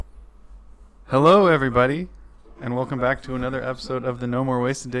Hello, everybody, and welcome back to another episode of the No More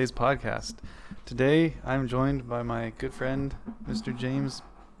Wasted Days podcast. Today, I'm joined by my good friend, Mr. James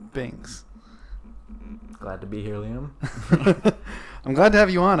Binks. Glad to be here, Liam. I'm glad to have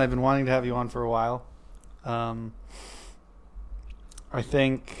you on. I've been wanting to have you on for a while. I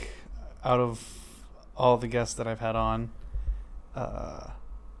think out of all the guests that I've had on,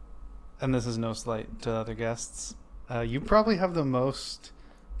 and this is no slight to other guests, you probably have the most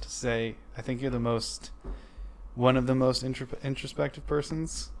to say. I think you're one of the most introspective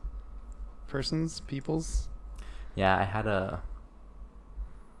peoples. Yeah, I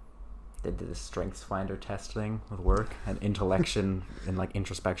did this strengths finder test thing with work, and intellection and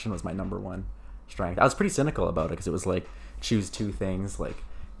introspection was my number one strength. I was pretty cynical about it because it was like choose two things that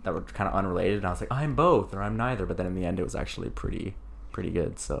were kind of unrelated, and I was like, I'm both or I'm neither. But then in the end, it was actually pretty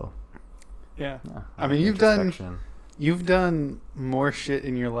good. So yeah. I mean, you've done more shit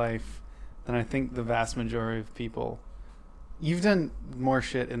in your life than I think the vast majority of people. You've done more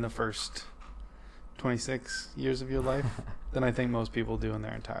shit in the first 26 years of your life than I think most people do in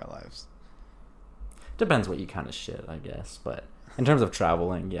their entire lives. Depends what you kind of shit, I guess. But in terms of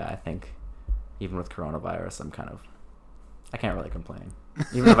traveling, yeah, I think even with coronavirus, I can't really complain.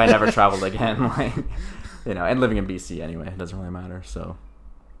 Even if I never traveled again, and living in BC anyway, it doesn't really matter. So,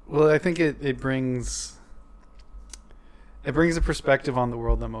 well, I think it brings a perspective on the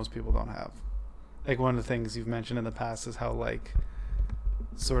world that most people don't have. Like, one of the things you've mentioned in the past is how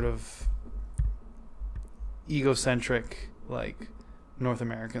sort of egocentric North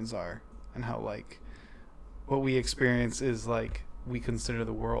Americans are, and how what we experience is we consider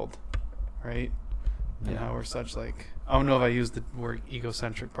the world, right? Yeah. And how we're such I don't know if I used the word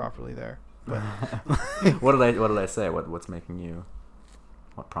egocentric properly there, but what did I say? What's making you?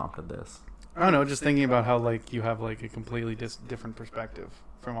 What prompted this? I don't know, just thinking about how you have a completely different perspective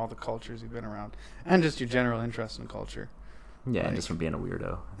from all the cultures you've been around, and just your general interest in culture. Yeah, and just from being a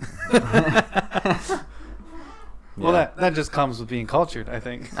weirdo. Well, that just comes with being cultured, I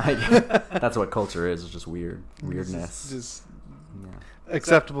think. That's what culture is. It's just weirdness. Just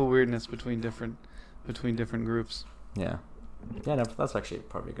acceptable weirdness between different groups. Yeah. Yeah, no, that's actually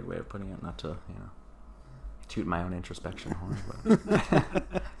probably a good way of putting it. Not to toot my own introspection horn, but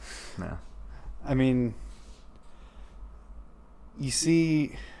yeah. I mean, I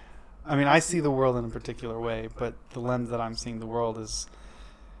see the world in a particular way, but the lens that I'm seeing the world is,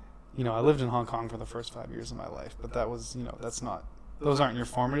 I lived in Hong Kong for the first 5 years of my life, but that was, those aren't your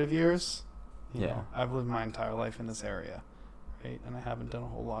formative years. You know, I've lived my entire life in this area, right? And I haven't done a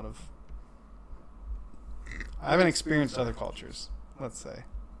whole lot I haven't experienced other cultures, let's say.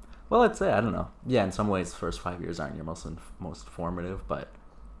 Well, I'd say, I don't know. Yeah, in some ways, the first 5 years aren't your most formative, but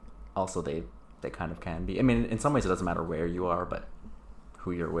also they kind of can be. I mean, in some ways, it doesn't matter where you are, but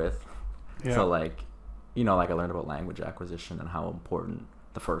who you're with. Yeah. So, I learned about language acquisition and how important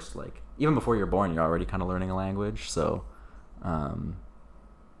the first, even before you're born, you're already kind of learning a language. So,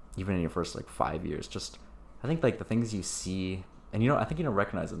 even in your first, 5 years, just, I think, the things you see, and I think you don't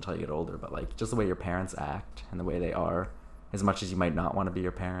recognize it until you get older, but, just the way your parents act and the way they are, as much as you might not want to be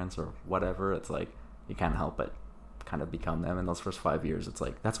your parents or whatever, it's you can't help but kind of become them. In those first 5 years, it's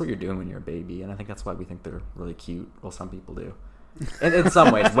that's what you're doing when you're a baby, and I think that's why we think they're really cute. Well, some people do. In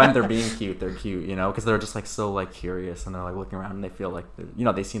some ways, when they're being cute, they're cute, because they're just so curious, and they're looking around and they feel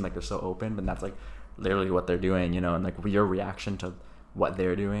they seem like they're so open, but that's literally what they're doing, and your reaction to what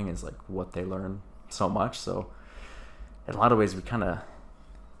they're doing is what they learn so much. So in a lot of ways,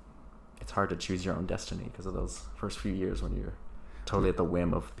 it's hard to choose your own destiny because of those first few years when you're totally at the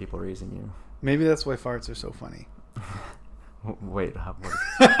whim of people raising you. Maybe that's why farts are so funny. Wait,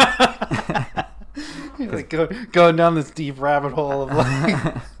 you're going down this deep rabbit hole of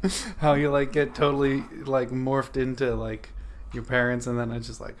how you get totally morphed into your parents, and then it's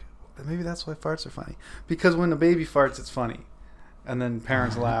just maybe that's why farts are funny, because when the baby farts, it's funny, and then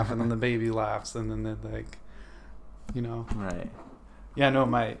parents laugh, and then the baby laughs, and then they're right. Yeah, no,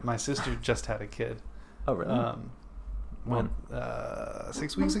 my sister just had a kid. Oh, really? When?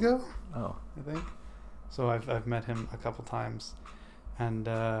 6 weeks ago. Oh, I think. So I've met him a couple times, and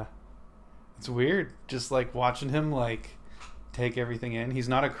it's weird just watching him take everything in. He's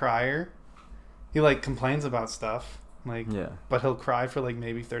not a crier. He complains about stuff, but he'll cry for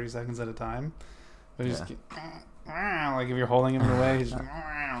maybe 30 seconds at a time. But he's just if you're holding him in a way, he's just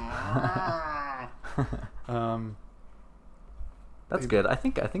That's good. I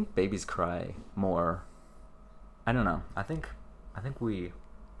think babies cry more. I don't know. I think we,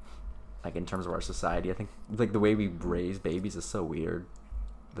 in terms of our society, I think the way we raise babies is so weird,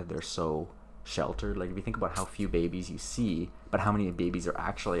 that they're so sheltered. Like if you think about how few babies you see, but how many babies are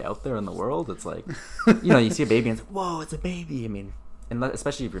actually out there in the world, it's like, you see a baby and it's like, whoa, it's a baby. I mean, and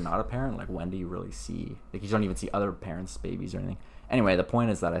especially if you're not a parent, like when do you really see, like you don't even see other parents' babies or anything. Anyway, the point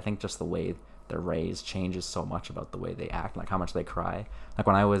is that I think just the way they're raised changes so much about the way they act, like how much they cry. Like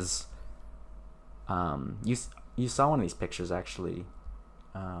when I was, you saw one of these pictures actually.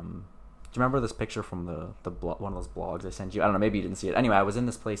 Do you remember this picture from one of those blogs I sent you? I don't know, maybe you didn't see it. Anyway, I was in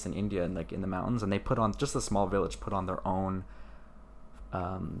this place in India, and like in the mountains, and they put on, just a small village put on their own,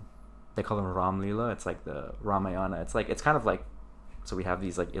 they call them Ram Leela. It's like the Ramayana. It's kind of like, so we have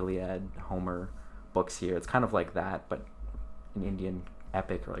these like Iliad, Homer books here. It's kind of like that, but an Indian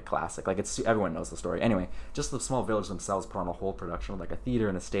epic or like classic. Like it's, everyone knows the story. Anyway, just the small village themselves put on a whole production with like a theater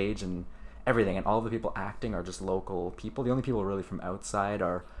and a stage and everything, and all the people acting are just local people. The only people really from outside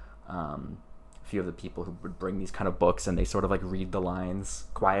are a few of the people who would bring these kind of books, and they sort of like read the lines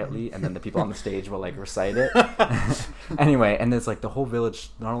quietly, and then the people on the stage will like recite it. Anyway, and there's like the whole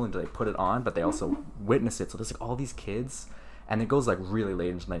village, not only do they put it on, but they also witness it. So there's like all these kids, and it goes like really late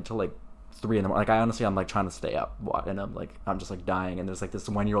into the night until like 3 a.m. Like I'm like trying to stay up, and I'm just like dying, and there's like this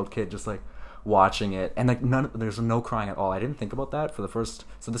 1-year-old kid just like watching it, and like there's no crying at all. I didn't think about that for the first,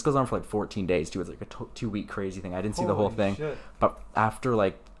 so this goes on for like 14 days too. It's like a 2-week crazy thing. I didn't see the whole thing. Shit. But after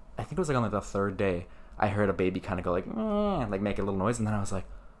like, I think it was like on like the 3rd day, I heard a baby kind of go like, and like make a little noise, and then I was like,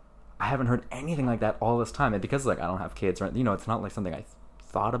 I haven't heard anything like that all this time. And because like I don't have kids, or it's not like something I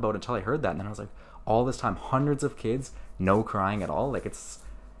thought about until I heard that, and then I was like, all this time, hundreds of kids, no crying at all. Like it's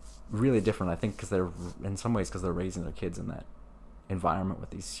really different, I think, because they're, in some ways, because they're raising their kids in that environment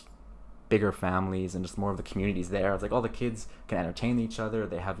with these bigger families, and just more of the communities there. It's like all the kids can entertain each other.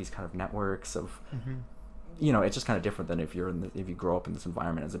 They have these kind of networks of, it's just kind of different than if you grow up in this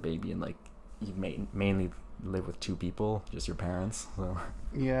environment as a baby, and like you mainly live with 2 people, just your parents. So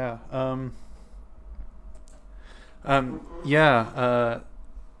yeah,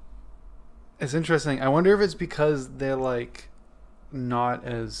 it's interesting. I wonder if it's because they're like not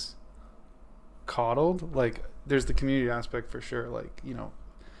as coddled. Like there's the community aspect for sure, like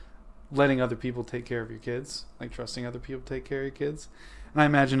letting other people take care of your kids, like trusting other people to take care of your kids. And I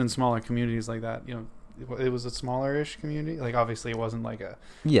imagine in smaller communities like that, it was a smaller-ish community. Like obviously it wasn't like a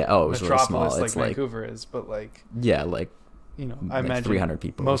it was metropolis really small. like It's Vancouver is, but like I like imagine 300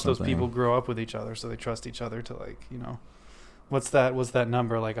 people. Most of those people grow up with each other, so they trust each other to like what's that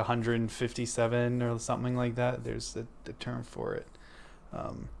number, like 157 or something like that. There's a term for it. I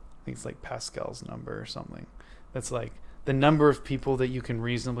think it's like Pascal's number or something. That's like the number of people that you can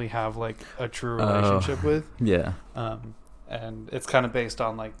reasonably have like a true relationship with. Yeah. And it's kind of based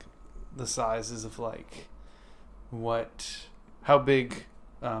on like the sizes of like how big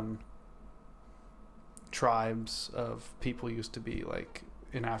tribes of people used to be like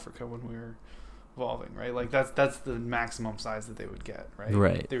in Africa when we were evolving, right? Like that's the maximum size that they would get, right?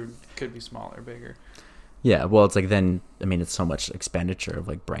 Right. They could be smaller, bigger. Yeah, well, it's like then, I mean, it's so much expenditure of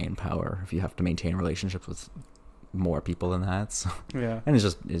like brain power if you have to maintain relationships with more people than that. So. Yeah. And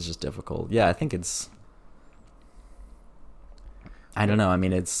it's just difficult. Yeah, I think I don't know. I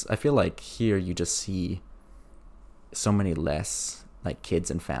mean, I feel like here you just see so many less like kids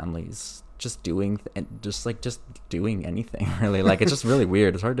and families just doing anything really. Like it's just really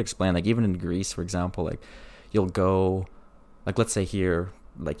weird. It's hard to explain. Like even in Greece, for example, like you'll go, like let's say here,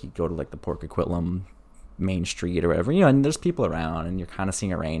 like you go to like the Port Coquitlam main street or whatever, and there's people around and you're kind of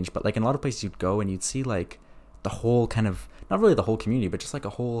seeing a range, but like in a lot of places you'd go and you'd see like the whole kind of, not really the whole community, but just like a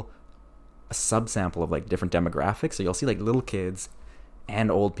subsample of like different demographics. So you'll see like little kids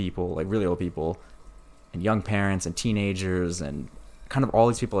and old people, like really old people, and young parents and teenagers and kind of all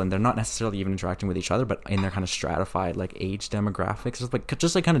these people, and they're not necessarily even interacting with each other, but in their kind of stratified like age demographics,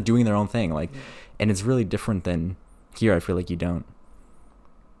 just like kind of doing their own thing, like, and it's really different than here. I feel like you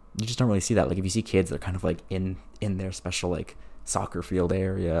just don't really see that. Like if you see kids, they're kind of like in their special like soccer field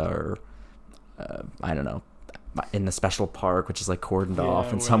area, or I don't know, in the special park, which is like cordoned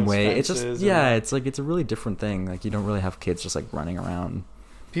off in some way. It's just it's like it's a really different thing. Like you don't really have kids just like running around.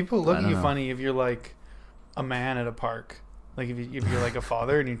 People look at you funny if you're like a man at a park. Like if you're like a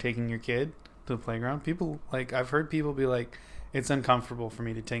father and you're taking your kid to the playground. People like, I've heard people be like, it's uncomfortable for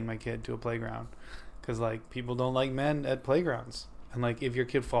me to take my kid to a playground because like people don't like men at playgrounds. And like if your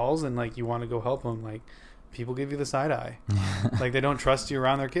kid falls and like you want to go help them, like people give you the side eye. Like they don't trust you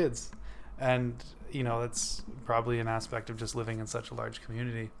around their kids. And that's probably an aspect of just living in such a large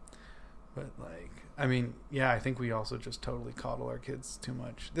community. But like, I mean, yeah, I think we also just totally coddle our kids too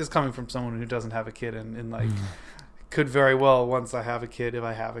much. This is coming from someone who doesn't have a kid and like could very well, once I have a kid, if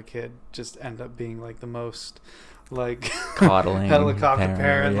I have a kid, just end up being like the most like Coddling helicopter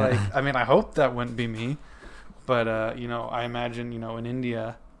parent. yeah. Like, I mean, I hope that wouldn't be me, but I imagine in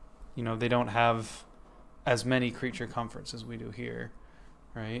India, they don't have as many creature comforts as we do here,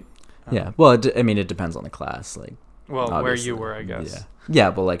 right? Yeah. Well, it depends on the class. Like, well, where obviously. you were, I guess. Yeah.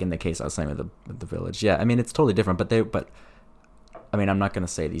 Yeah, but like in the case I was saying with the village, yeah. I mean, it's totally different. But I mean, I'm not gonna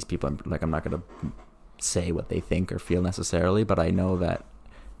say these people. I'm not gonna say what they think or feel necessarily. But I know that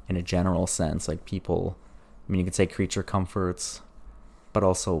in a general sense, like people. I mean, you could say creature comforts, but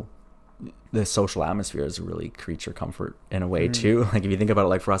also the social atmosphere is really creature comfort in a way too. Like if you think about it,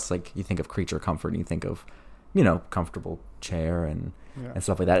 like for us, like you think of creature comfort and you think of, comfortable chair and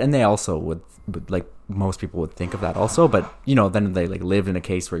stuff like that. And they also would like most people would think of that also, but then they like lived in a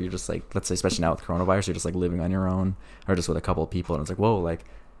case where you're just like, let's say, especially now with coronavirus, you're just like living on your own or just with a couple of people. And it's like, whoa, like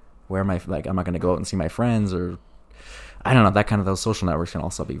where am I? Like, I'm not going to go out and see my friends, or I don't know, that kind of, those social networks can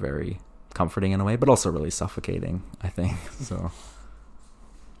also be very comforting in a way, but also really suffocating, I think. So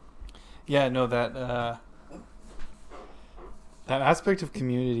yeah, no, that aspect of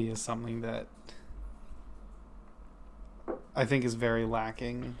community is something that I think is very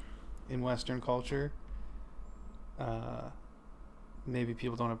lacking in Western culture. Maybe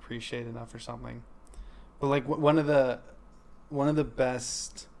people don't appreciate enough or something. But like one of the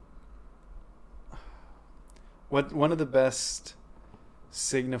best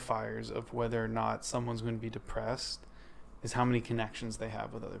signifiers of whether or not someone's going to be depressed is how many connections they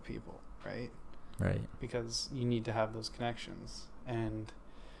have with other people, right? Right. Because you need to have those connections. And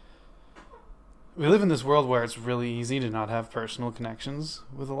we live in this world where it's really easy to not have personal connections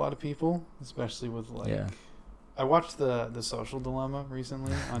with a lot of people, especially with I watched the Social Dilemma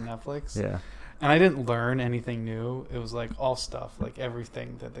recently on Netflix. Yeah. And I didn't learn anything new. It was like all stuff, like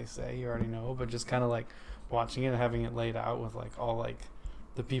everything that they say you already know, but just kind of like watching it and having it laid out with like all like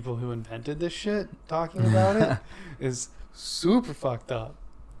the people who invented this shit talking about it is super fucked up.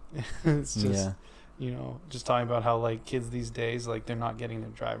 It's just just talking about how like kids these days, like they're not getting their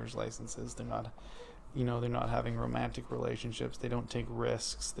driver's licenses, they're not they're not having romantic relationships, they don't take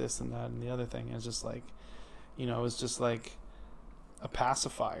risks, this and that and the other thing. It's just like it's just like a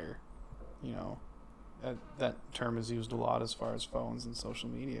pacifier. That term is used a lot as far as phones and social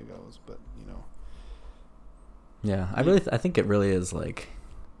media goes, but yeah, I think it really is like,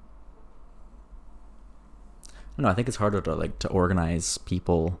 I don't know, I think it's harder to organize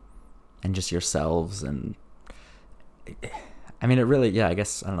people and just yourselves, and I mean, it really, yeah, I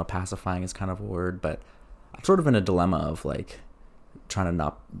guess, I don't know, pacifying is kind of a word, but I'm sort of in a dilemma of like trying to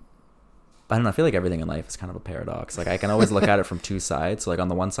not, I don't know, I feel like everything in life is kind of a paradox. Like I can always look at it from two sides. So like on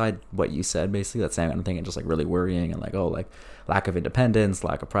the one side, what you said, basically, that same kind of thing, and just like really worrying and like, oh, like lack of independence,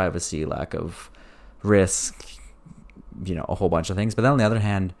 lack of privacy, lack of risk, a whole bunch of things. But then on the other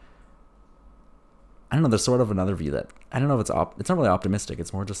hand, I don't know, there's sort of another view that, I don't know if it's not really optimistic.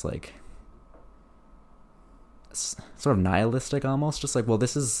 It's more just like sort of nihilistic almost. Just like, well,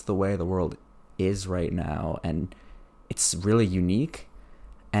 this is the way the world is right now, and it's really unique.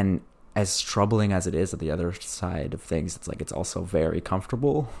 And as troubling as it is at the other side of things, it's like it's also very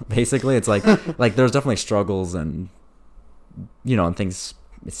comfortable. Basically, it's like like there's definitely struggles and and things,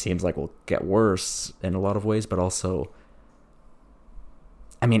 it seems like, will get worse in a lot of ways, but also,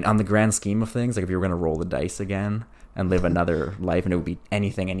 I mean, on the grand scheme of things, like if you were going to roll the dice again and live another life, and it would be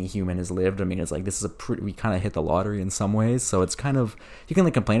anything any human has lived, I mean, it's like this is we kind of hit the lottery in some ways. So it's kind of, you can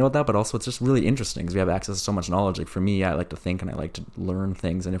like complain about that, but also it's just really interesting because we have access to so much knowledge. Like for me, I like to think and I like to learn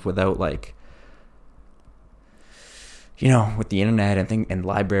things, and if without like with the internet and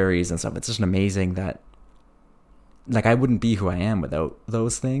libraries and stuff, it's just amazing that like I wouldn't be who I am without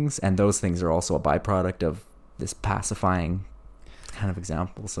those things, and those things are also a byproduct of this pacifying kind of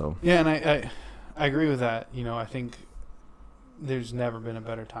example. So yeah, and I agree with that. I think there's never been a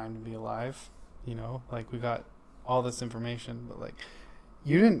better time to be alive. Like we got all this information, but like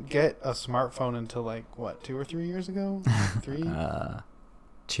you didn't get a smartphone until like what, 2 or 3 years ago? 3?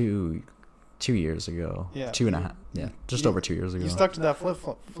 2 years ago. Yeah. 2.5. Yeah. Just over 2 years ago. You stuck to that flip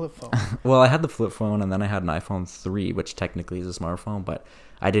phone. Well, I had the flip phone, and then I had an iPhone 3, which technically is a smartphone, but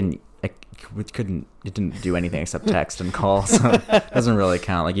it didn't do anything except text and call, so it doesn't really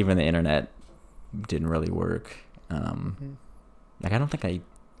count. Like even the internet didn't really work. Like I don't think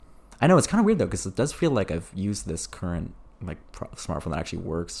I know, it's kind of weird though, because it does feel like I've used this current like smartphone that actually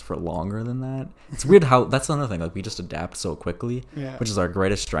works for longer than that. It's weird how that's another thing, like we just adapt so quickly, which is our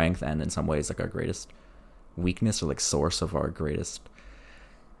greatest strength, and in some ways like our greatest weakness, or like source of our greatest,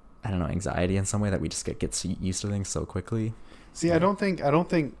 I don't know, anxiety in some way, that we just get used to things so quickly. See, I don't think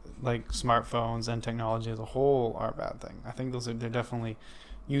like smartphones and technology as a whole are a bad thing. I think they're definitely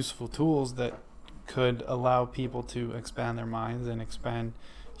useful tools that could allow people to expand their minds and expand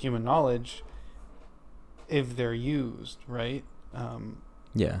human knowledge if they're used right.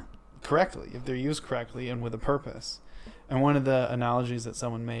 Yeah. Correctly, if they're used correctly and with a purpose. And one of the analogies that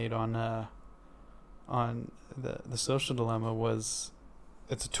someone made on the social dilemma was,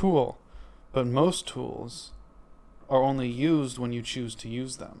 it's a tool, but most tools are only used when you choose to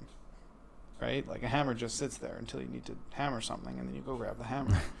use them, right? Like a hammer just sits there until you need to hammer something, and then you go grab the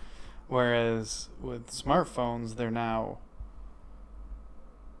hammer. Whereas with smartphones, they're now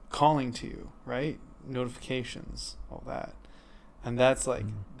calling to you, right? Notifications, all that. And that's like,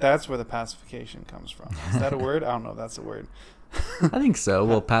 that's where the pacification comes from. Is that a word? I don't know if that's a word. I think so.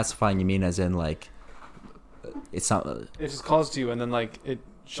 Well, pacifying, you mean as in like, it's not... It just calls to you, and then like it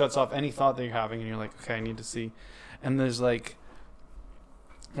shuts off any thought that you're having, and you're like, okay, I need to see. And there's like,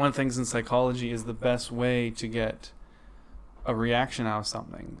 one of the things in psychology is the best way to get a reaction out of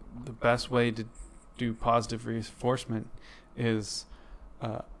something. The best way to do positive reinforcement is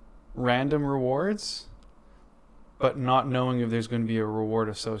random rewards, but not knowing if there's going to be a reward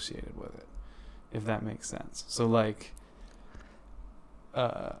associated with it, if that makes sense. So like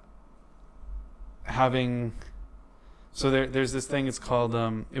there's this thing, it's called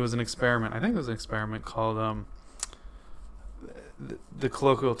it was an experiment. I think it was an experiment called the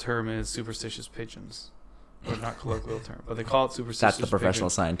colloquial term is superstitious pigeons. Or not colloquial term, but they call it superstitious. That's the professional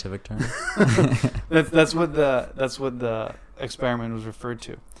pigeons. Scientific term. that's what the experiment was referred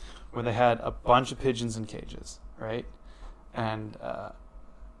to, where they had a bunch of pigeons in cages, right? And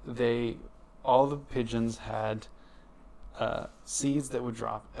all the pigeons had seeds that would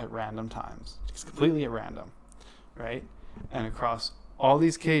drop at random times, just completely at random, right? And across all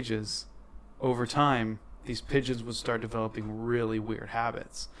these cages, over time, these pigeons would start developing really weird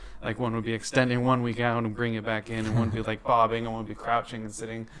habits. Like one would be extending 1 week out and bring it back in, and one would be like bobbing, and one would be crouching and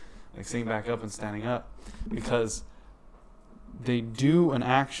sitting back up and standing up, because they do an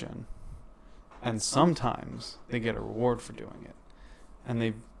action, and sometimes they get a reward for doing it, and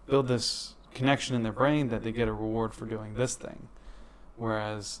they build this connection in their brain that they get a reward for doing this thing,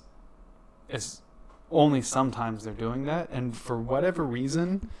 whereas it's only sometimes they're doing that. And for whatever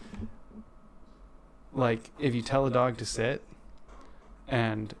reason, like if you tell a dog to sit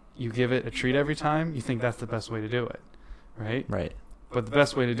and you give it a treat every time, you think that's the best way to do it, right? Right. But the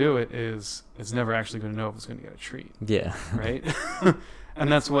best way to do it is it's never actually going to know if it's going to get a treat. Yeah. Right?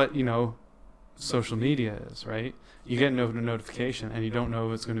 And that's what, social media is, right? You get a notification and you don't know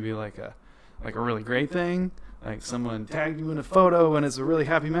if it's going to be like a really great thing, like someone tagged you in a photo and it's a really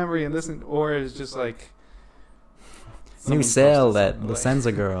happy memory, and or it's just like new sale at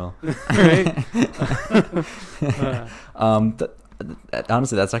Licenza Girl. Right?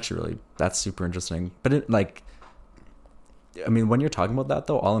 Honestly, that's super interesting. But when you're talking about that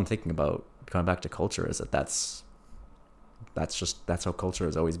though, all I'm thinking about, going back to culture, is that's how culture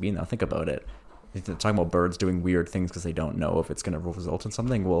has always been. Now think about it. If you're talking about birds doing weird things because they don't know if it's going to result in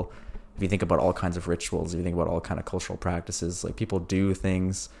something. Well, if you think about all kinds of rituals, if you think about all kind of cultural practices, like people do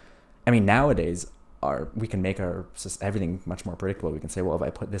things. I mean, nowadays we can make everything much more predictable. We can say, well, if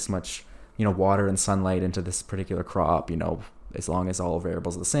I put this much, water and sunlight into this particular crop, as long as all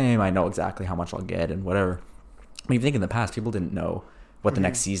variables are the same, I know exactly how much I'll get and whatever. I mean, you think in the past, people didn't know what the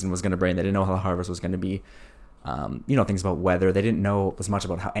next season was going to bring. They didn't know how the harvest was going to be. Things about weather. They didn't know as much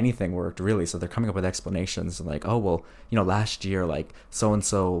about how anything worked, really. So they're coming up with explanations like, oh, well, last year, like,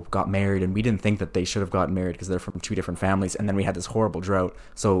 so-and-so got married and we didn't think that they should have gotten married because they're from two different families. And then we had this horrible drought.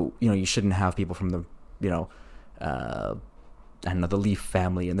 So, you shouldn't have people from the, the leaf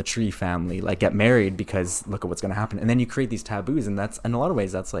family and the tree family, like, get married because look at what's going to happen. And then you create these taboos, and that's, in a lot of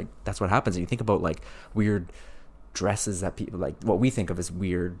ways, that's what happens. And you think about, like, weird dresses that people, like, what we think of as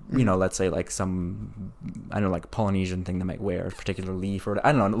weird, let's say like some, I don't know, like Polynesian thing they might wear, a particular leaf, or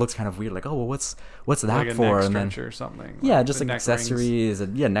I don't know, and it looks kind of weird, like, oh, well, what's that like for? A neck and then or something. Yeah, just like accessories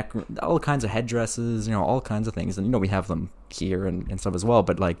and neck, all kinds of headdresses, all kinds of things. And we have them here and stuff as well.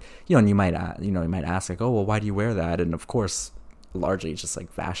 But like, and you might ask like, oh, well, why do you wear that? And of course, largely it's just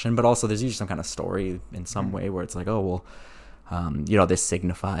like fashion, but also there's usually some kind of story in some way where it's like, oh, well, this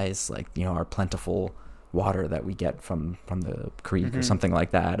signifies like, our plentiful water that we get from the creek or something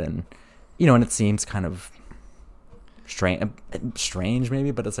like that. And and it seems kind of strange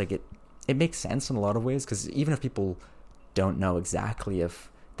maybe, but it's like it makes sense in a lot of ways, because even if people don't know exactly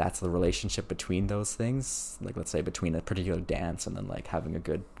if that's the relationship between those things, like let's say between a particular dance and then like having a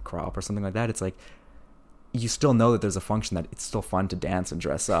good crop or something like that, it's like you still know that there's a function, that it's still fun to dance and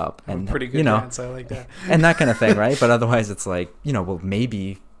dress up and pretty good dance, I like that. And that kind of thing, right? But otherwise it's like, well,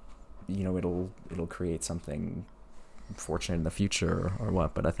 maybe it'll create something fortunate in the future or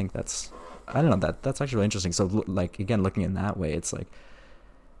what. But I think I don't know, that's actually really interesting. So like, again, looking in that way, it's like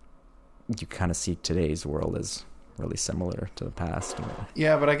you kind of see today's world as really similar to the past.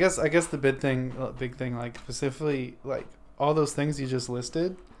 Yeah, but I guess the big thing, like specifically, like all those things you just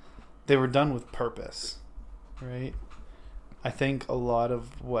listed, they were done with purpose, right? I think a lot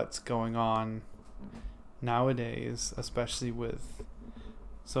of what's going on nowadays, especially with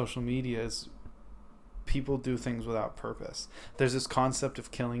social media, is people do things without purpose. There's this concept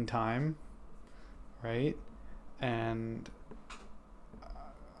of killing time, right? And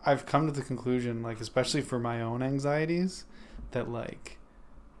I've come to the conclusion, like, especially for my own anxieties, that like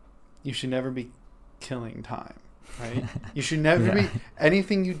you should never be killing time, right? You should never be,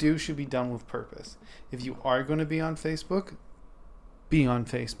 anything you do should be done with purpose. If you are going to be on Facebook, be on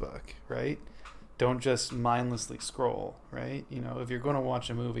Facebook, right? Don't just mindlessly scroll, right? You know, if you're going to watch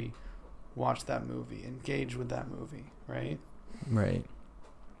a movie, watch that movie, engage with that movie, right? Right.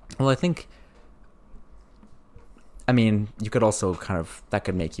 Well, I mean, you could also that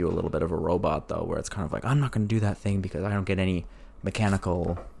could make you a little bit of a robot, though, where it's kind of like, I'm not going to do that thing because I don't get any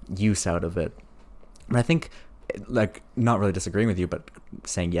mechanical use out of it. And I think, like, not really disagreeing with you, but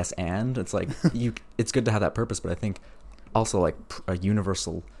saying yes and, it's like, it's good to have that purpose, but I think also, like, a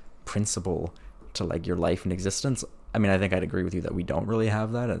universal principle to, like, your life and existence. I mean, I think I'd agree with you that we don't really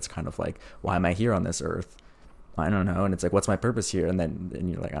have that. It's kind of like, why am I here on this earth? I don't know. And it's like, what's my purpose here? And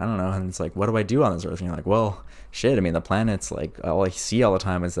you're like, I don't know. And it's like, what do I do on this earth? And you're like, well, shit. I mean, the planet's like, all I see all the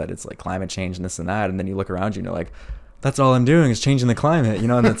time is that it's like climate change and this and that. And then you look around you and you're like, that's all I'm doing is changing the climate, you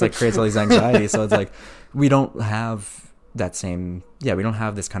know? And it's like creates all these anxiety. So it's like, we don't have that same, we don't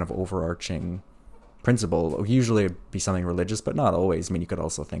have this kind of overarching principle. Usually it'd be something religious, but not always. I mean, you could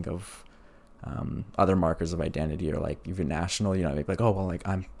also think of other markers of identity, or like even national, you know, maybe like, oh, well, like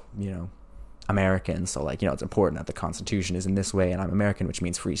I'm, you know, American, so like, you know, it's important that the Constitution is in this way, and I'm American, which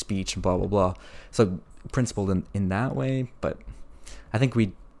means free speech and blah blah blah. So principled in that way, but I think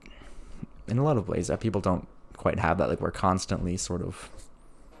we, in a lot of ways, that people don't quite have that. Like, we're constantly sort of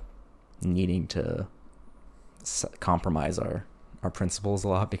needing to compromise our principles a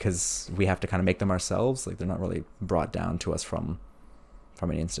lot because we have to kind of make them ourselves. Like, they're not really brought down to us from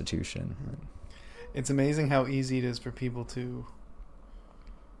an institution. It's amazing how easy it is for people to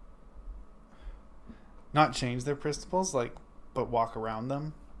not change their principles, like, but walk around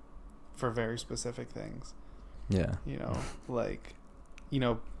them for very specific things. Yeah. You know, like, you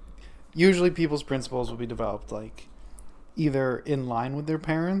know, usually people's principles will be developed like either in line with their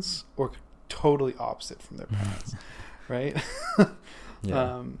parents or totally opposite from their parents, right?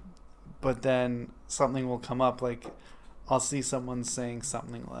 Yeah. But then something will come up, like I'll see someone saying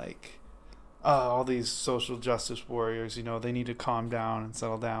something like, oh, all these social justice warriors, you know, they need to calm down and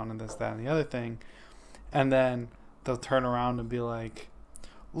settle down and this, that, and the other thing. And then they'll turn around and be like,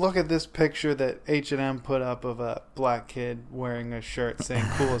 look at this picture that H&M put up of a black kid wearing a shirt saying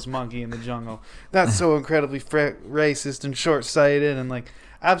coolest monkey in the jungle. That's so incredibly racist and short-sighted, and like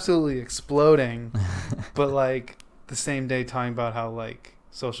absolutely exploding. But like the same day talking about how like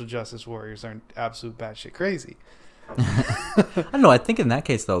social justice warriors are absolute batshit crazy. I don't know. I think in that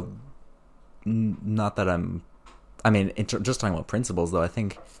case, though, not that just talking about principles, though, I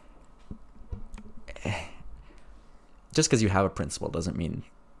think just because you have a principle doesn't mean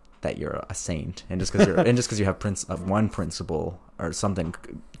that you're a saint, and just because you have one principle or something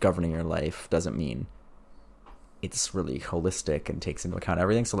governing your life doesn't mean it's really holistic and takes into account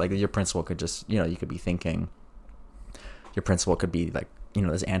everything. So like, your principle could just, you know, you could be thinking your principle could be like, you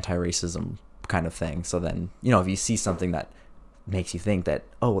know, this anti-racism kind of thing. So then, you know, if you see something that makes you think that,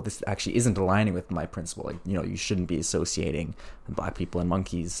 oh, well, this actually isn't aligning with my principle, like, you know, you shouldn't be associating black people and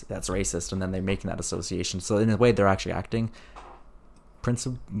monkeys, that's racist, and then they're making that association. So in a way, they're actually acting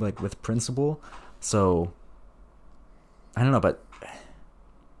with principle. So I don't know, but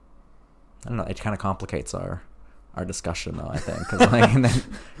I don't know, it kind of complicates our discussion, though, I think,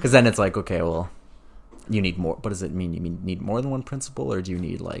 because then it's like, okay, well, you need more. What does it mean? You need more than one principle, or do you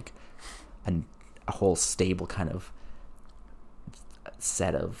need like a whole stable kind of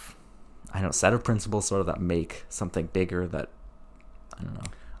set of principles sort of that make something bigger? That, I don't know.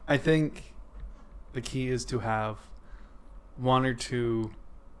 I think the key is to have one or two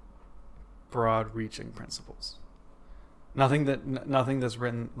broad reaching principles. Nothing that's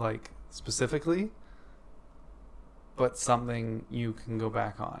written like specifically, but something you can go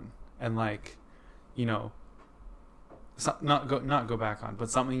back on and, like, you know, not go back on, but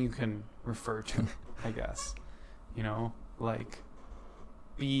something you can refer to, I guess. You know, like,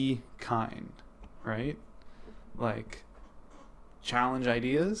 be kind, right? Like, challenge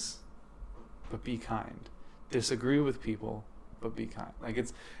ideas, but be kind. disagree with people, but be kind. Like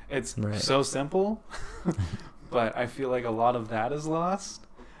it's Right. so simple, but I feel like a lot of that is lost,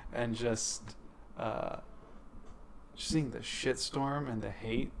 and just seeing the shitstorm and the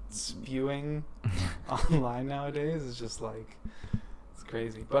hate spewing online nowadays is just like, it's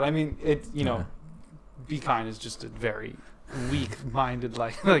crazy. But I mean, be kind is just a very weak-minded,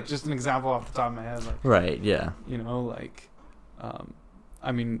 like just an example off the top of my head. Like, Right. Yeah. like,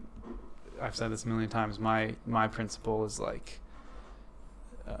 I mean, I've said this a million times. My principle is like,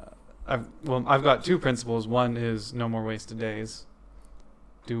 I've got two principles. One is no more wasted days.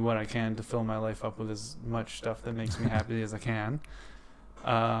 Do what I can to fill my life up with as much stuff that makes me happy as I can.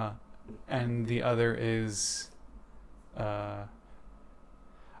 And the other is, I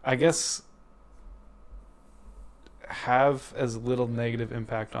guess, have as little negative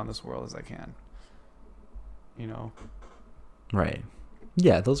impact on this world as I can. Right.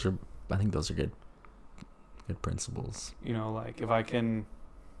 Yeah, I think those are good principles. Like if I can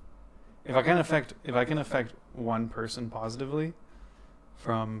affect one person positively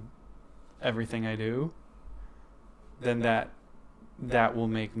from everything I do, then that will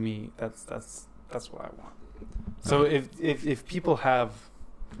make me, that's what I want. So if people have,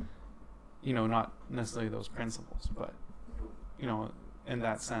 not necessarily those principles, but in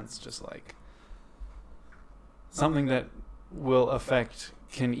that sense, just like something that will affect,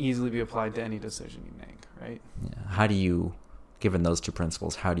 can easily be applied to any decision you make, right? Yeah. How do you, given those two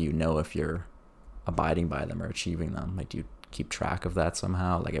principles, how do you know if you're abiding by them or achieving them? Like, do you keep track of that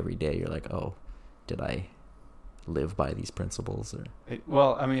somehow? Like every day you're like, oh, did I live by these principles? Or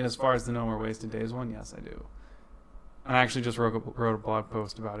well, I mean, as far as the No More Wasted Days one, yes, I do. I actually just wrote a blog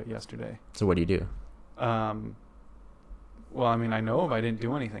post about it yesterday. So what do you do? Well, I mean, I know if I didn't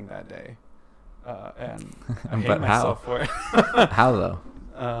do anything that day, and I hate But myself for it. How though?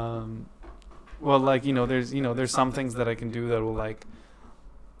 Well, like, there's some things that I can do that will like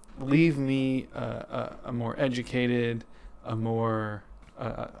leave me a more educated, a more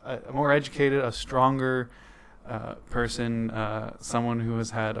educated, a stronger person, someone who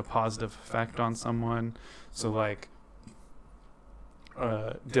has had a positive effect on someone. So like,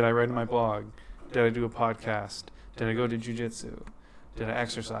 did I write in my blog? Did I do a podcast? Did I go to jiu-jitsu? Did I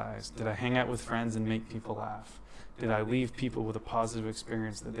exercise? Did I hang out with friends and make people laugh? Did I leave people with a positive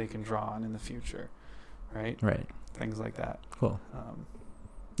experience that they can draw on in the future? Right? Right. Things like that. Cool.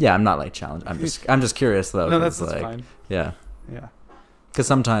 Yeah, I'm not like challenged. I'm just curious though. No, that's like, fine. Yeah. Yeah. Because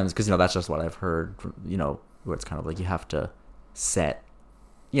sometimes, that's just what I've heard, where it's kind of like you have to set,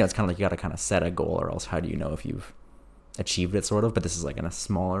 it's kind of like you got to kind of set a goal, or else how do you know if you've achieved it, sort of. But this is like in a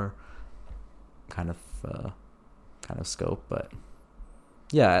smaller kind of scope. But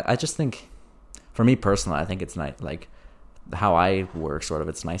yeah, I just think, for me personally, I think it's nice, like how I work, sort of.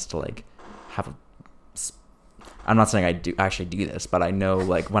 It's nice to like have a. I'm not saying I do actually do this, but I know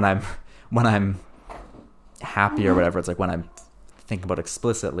like when I'm happy or whatever, it's like when I'm thinking about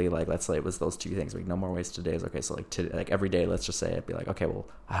explicitly, like let's say it was those two things, like no more wasted days. Okay, so like today, like every day, let's just say I'd be like, okay, well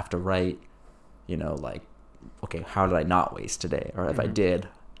I have to write, like, okay, how did I not waste today, or if I did,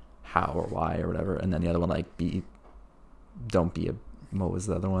 how or why or whatever. And then the other one, like what was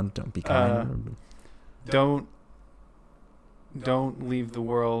the other one? Don't be kind. Don't leave the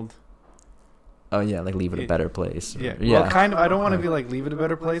world. Oh yeah, like leave it a better place. Yeah. Well, kind of. I don't want to be like leave it a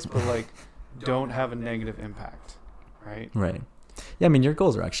better place, but like don't have a negative impact, right? Right. Yeah, I mean your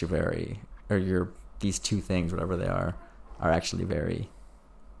goals are actually these two things, whatever they are actually very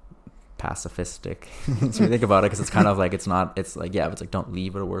pacifistic. So you think about it, because it's kind of like it's like don't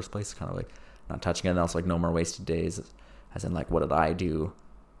leave it a worse place. It's kind of like not touching it. And also like no more wasted days, as in like what did I do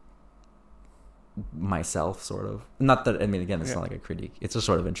myself, sort of. Not that, I mean, again, it's not like a critique. It's just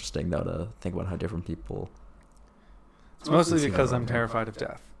sort of interesting though to think about how different people. It's mostly because I'm terrified of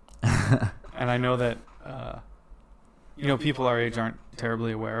death, and I know that people our age aren't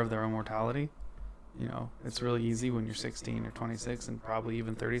terribly aware of their own mortality. It's really easy when you're 16 or 26 and probably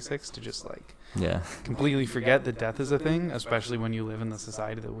even 36 to just like completely forget that death is a thing, especially when you live in the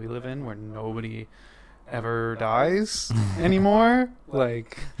society that we live in, where nobody ever dies anymore.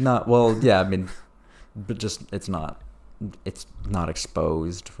 Like, not well, yeah. I mean, but just it's not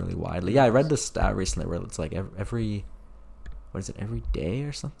exposed really widely. Yeah, I read this stat recently where it's like every day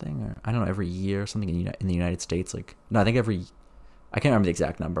or something, or I don't know, every year or something in the United States. Like, no, I think I can't remember the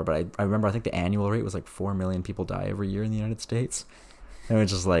exact number, but I remember I think the annual rate was like 4 million people die every year in the United States, and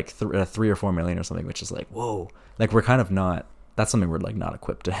it's just like 3 or 4 million or something, which is like, whoa, like we're kind of not. That's something we're like not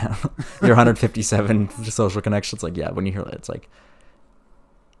equipped to have. Your 157 social connections, like, yeah, when you hear that, it's like,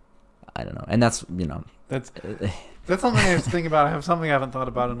 I don't know. And that's That's something I have to think about. I have something I haven't thought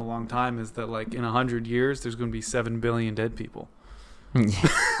about in a long time. Is that like in 100 years, there's going to be 7 billion dead people.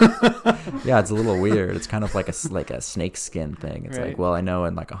 Yeah, it's a little weird. It's kind of like a snake skin thing. It's right. like, well, I know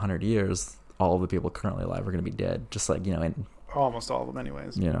in like 100 years, all of the people currently alive are going to be dead. Just like, in almost all of them,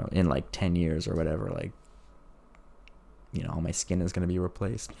 anyways. In like 10 years or whatever, like, all my skin is going to be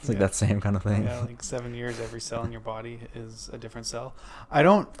replaced. It's like that same kind of thing. Yeah, like 7 years, every cell in your body is a different cell. I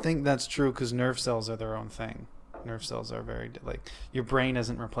don't think that's true because nerve cells are their own thing. Nerve cells are very like your brain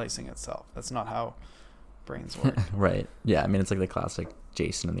isn't replacing itself. That's not how brains work. Right. Yeah. I mean, it's like the classic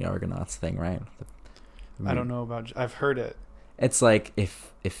Jason and the Argonauts thing, right? I don't know about. I've heard it. It's like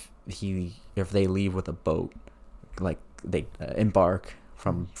if they leave with a boat, like they embark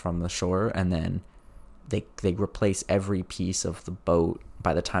from the shore, and then they replace every piece of the boat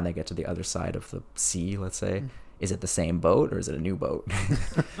by the time they get to the other side of the sea. Let's say. Is it the same boat or is it a new boat?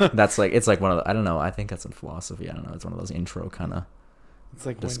 That's like, it's like one of the, I don't know. I think that's in philosophy. I don't know. It's one of those intro kind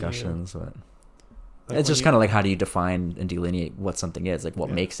of discussions, but it's just kind of like, how do you define and delineate what something is? Like, what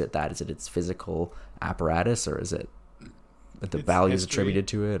makes it that? Is it its physical apparatus, or is it the values attributed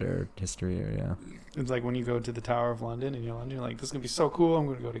to it, or history, or It's like when you go to the Tower of London and you're like, this is gonna be so cool. I'm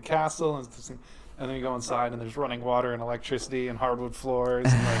gonna go to castle and then you go inside and there's running water and electricity and hardwood floors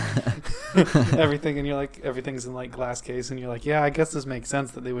and like everything, and you're like, everything's in like glass case, and you're like, yeah, I guess this makes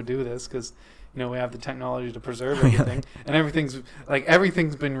sense that they would do this because we have the technology to preserve everything. And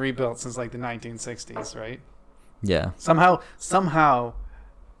everything's been rebuilt since like the 1960s, right? Yeah. Somehow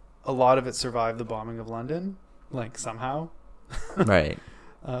a lot of it survived the bombing of London, like somehow. Right.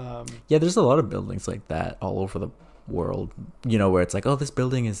 Yeah, there's a lot of buildings like that all over the world, where it's like, oh, this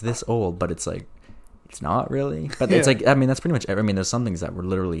building is this old, but it's like, it's not really. But it's like, I mean, that's pretty much there's some things that were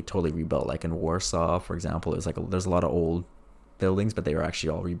literally totally rebuilt, like in Warsaw, for example. It was like there's a lot of old buildings, but they were actually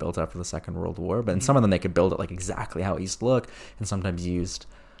all rebuilt after the Second World War. But in some of them, they could build it like exactly how it used to look, and sometimes used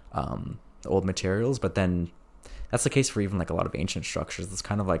old materials. But then that's the case for even like a lot of ancient structures. It's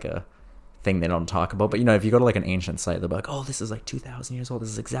kind of like a thing they don't talk about. But if you go to like an ancient site, they'll be like, oh, this is like 2,000 years old.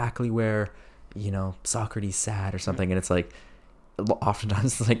 This is exactly where Socrates sat or something. And it's like,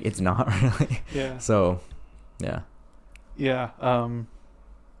 oftentimes it's like, it's not really. Yeah. So, yeah. Yeah.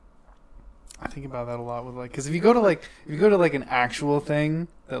 I think about that a lot with like, because if you go to like an actual thing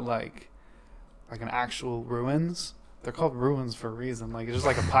that like an actual ruins, they're called ruins for a reason. Like, it's just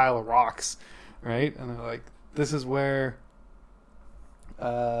like a pile of rocks, right? And they're like, this is where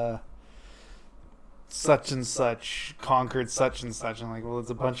such and such conquered such and such. And I'm like, well, it's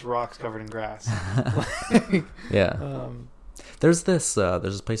a bunch of rocks covered in grass. Yeah. There's this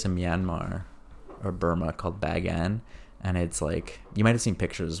place in Myanmar or Burma called Bagan, and it's like, you might have seen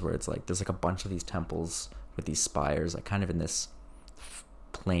pictures where it's like there's like a bunch of these temples with these spires, like kind of in this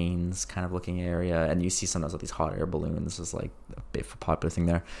plains kind of looking area, and you see sometimes with these hot air balloons. Is like a bit of a popular thing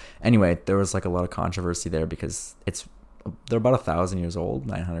there. Anyway, there was like a lot of controversy there because they're about 1,000 years old,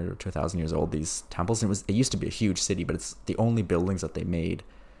 900 or 2,000 years old, these temples. And it used to be a huge city, but it's the only buildings that they made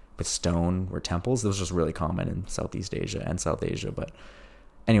with stone were temples. It was just really common in Southeast Asia and South Asia. But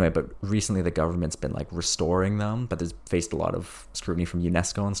anyway, but recently the government's been like restoring them, but there's faced a lot of scrutiny from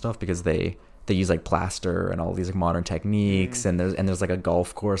UNESCO and stuff because they use like plaster and all these like modern techniques, and there's like a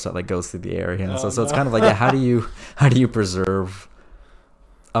golf course that like goes through the area, and so it's kind of like, how do you preserve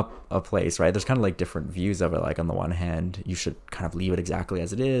a place, right? There's kind of like different views of it. Like, on the one hand, you should kind of leave it exactly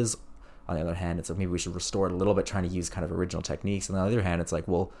as it is. On the other hand, it's like, maybe we should restore it a little bit, trying to use kind of original techniques. And on the other hand, it's like,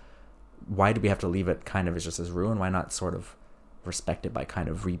 well, why do we have to leave it kind of as just as ruin? Why not sort of respect it by kind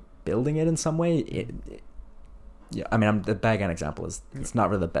of rebuilding it in some way? Yeah, I mean, the Bagan example it's not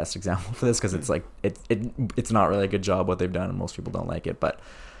really the best example for this, because it's like it's not really a good job what they've done, and most people don't like it. But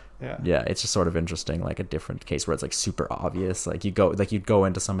yeah, it's just sort of interesting, like a different case where it's like super obvious. Like you'd go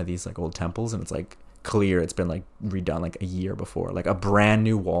into some of these like old temples, and it's like clear it's been like redone like a year before, like a brand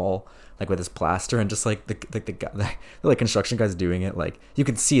new wall, like with this plaster, and just like the construction guys doing it, like you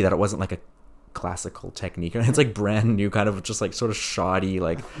could see that it wasn't like a classical technique, and it's like brand new, kind of just like sort of shoddy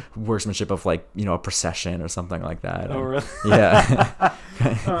like workmanship of like a procession or something like that. Oh, really? Yeah.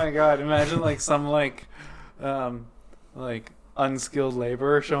 Oh my god, imagine like some like unskilled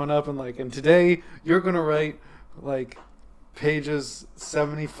laborer showing up and today you're gonna write like pages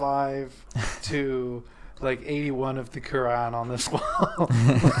 75 to like 81 of the Quran on this wall.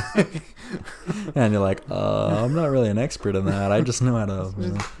 And you're like, I'm not really an expert in that. I just know how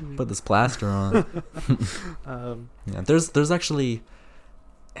to put this plaster on. Yeah, there's actually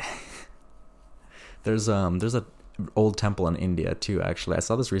there's a old temple in India too. Actually, I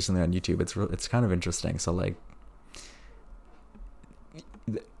saw this recently on YouTube. It's kind of interesting. So like,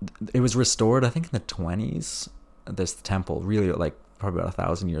 it was restored, I think, in the 20s. This temple, really, like, probably about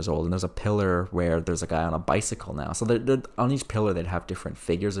 1,000 years old, and there's a pillar where there's a guy on a bicycle now. So on each pillar they'd have different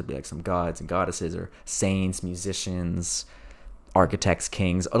figures. There'd be like some gods and goddesses or saints, musicians, architects,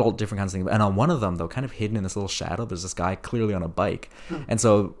 kings, all different kinds of things. And on one of them, though, kind of hidden in this little shadow, there's this guy clearly on a bike. And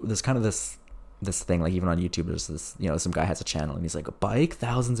so there's kind of this thing, like, even on YouTube, there's this, some guy has a channel and he's like, a bike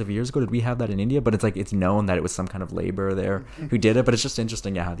thousands of years ago, did we have that in India? But it's like, it's known that it was some kind of laborer there who did it. But it's just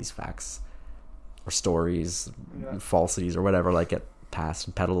interesting, how these facts or stories, falsities or whatever, like, get passed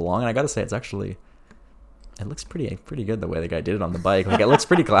and peddled along. And I gotta say, it looks pretty good the way the guy did it on the bike. Like, it looks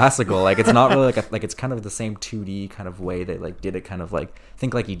pretty classical. Like, it's not really like it's kind of the same 2D kind of way they like did it, kind of like,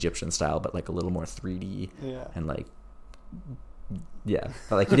 think like Egyptian style, but like a little more 3D. And like,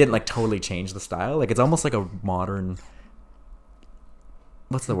 but like, he didn't like totally change the style. Like, it's almost like a modern,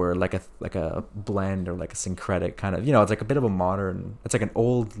 what's the word, like a blend or like a syncretic kind of, it's like a bit of a modern, it's like an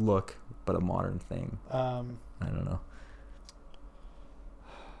old look but a modern thing. I don't know.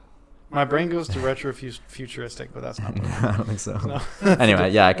 My brain goes to retro futuristic, but that's not what I don't think so. No.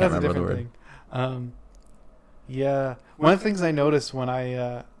 Anyway, I can't remember the word. One of the things I noticed when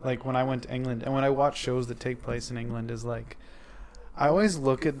I went to England and when I watch shows that take place in England is, like, I always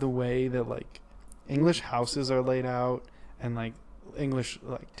look at the way that, like, English houses are laid out and, like, English,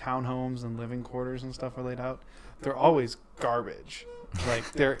 like, townhomes and living quarters and stuff are laid out. They're always garbage.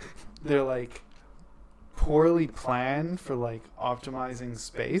 Like, they're like poorly planned for, like, optimizing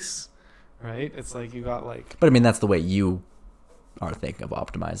space, right? It's like you got, like, but I mean, that's the way you are thinking of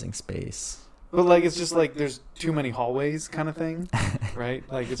optimizing space. But, like, it's just like there's too many hallways kind of thing, right?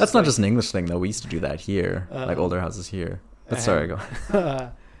 Like, it's that's not just an English thing, though. We used to do that here, like older houses here. But sorry, go.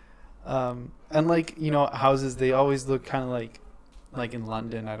 And, like, houses, they always look kind of like in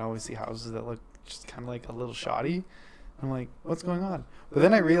London, I'd always see houses that look just kind of like a little shoddy. I'm like, what's going on? But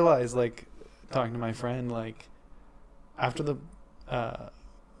then I realized, like, talking to my friend, like, after the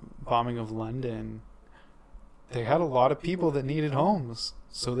bombing of London, they had a lot of people that needed homes,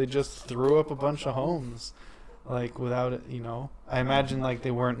 so they just threw up a bunch of homes, like, without it. I imagine, like, they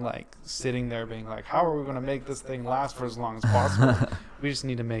weren't, like, sitting there being like, how are we going to make this thing last for as long as possible? We just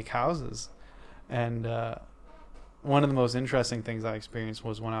need to make houses. And one of the most interesting things I experienced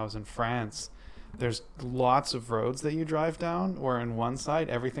was when I was in France. There's lots of roads that you drive down where on one side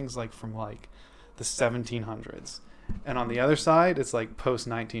everything's like from like the 1700s, and on the other side it's like post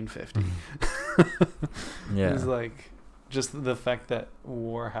 1950. It's like just the effect that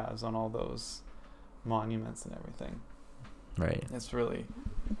war has on all those monuments and everything. Right. It's really,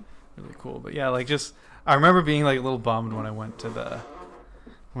 really cool. But yeah, like, just I remember being like a little bummed when I went to the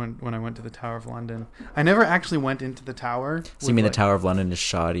when I went to the Tower of London. I never actually went into the tower. So you mean, like, the Tower of London is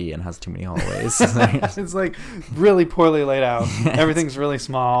shoddy and has too many hallways? It's like really poorly laid out. Everything's really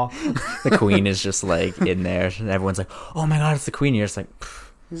small. The Queen is just like in there, and everyone's like, "Oh my God, it's the Queen!" You're just like, pfft.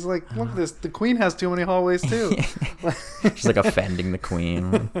 He's like, "Look at this. The Queen has too many hallways too." She's like offending the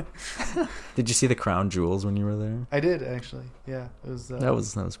Queen. Did you see the crown jewels when you were there? I did, actually. Yeah, it was. That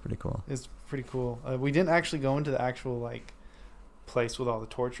was pretty cool. It's pretty cool. We didn't actually go into the actual, like, place with all the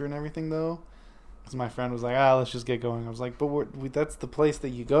torture and everything, though, because my friend was like, let's just get going. I was like, but that's the place that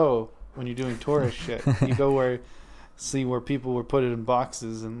you go when you're doing tourist shit. You go where people were put in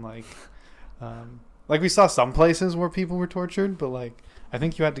boxes, and like we saw some places where people were tortured, but, like, I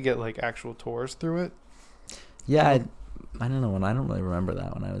think you had to get, like, actual tours through it. Yeah, I don't know, and I don't really remember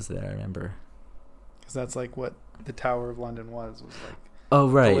that when I was there. I remember because that's like what the Tower of London was like. Oh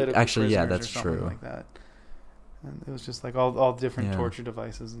right, actually, yeah, that's true. Like that. And it was just like all different torture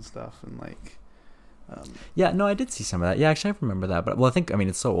devices and stuff, and like. No, I did see some of that. Yeah, actually, I remember that. But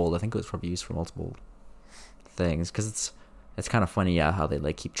it's so old. I think it was probably used for multiple things, because it's kind of funny, how they,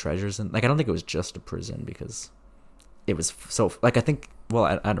 like, keep treasures, and, like, I don't think it was just a prison, because it was so, like, I think. Well,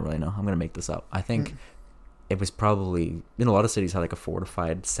 I don't really know. I'm gonna make this up. I think it was probably, in a lot of cities, had like a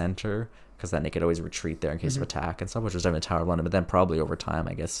fortified center, because then they could always retreat there in case of attack and stuff, which was in the Tower of London. But then probably over time,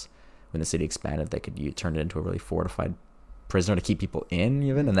 I guess, when the city expanded, they could turn it into a really fortified prison to keep people in,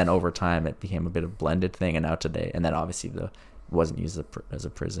 even. And then over time, it became a bit of a blended thing. And now today, and then obviously it wasn't used as a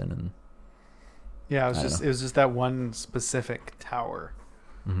prison. And yeah, it was just that one specific tower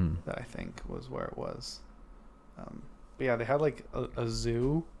that I think was where it was. But yeah, they had like a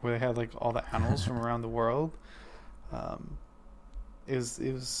zoo where they had like all the animals from around the world. It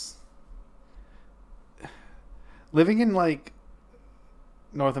was living in, like,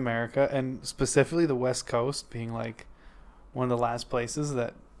 North America, and specifically the West Coast, being like one of the last places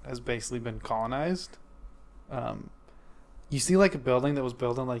that has basically been colonized. You see, like, a building that was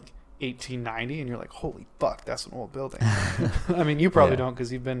built in, like, 1890, and you're like, holy fuck, that's an old building. I mean, you probably don't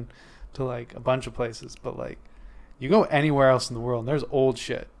because you've been to like a bunch of places, but like you go anywhere else in the world and there's old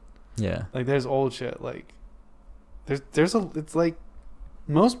shit. Yeah. Like there's old shit. Like it's like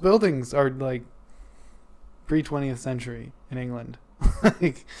most buildings are like pre-20th century in England.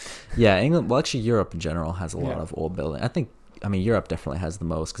 Like, yeah, England. Well, actually, Europe in general has a lot Yeah. of old buildings. I mean, Europe definitely has the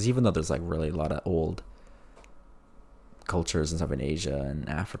most because even though there's like really a lot of old cultures and stuff in Asia and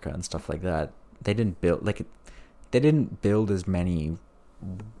Africa and stuff like that, they didn't build as many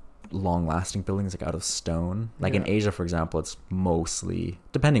long-lasting buildings like out of stone. Like in Asia, for example, it's mostly,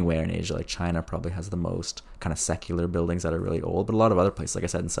 depending where in Asia, like China probably has the most kind of secular buildings that are really old, but a lot of other places, like I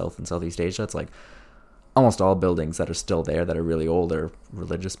said, in South and Southeast Asia, it's like almost all buildings that are still there that are really old are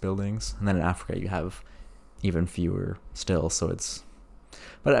religious buildings. And then in Africa you have even fewer still, so it's,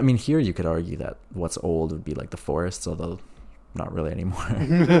 but I mean here you could argue that what's old would be like the forests, although not really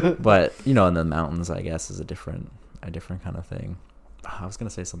anymore. But you know, in the mountains I guess is a different kind of thing. I was gonna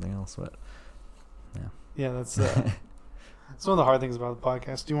say something else, but yeah, that's one of the hard things about the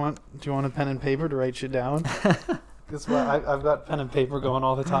podcast. Do you want a pen and paper to write shit down? That's why I've got pen and paper going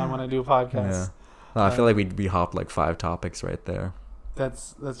all the time when I do a podcast. Yeah. Oh, I feel like we hopped like 5 topics right there.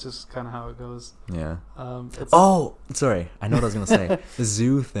 That's just kind of how it goes. Yeah. Oh, sorry. I know what I was gonna say. The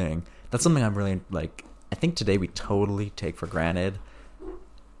zoo thing. That's something I'm really like. I think today we totally take for granted.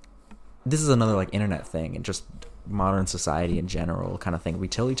 This is another like internet thing and just modern society in general kind of thing. We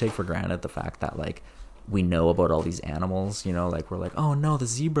totally take for granted the fact that like we know about all these animals. You know, like we're like, oh no, the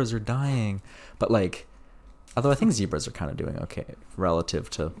zebras are dying, but like, although I think zebras are kind of doing okay relative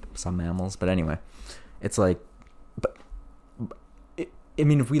to some mammals. But anyway, it's like, I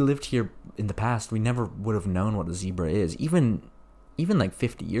mean, if we lived here in the past, we never would have known what a zebra is. Even like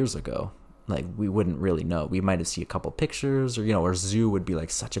 50 years ago, like we wouldn't really know. We might have seen a couple pictures, or you know, our zoo would be like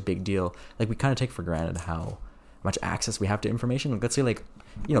such a big deal. Like we kind of take for granted how much access we have to information. Like, let's say, like,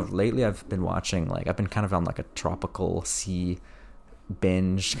 you know, lately I've been watching, like, I've been kind of on like a tropical sea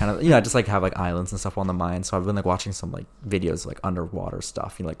binge kind of, you know, I just like have like islands and stuff on the mind. So I've been like watching some like videos like underwater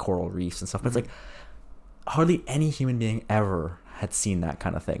stuff, you know, like coral reefs and stuff. But it's like hardly any human being ever had seen that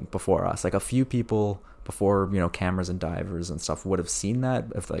kind of thing before us. Like a few people before, you know, cameras and divers and stuff would have seen that.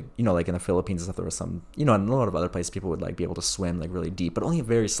 If like, you know, like in the Philippines and stuff, there was some, you know, in a lot of other places people would like be able to swim like really deep, but only a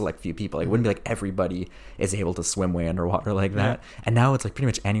very select few people. Like it wouldn't be like everybody is able to swim way underwater like that. And now it's like pretty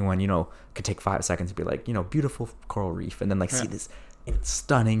much anyone, you know, could take 5 seconds to be like, you know, beautiful coral reef, and then like see this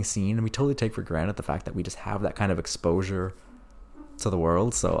stunning scene. And we totally take for granted the fact that we just have that kind of exposure to the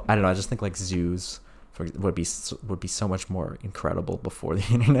world. So I don't know, I just think like zoos would be so much more incredible before the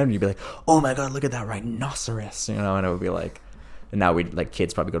internet. And you'd be like, oh my god, look at that rhinoceros, you know. And it would be like, and now we like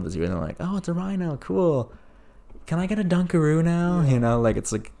kids probably go to the zoo and they're like, oh, it's a rhino, cool, can I get a Dunkaroo now? You know, like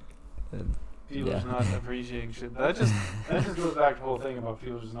it's like people just not appreciating shit. That just goes back to the whole thing about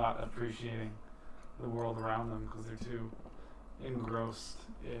people just not appreciating the world around them because they're too engrossed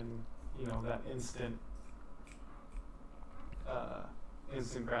in, you know, that instant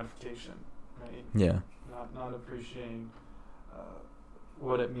gratification, right? Yeah. Not appreciating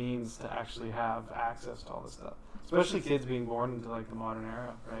what it means to actually have access to all this stuff, especially kids being born into like the modern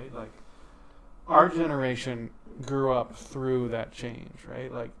era, right? Like our generation grew up through that change,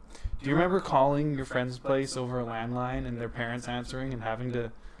 right? Like, do you remember calling your friend's place over a landline and their parents answering and having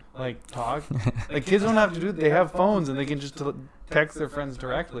to like talk? Like kids don't have to do it. They have phones and they can just text their friends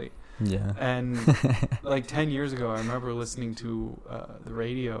directly. Yeah. And like 10 years ago, I remember listening to the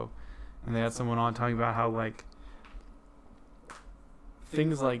radio, and they had someone on talking about how like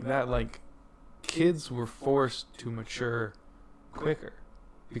things like that, like kids were forced to mature quicker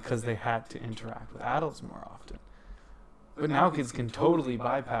because they had to interact with adults more often. But now kids can totally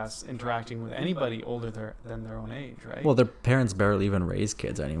bypass interacting with anybody older than their own age, right? Well, their parents barely even raise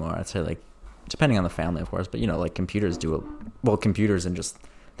kids anymore. I'd say, like, depending on the family, of course, but you know, like computers computers and just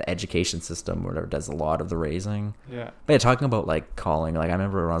the education system or whatever does a lot of the raising. Yeah. But yeah, talking about like calling, like I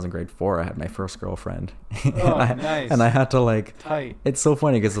remember when I was in grade 4, I had my first girlfriend. Oh, nice. And I had to like, tight. It's so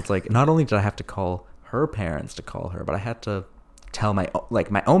funny because it's like, not only did I have to call her parents to call her, but I had to tell my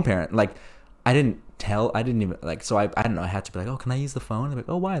own parent. Like I didn't even like, so I don't know, I had to be like, oh, can I use the phone? I'm like,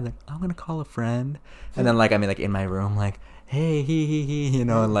 oh, why? Like, I'm gonna call a friend. And then like, I mean, like in my room, like, hey, he, you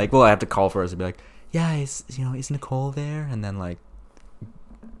know, and like, well, I have to call first and be like, yeah, is Nicole there? And then like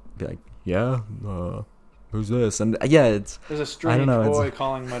be like, yeah, who's this? And yeah, there's a strange boy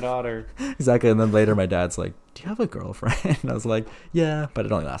calling my daughter. Exactly. And then later my dad's like, do you have a girlfriend? And I was like, yeah, but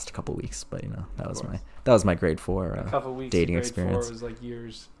it only lasted a couple weeks. But you know, that was my grade 4 a couple weeks dating grade experience. 4 was like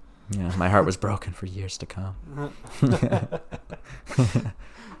years. Yeah, my heart was broken for years to come.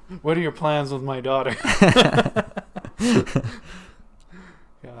 What are your plans with my daughter?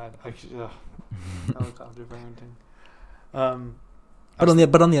 God, helicopter parenting. But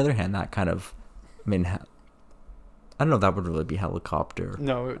on the other hand, that kind of, I mean, I don't know if that would really be helicopter.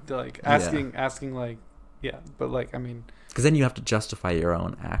 No, like asking like, yeah, but like, I mean, because then you have to justify your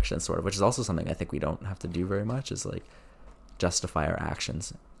own actions, sort of, which is also something I think we don't have to do very much, is like justify our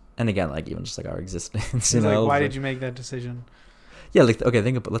actions. And again, like even just like our existence. You know, like, why did you make that decision? Yeah, like, okay,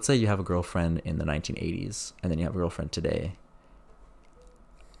 think about, let's say you have a girlfriend in the 1980s, and then you have a girlfriend today,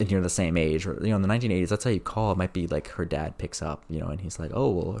 and you're the same age, or, you know, in the 1980s, let's say you call, it might be like her dad picks up, you know, and he's like, oh,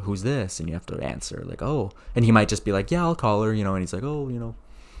 well, who's this? And you have to answer, like, oh, and he might just be like, yeah, I'll call her, you know, and he's like, oh, you know,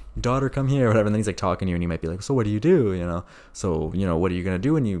 daughter, come here, or whatever, and then he's like talking to you, and you might be like, so what do, you know, so, you know, what are you going to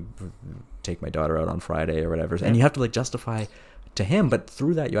do when you take my daughter out on Friday, or whatever, and you have to, like, justify to him, but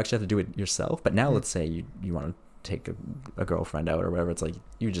through that, you actually have to do it yourself. But now, let's say you want to take a girlfriend out or whatever, it's like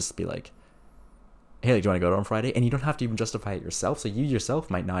you just be like, hey, like, do you want to go out on Friday? And you don't have to even justify it yourself, so you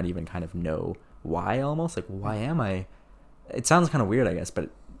yourself might not even kind of know why. Almost like, why am I, it sounds kind of weird, I guess, but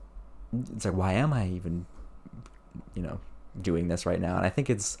it's like, why am I even, you know, doing this right now? And I think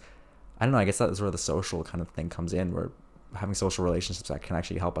it's, I don't know, I guess that's where the social kind of thing comes in, where having social relationships that can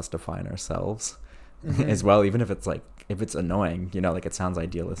actually help us define ourselves as well, even if it's like, if it's annoying, you know, like, it sounds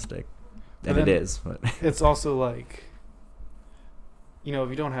idealistic. And it is, but it's also like, you know,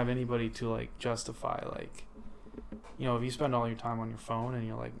 if you don't have anybody to like justify, like, you know, if you spend all your time on your phone and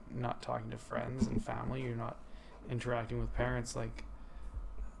you're like not talking to friends and family, you're not interacting with parents, like,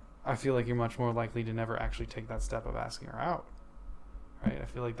 I feel like you're much more likely to never actually take that step of asking her out, right? I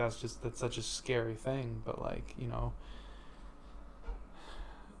feel like that's such a scary thing. But like, you know,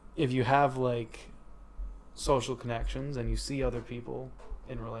 if you have like social connections and you see other people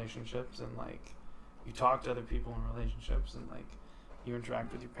in relationships, and like you talk to other people in relationships, and like you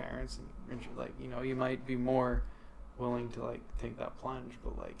interact with your parents, and like, you know, you might be more willing to like take that plunge.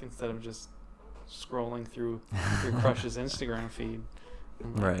 But like, instead of just scrolling through your crush's Instagram feed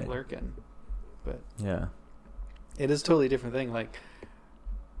and like right, lurking. But yeah, it is a totally different thing, like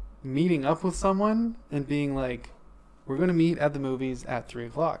meeting up with someone and being like, we're going to meet at the movies at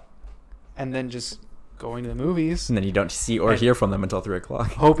 3:00, and then just going to the movies, and then you don't see or hear from them until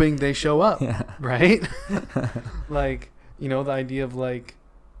 3:00, hoping they show up. Yeah. Right. Like, you know, the idea of like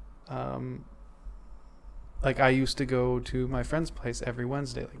I used to go to my friend's place every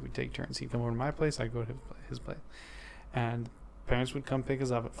Wednesday. Like, we'd take turns. He'd come over to my place, I'd go to his place, and parents would come pick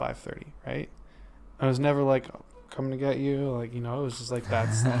us up at 5:30. Right. I was never like, oh, coming to get you, like, you know, it was just like,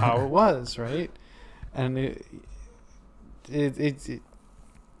 that's how it was. Right. And it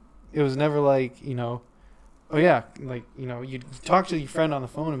was never like, you know, oh yeah, like, you know, you'd talk to your friend on the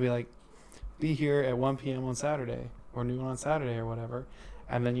phone and be like, be here at 1 p.m. on Saturday or noon on Saturday or whatever,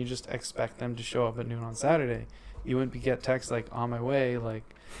 and then you just expect them to show up at noon on Saturday. You wouldn't get text like, on my way, like,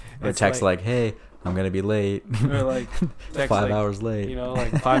 or text like, hey, I'm gonna be late, or like text 5 hours late, you know,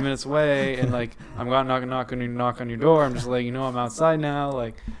 like 5 minutes away, and like, I'm going to knock on your door, I'm just letting you know I'm outside now.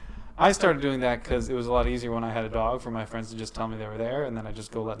 Like, I started doing that because it was a lot easier when I had a dog for my friends to just tell me they were there, and then I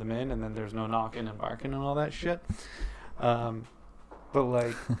just go let them in, and then there's no knocking and barking and all that shit. But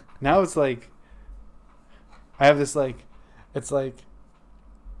like, now it's like, I have this like, it's like,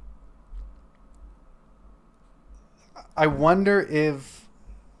 I wonder if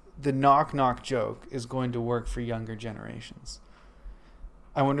the knock knock joke is going to work for younger generations.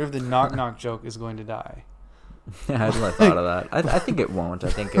 I wonder if the knock knock joke is going to die. Yeah, I never thought of that. I think it won't. I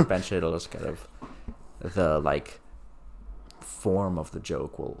think eventually it'll just kind of, the like form of the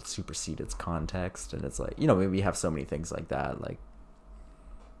joke will supersede its context, and it's like, you know, maybe we have so many things like that, like,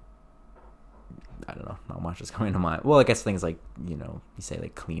 I don't know, not much is coming to mind. Well, I guess things like, you know, you say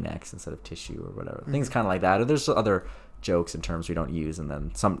like Kleenex instead of tissue or whatever, things kind of like that. Or there's other jokes and terms we don't use, and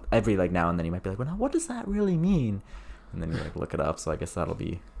then some every like now and then you might be like, well, now what does that really mean? And then you like look it up. So I guess that'll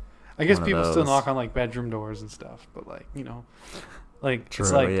be, I guess people still knock on like bedroom doors and stuff, but like, you know, like, true,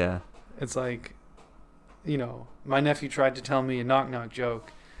 it's like, yeah, it's like, you know, my nephew tried to tell me a knock knock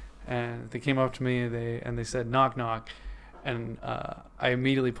joke, and they came up to me and they said knock knock, and I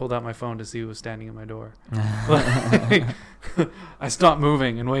immediately pulled out my phone to see who was standing at my door. Like, I stopped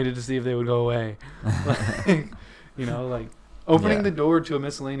moving and waited to see if they would go away. Like, you know, like, opening the door to a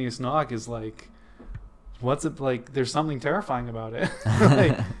miscellaneous knock is like, what's it like? There's something terrifying about it.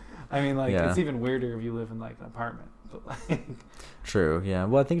 Like, I mean, like, it's even weirder if you live in like an apartment. But like, true, yeah.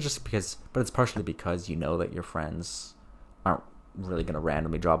 Well, I think just because, but it's partially because you know that your friends aren't really gonna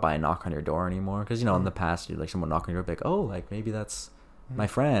randomly drop by and knock on your door anymore. Because, you know, in the past, you like someone knock on your door, like, oh, like maybe that's my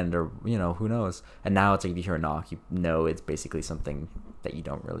friend, or, you know, who knows. And now it's like, if you hear a knock, you know it's basically something that you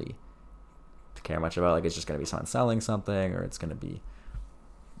don't really care much about. Like, it's just going to be someone selling something, or it's going to be,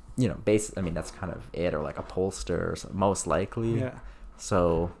 you know, that's kind of it, or like a pollster, or something, most likely. Yeah.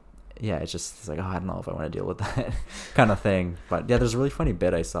 So, yeah, it's like, oh, I don't know if I want to deal with that kind of thing. But yeah, there's a really funny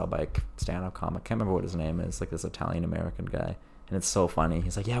bit I saw by a stand-up comic. I can't remember what his name is, like this Italian-American guy. And it's so funny.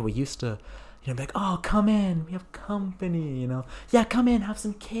 He's like, yeah, we used to, you know, be like, oh, come in, we have company, you know. Yeah, come in, have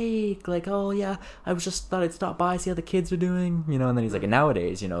some cake. Like, oh, yeah, I was just thought I'd stop by, see how the kids are doing, you know. And then he's like, and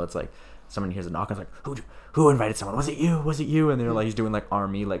nowadays, you know, it's like, someone hears a knock and it's like, who invited someone? Was it you? And they're like, he's doing like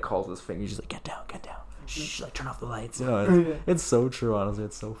army, like calls his fingers. He's like, get down. Shh, like turn off the lights. You know, it's so true. Honestly,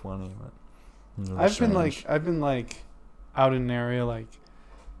 it's so funny. But I've been like out in an area, like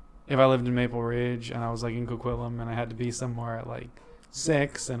if I lived in Maple Ridge and I was like in Coquitlam and I had to be somewhere at like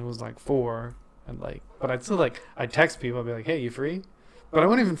 6 and it was like 4 and like, but I'd still like, I'd text people. I'd be like, hey, you free? But I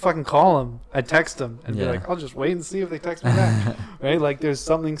wouldn't even fucking call them. I'd text them and be like, I'll just wait and see if they text me back. Right? Like, there's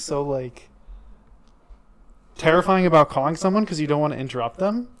something so like terrifying about calling someone because you don't want to interrupt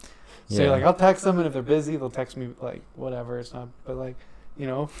them. So you're like, I'll text them, and if they're busy, they'll text me like whatever. It's not, but like, you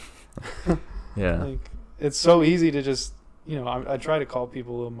know, yeah, like it's so easy to just, you know, I try to call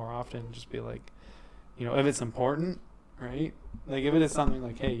people a little more often, and just be like, you know, if it's important, right? Like if it is something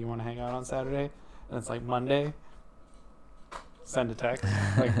like, hey, you want to hang out on Saturday, and it's like Monday, send a text,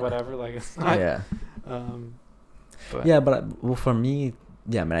 like whatever, like it's not. Yeah. But for me,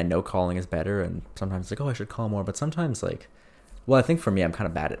 yeah, I mean, I know calling is better, and sometimes it's like, oh, I should call more, but sometimes like. Well, I think for me, I'm kind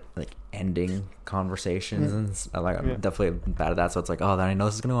of bad at like ending conversations, and like I'm definitely bad at that. So it's like, oh, then I know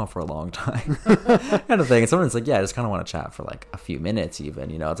this is gonna go on for a long time, kind of thing. And sometimes like, yeah, I just kind of want to chat for like a few minutes, even.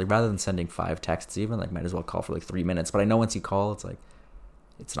 You know, it's like rather than sending 5 texts, even like might as well call for like 3 minutes. But I know once you call, it's like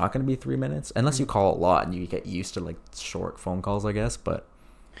it's not gonna be 3 minutes unless you call a lot and you get used to like short phone calls, I guess. But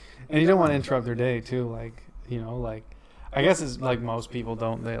and you don't want to interrupt their day too, like, you know, like I guess it's like most people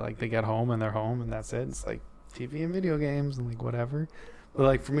don't. They get home and they're home and that's it. It's like TV and video games and like whatever. But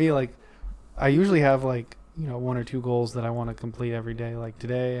like for me, like I usually have like, you know, 1 or 2 goals that I want to complete every day. Like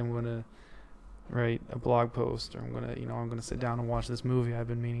today I'm going to write a blog post, or I'm going to sit down and watch this movie I've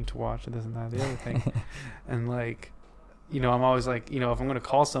been meaning to watch, and this and that, the other thing. And like, you know, I'm always like, you know, if I'm going to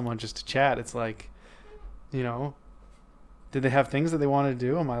call someone just to chat, it's like, you know, did they have things that they want to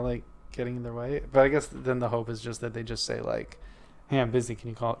do? Am I like getting in their way? But I guess then the hope is just that they just say like, hey, I'm busy.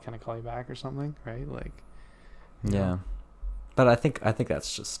 Can I call you back or something? Right? Like, yeah, but I think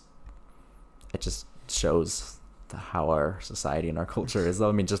that's just, it just shows how our society and our culture is, though.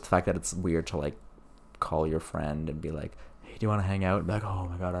 I mean, just the fact that it's weird to like call your friend and be like, hey, do you want to hang out? And be like, oh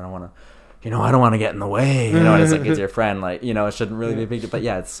my god, I don't want to, you know, I don't want to get in the way, you know. And it's like, it's your friend, like, you know, it shouldn't really be a big deal. But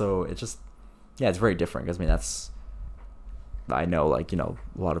yeah, it's very different, because I mean, that's, I know, like, you know,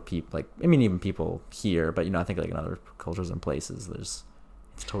 a lot of people, like, I mean, even people here, but you know, I think like in other cultures and places,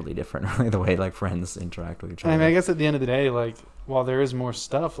 it's totally different, really, the way like friends interact with each other. I mean, I guess at the end of the day, like, while there is more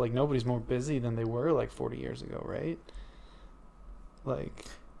stuff, like nobody's more busy than they were like 40 years ago, right? Like,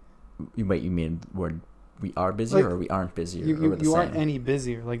 you mean we are busier, like, or we aren't busier? You aren't any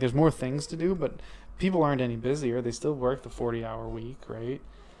busier. Like, there's more things to do, but people aren't any busier. They still work the 40-hour week, right?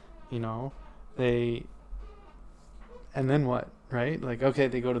 You know, and then what, right? Like, okay,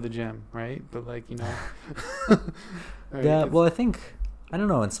 they go to the gym, right? But like, you know, right? Yeah. Well, I don't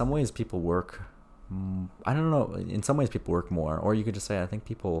know. In some ways, people work. I don't know. In some ways, people work more, or you could just say, I think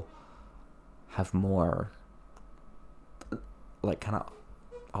people have more, like, kind of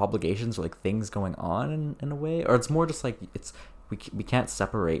obligations or like things going on in a way, or it's more just like we can't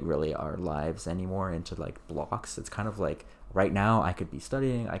separate really our lives anymore into like blocks. It's kind of like right now I could be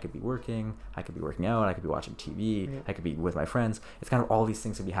studying, I could be working, I could be working out, I could be watching TV, I could be with my friends. It's kind of all these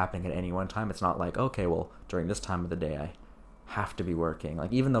things could be happening at any one time. It's not like, okay, well, during this time of the day I have to be working.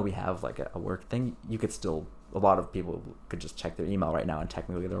 Like, even though we have like a work thing, you could still, a lot of people could just check their email right now and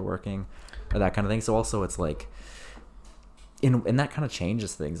technically they're working, or that kind of thing. So also it's like, and that kind of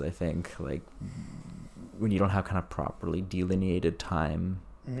changes things, I think, like when you don't have kind of properly delineated time,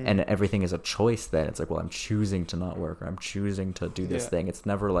 and everything is a choice, then it's like, well, I'm choosing to not work, or I'm choosing to do this thing. It's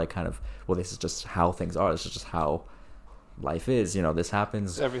never like kind of, well, this is just how things are, this is just how life is, you know, this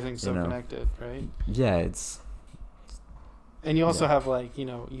happens. Everything's so connected, right? Yeah, it's, and you also have like, you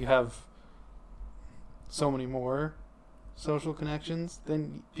know, you have so many more social connections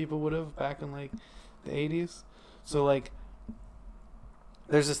than people would have back in like the 80s. So like,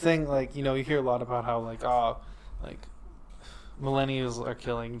 there's this thing, like, you know, you hear a lot about how like, like millennials are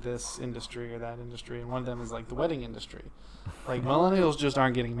killing this industry or that industry, and one of them is like the wedding industry. Like, millennials just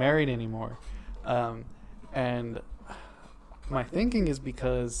aren't getting married anymore. And my thinking is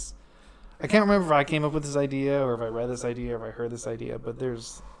because I can't remember if I came up with this idea or if I read this idea or if I heard this idea, but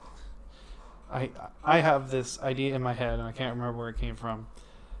I have this idea in my head, and I can't remember where it came from,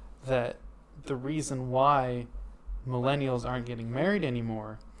 that the reason why millennials aren't getting married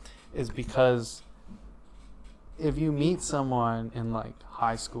anymore is because if you meet someone in like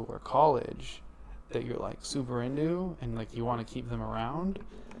high school or college that you're like super into and like you want to keep them around,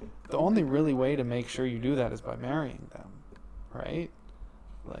 the only really way to make sure you do that is by marrying them, right?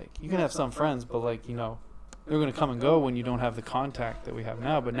 Like you can have some friends, but like, you know, they're going to come and go when you don't have the contact that we have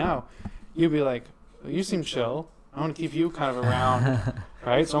now. But now you'd be like, well, you seem chill. I want to keep you kind of around,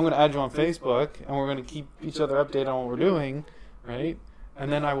 right? So I'm going to add you on Facebook, and we're going to keep each other updated on what we're doing, right? And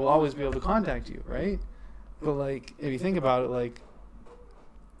then I will always be able to contact you, right? But like, if you think about it, like,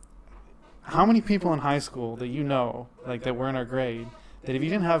 how many people in high school that you know, like that were in our grade, that if you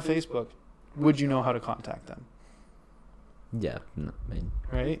didn't have Facebook, would you know how to contact them? Yeah, I mean,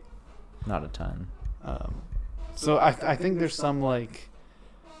 right? Not a ton. So I think there's some like,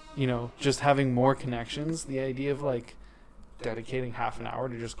 you know, just having more connections. The idea of like dedicating half an hour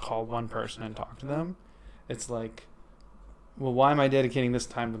to just call one person and talk to them. It's like, well, why am I dedicating this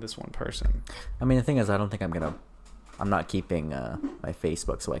time to this one person? I mean, the thing is, I don't think I'm not keeping my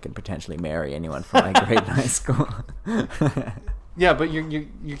Facebook so I can potentially marry anyone from my grade in high school. Yeah, but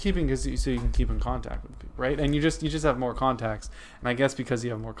you're keeping so you can keep in contact with people, right? And you just have more contacts, and I guess because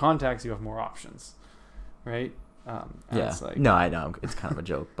you have more contacts, you have more options, right? Yeah. It's like, no, I know it's kind of a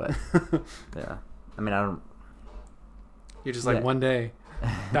joke, but yeah. I mean, I don't. You're just like, one day,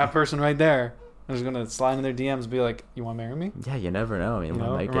 that person right there is gonna slide in their DMs and be like, "You want to marry me?" Yeah, you never know. I mean, you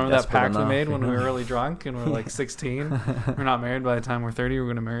know? Remember that pact we made when we were really drunk and we're like 16? We're not married by the time we're 30. We're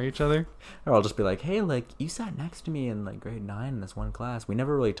gonna marry each other. Or I'll just be like, "Hey, like you sat next to me in like grade 9 in this one class. We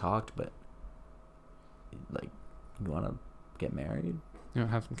never really talked, but like, you want to get married? You know,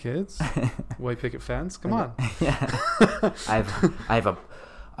 have some kids, white picket fence. Come on." Yeah. I have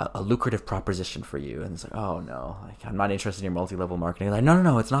a lucrative proposition for you, and it's like, oh no, like I'm not interested in your multi-level marketing. Like,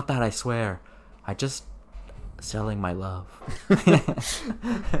 no, it's not that. I swear, I just selling my love.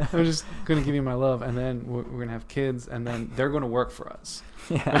 I'm just gonna give you my love, and then we're gonna have kids, and then they're gonna work for us.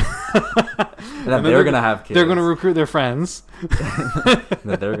 Yeah. And then they're gonna have kids. They're gonna recruit their friends.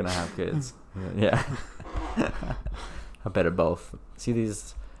 That they're gonna have kids. Yeah. I bet it both. See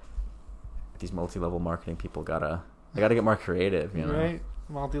these multi-level marketing people they gotta get more creative, you know. Right?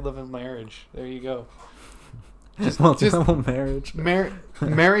 Multi-level marriage. There you go. Just multi-level marriage.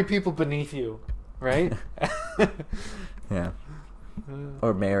 Marry people beneath you, right? Yeah.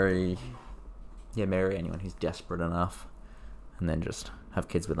 Or marry anyone who's desperate enough, and then just have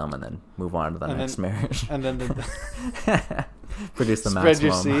kids with them, and then move on to the next marriage. And then produce the spread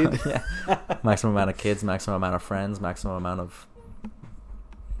maximum. Your seed. Yeah. Maximum amount of kids, maximum amount of friends, maximum amount of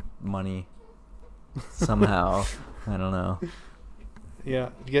money. Somehow, I don't know. Yeah,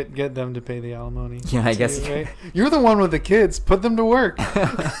 get them to pay the alimony. Yeah, I guess. Right? You're the one with the kids. Put them to work.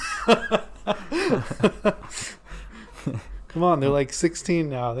 Come on, they're like 16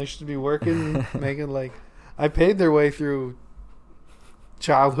 now. They should be working, making like. I paid their way through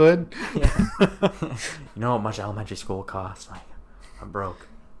childhood. Yeah. You know how much elementary school costs? Like, I'm broke.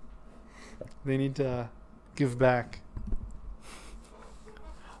 They need to give back.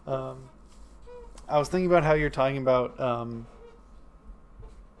 I was thinking about how you're talking about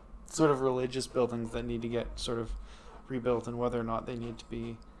sort of religious buildings that need to get sort of rebuilt, and whether or not they need to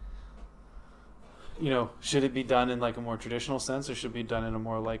be, you know, should it be done in like a more traditional sense, or should it be done in a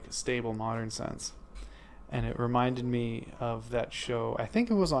more like stable modern sense? And it reminded me of that show. I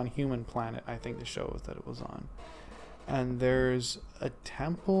think it was on Human Planet. I think the show was that it was on. And there's a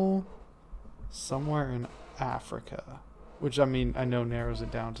temple somewhere in Africa, which I mean I know narrows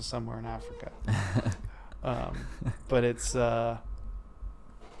it down to somewhere in Africa. But it's a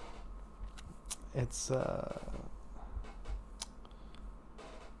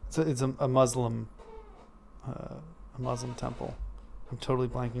Muslim temple. I'm totally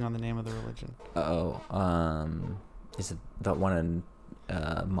blanking on the name of the religion. Is it that one in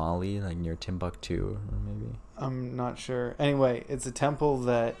Mali, like near Timbuktu, or maybe? I'm not sure. Anyway, it's a temple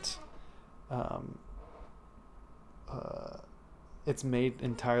that it's made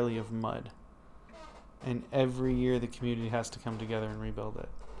entirely of mud, and every year the community has to come together and rebuild it.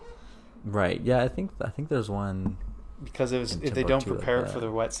 Right. Yeah, I think there's one. Because if they don't prepare it for the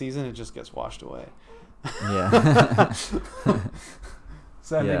wet season, it just gets washed away. Yeah.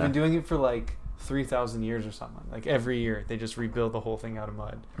 So they've been doing it for like 3,000 years or something. Like every year they just rebuild the whole thing out of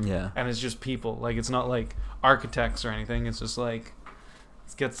mud. Yeah. And it's just people. Like it's not like architects or anything. It's just like,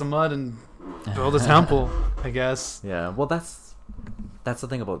 let's get some mud and build a temple, I guess. Yeah. Well, that's that's the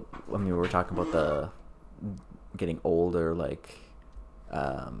thing about when we were talking about the getting older, like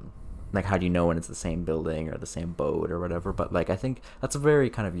how do you know when it's the same building or the same boat or whatever? But like I think that's a very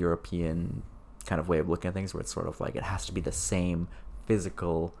kind of European kind of way of looking at things, where it's sort of like it has to be the same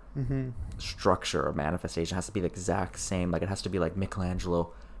physical structure or manifestation. It has to be the exact same. Like it has to be like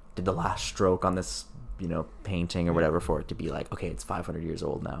Michelangelo did the last stroke on this, you know, painting or whatever for it to be like, okay, it's 500 years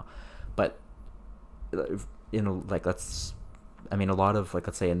old now. But you know, like a lot of, like,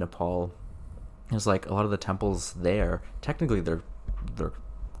 let's say in Nepal, there's like a lot of the temples there, technically they're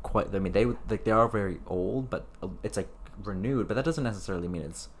quite, I mean, they are very old, but it's like renewed, but that doesn't necessarily mean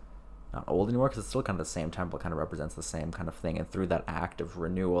it's not old anymore, because it's still kind of the same temple, kind of represents the same kind of thing. And through that act of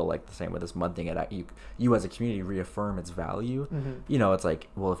renewal, like the same with this mud thing, you as a community reaffirm its value. You know, it's like,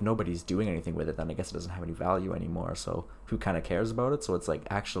 well, if nobody's doing anything with it, then I guess it doesn't have any value anymore, so who kind of cares about it? So it's like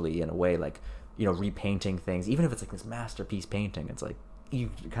actually in a way, like, you know, repainting things, even if it's like this masterpiece painting, it's like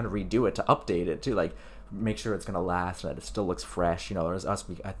you kind of redo it to update it, to like make sure it's going to last and that it still looks fresh. You know, there's us,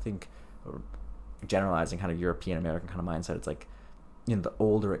 I think, generalizing kind of European American kind of mindset, it's like, you know, the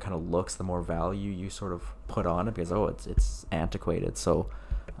older it kind of looks, the more value you sort of put on it, because it's antiquated. So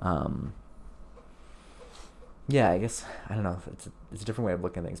yeah, I guess, I don't know, it's a different way of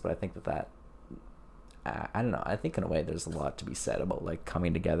looking at things, but I think that I don't know, I think in a way there's a lot to be said about like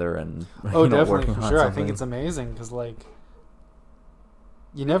coming together and definitely, for sure. I think it's amazing because like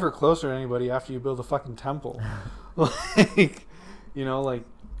you're never closer to anybody after you build a fucking temple. Like, you know, like,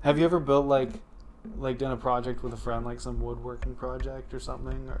 have you ever built like done a project with a friend, like some woodworking project or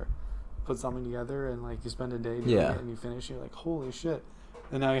something, or put something together and like you spend a day doing it and you finish and you're like, holy shit.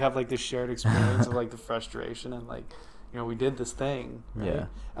 And now you have like this shared experience of like the frustration and like, you know, we did this thing, right? Yeah.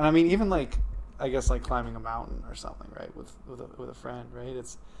 And I mean, even like, I guess like climbing a mountain or something, right? With a friend, right?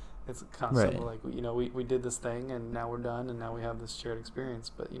 It's kind of simple, like, you know, we did this thing and now we're done and now we have this shared experience.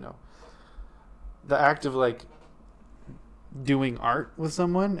 But, you know, the act of like doing art with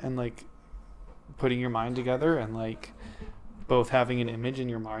someone and like putting your mind together and like both having an image in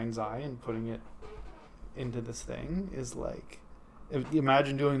your mind's eye and putting it into this thing is like,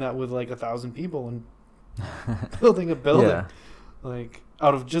 imagine doing that with like 1,000 people and building a building, like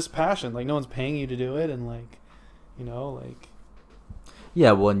out of just passion, like no one's paying you to do it, and like, you know, like,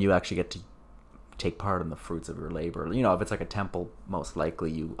 yeah, well, and you actually get to take part in the fruits of your labor. You know, if it's like a temple, most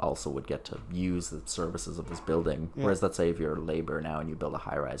likely you also would get to use the services of this building. Whereas let's say if you're a laborer now and you build a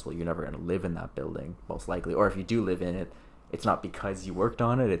high rise, well, you're never going to live in that building, most likely. Or if you do live in it, it's not because you worked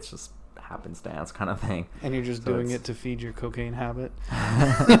on it, it's just happenstance kind of thing. And you're just doing it to feed your cocaine habit.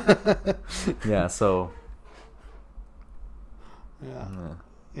 Yeah, so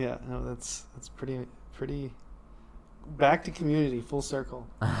yeah, no, that's pretty back to community, full circle.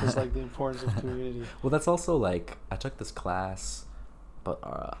 Just like the importance of community. Well, that's also like, I took this class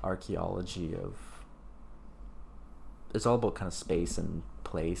about archaeology of, it's all about kind of space and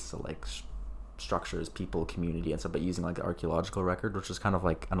place, so like structures, people, community and stuff, but using like the archaeological record, which was kind of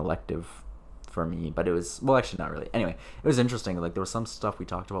like an elective for me, but it was, well, actually not really. Anyway, it was interesting. Like there was some stuff we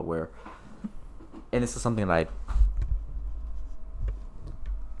talked about where, and this is something that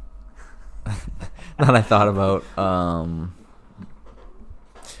I thought about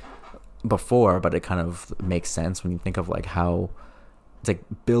before, but it kind of makes sense when you think of like how it's like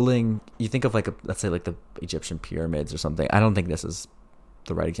building, you think of like let's say like the Egyptian pyramids or something. I don't think this is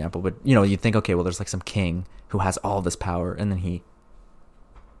the right example, but you know, you think, okay, well, there's like some king who has all this power, and then he,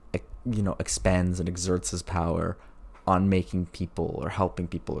 you know, expends and exerts his power on making people or helping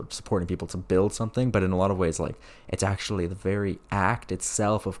people or supporting people to build something. But in a lot of ways, like, it's actually the very act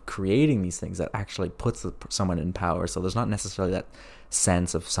itself of creating these things that actually puts someone in power. So there's not necessarily that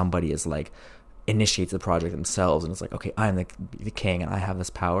sense of somebody is like initiates the project themselves and it's like, okay, I'm the king and I have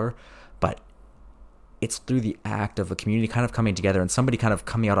this power, but it's through the act of a community kind of coming together and somebody kind of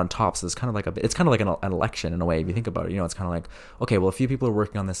coming out on top. So it's kind of like an election in a way, if you think about it. You know, it's kind of like, okay, well, a few people are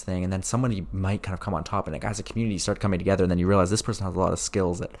working on this thing, and then somebody might kind of come on top, and like, as a community, you start coming together, and then you realize this person has a lot of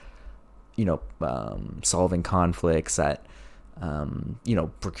skills at, you know, solving conflicts, at, you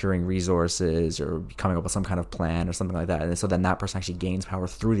know, procuring resources or coming up with some kind of plan or something like that. And so then that person actually gains power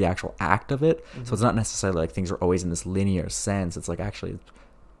through the actual act of it. Mm-hmm. So it's not necessarily like things are always in this linear sense. It's like actually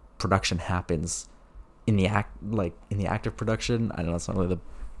production happens in the act of production. I don't know, it's not really the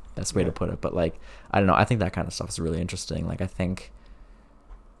best way to put it, but like, I don't know, I think that kind of stuff is really interesting. Like, I think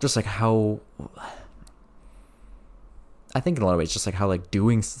just like how, I think in a lot of ways, just like how like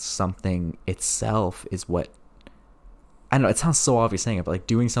doing something itself is what, I don't know, it sounds so obvious saying it, but like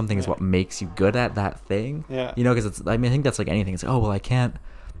doing something is what makes you good at that thing. Yeah. You know, because it's, I mean, I think that's like anything. It's like, oh, well, I can't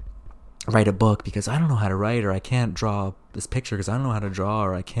write a book because I don't know how to write, or I can't draw this picture because I don't know how to draw,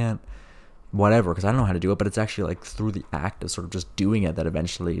 or I can't whatever because I don't know how to do it. But it's actually like through the act of sort of just doing it that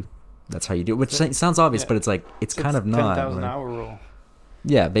eventually that's how you do it. Which sounds obvious, but it's like it's kind of not 10,000 hour rule.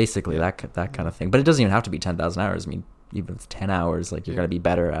 Yeah, basically that kind of thing. But it doesn't even have to be 10,000 hours. I mean, even if it's 10 hours, like you're gonna be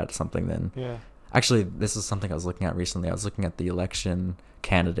better at something than. Yeah. Actually, this is something I was looking at recently. I was looking at the election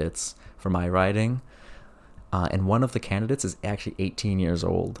candidates for my riding, and one of the candidates is actually 18 years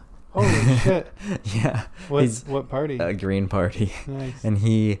old. Holy shit! Yeah. What party? Green Party. Nice. And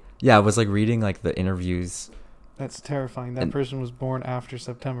I was like reading like the interviews. That's terrifying. That person was born after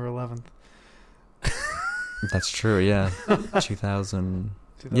September 11th. That's true. Yeah. 2000.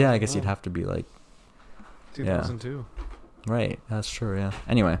 Yeah, I guess you'd have to be like 2002. Yeah. Right. That's true. Yeah.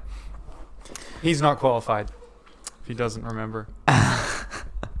 Anyway. He's not qualified. If he doesn't remember.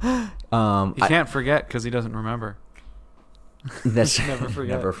 He can't forget because he doesn't remember. That's Never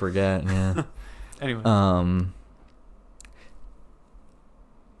forget. Never forget. Yeah. Anyway.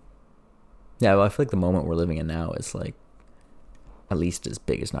 Yeah, well, I feel like the moment we're living in now is like at least as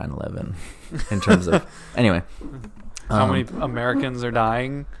big as 9/11 in terms of. Anyway. How many Americans are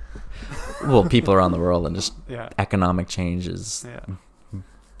dying? Well, people around the world and just Yeah. economic changes. Yeah.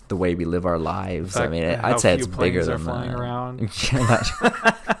 The way we live our lives. Fact, I mean, I'd say it's bigger than flying that. Around.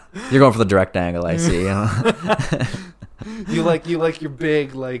 You're going for the direct angle, I see. You like your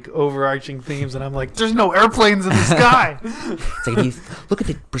big like overarching themes, and I'm like, there's no airplanes in the sky. It's like if you look at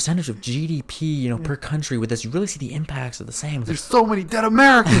the percentage of GDP, per country with this, you really see the impacts are the same. There's so many dead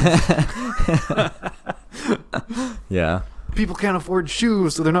Americans. Yeah. People can't afford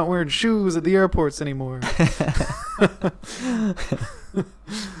shoes, so they're not wearing shoes at the airports anymore.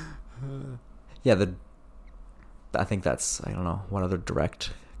 Yeah, I think that's, I don't know, what other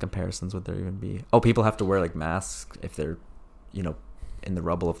direct comparisons would there even be? Oh, people have to wear like masks if they're, in the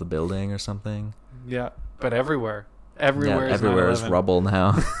rubble of the building or something. Yeah, but everywhere is everywhere is rubble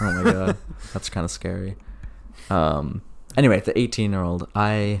now. Oh my god, that's kind of scary. Anyway, the 18-year-old,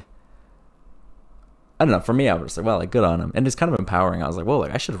 I don't know. For me, I was like, well, like, good on him, and it's kind of empowering. I was like, whoa,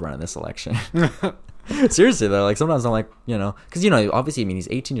 like I should have run in this election. Seriously though, like sometimes I'm like, because obviously, I mean, he's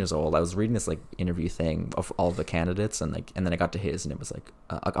 18 years old. I was reading this like interview thing of all of the candidates, and then I got to his, and it was like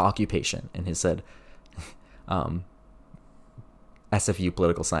occupation, and he said, SFU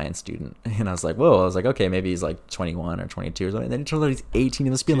political science student, and I was like, whoa. I was like, okay, maybe he's like 21 or 22 or something. And then it turned out he's 18. He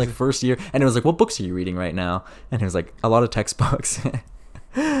must be in like first year, and it was like, what books are you reading right now? And he was like, a lot of textbooks.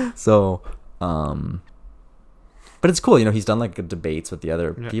 So, but it's cool, he's done like debates with the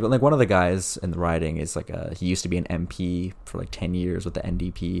other people. Like one of the guys in the riding is like he used to be an MP for like 10 years with the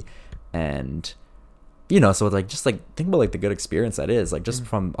NDP, and so it's like just like think about like the good experience that is. Like just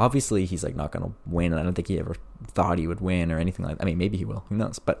from obviously he's like not gonna win, and I don't think he ever thought he would win or anything like that. I mean, maybe he will, who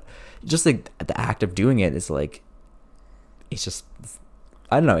knows? But just like the act of doing it is like, it's just,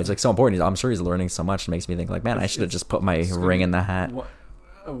 I don't know, it's like so important. I'm sure he's learning so much. It makes me think like, man, I should have just put my ring in the hat.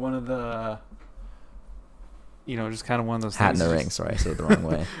 One of the just kind of one of those hat things. in the ring. Sorry, I said it the wrong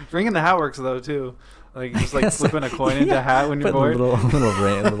way. Ring in the hat works though too. Like just like flipping a coin into a hat when you're bored.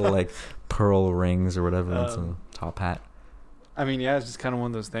 Little like pearl rings or whatever. That's a top hat. I mean, yeah, it's just kind of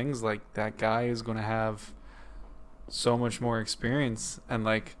one of those things. Like that guy is going to have so much more experience, and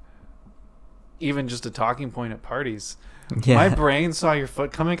like even just a talking point at parties. Yeah. My brain saw your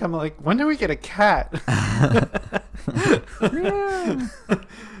foot coming. I'm like, when do we get a cat?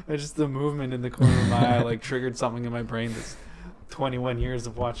 Just the movement in the corner of my eye like triggered something in my brain. That's 21 years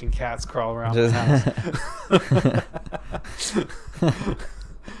of watching cats crawl around the house.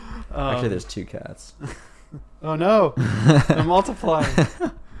 Actually, there's 2 cats. Oh no, they're multiplying.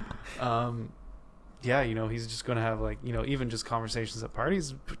 Yeah, he's just gonna have like even just conversations at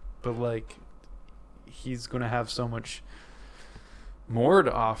parties, but like he's gonna have so much more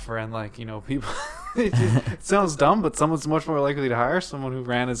to offer, and like people. It sounds dumb, but someone's much more likely to hire someone who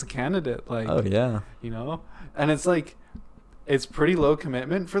ran as a candidate. Like, oh yeah, and it's like it's pretty low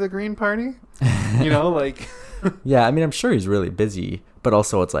commitment for the Green Party. Like. Yeah, I mean, I'm sure he's really busy, but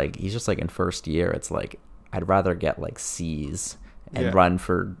also it's like he's just like in first year. It's like I'd rather get like C's and run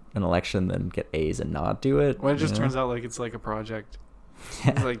for an election than get A's and not do it. Well, it just turns out like it's like a project.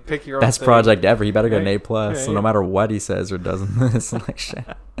 Yeah. It's like pick your own best thing. Project ever. He better get an A+, so no matter what he says or does in this election.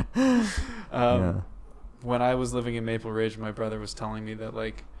 When I was living in Maple Ridge, my brother was telling me that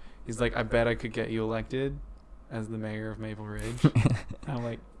like he's like, I bet I could get you elected as the mayor of Maple Ridge. I'm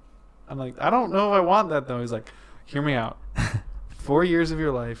like, I don't know if I want that though. He's like, hear me out. 4 years of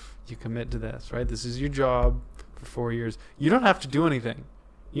your life, you commit to this, right? This is your job for 4 years. You don't have to do anything.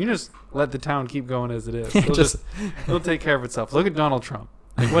 You just let the town keep going as it is. It'll take care of itself. Look at Donald Trump.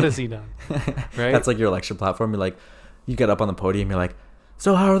 Like, what has he done? Right? That's like your lecture platform. You're like, you get up on the podium. You're like,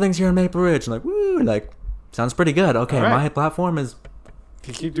 so how are things here in Maple Ridge? And like, woo, like, sounds pretty good. Okay, All right. my platform is.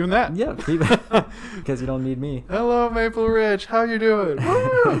 You keep doing that. Yeah, because you don't need me. Hello, Maple Ridge. How you doing?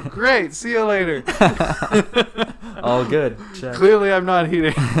 Woo! Great. See you later. All good. Check. Clearly, I'm not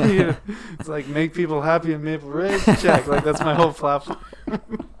heating. It's like, make people happy in Maple Ridge. Check. Like, that's my whole platform.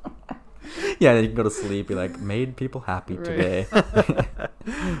 Yeah, then you can go to sleep. Be like, made people happy today.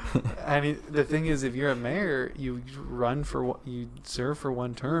 And the thing is, if you're a mayor, you serve for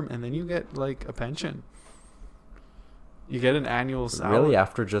one term, and then you get like a pension. You get an annual salary. Really,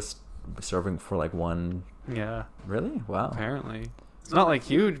 after just serving for like one? Yeah. Really? Wow. Apparently, it's not like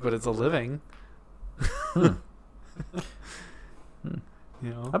huge, but it's a living. Hmm. You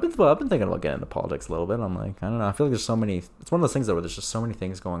know, I've been thinking about getting into politics a little bit. I'm like, I don't know. I feel like there's so many. It's one of those things though, where there's just so many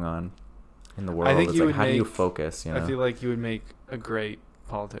things going on in the world. I think it's you like, would how do you make- focus? You know? I feel like you would make a great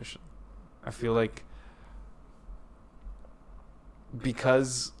politician. I feel like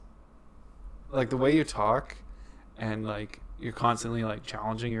because like the way you talk and like you're constantly like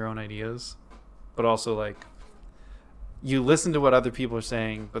challenging your own ideas, but also like you listen to what other people are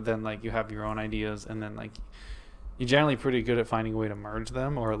saying, but then like you have your own ideas, and then like you're generally pretty good at finding a way to merge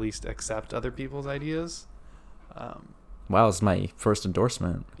them or at least accept other people's ideas. Wow, it's my first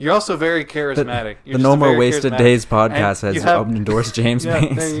endorsement. You're also very charismatic. The No More Wasted Days podcast has endorsed James Yeah,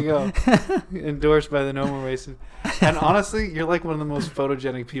 Mays. there you go. Endorsed by the No More Wasted. And honestly, you're like one of the most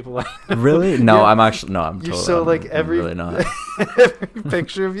photogenic people I know. Really? No, Yeah. I'm actually no. I'm You're totally, so I'm like every really not. every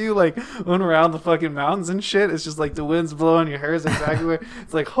picture of you like going around the fucking mountains and shit. It's just like the wind's blowing, your hair is exactly where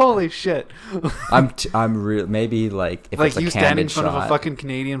it's like holy shit. I'm real. Maybe like if like it's a you standing in candid front shot. of a fucking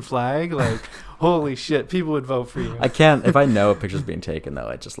Canadian flag, like holy shit, people would vote for you. I can't. If I know a picture's being taken though,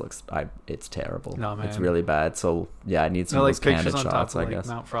 it just looks. It's terrible. No, man. It's really bad. So yeah, I need some No, of like those candid pictures on top shots. of I like guess.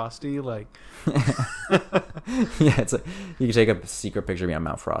 Mount Frosty, like Yeah, it's like you can take a secret picture of me on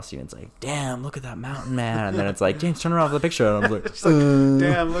Mount Frosty, and it's like, damn, look at that mountain man, and then it's like, James, turn around for the picture, and I'm like, just like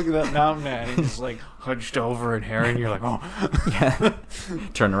damn, look at that mountain man. He's just like hunched over and hairy, and you're like, oh. yeah,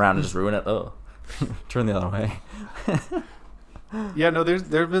 turn around and just ruin it. Oh, turn the other way. Yeah, no,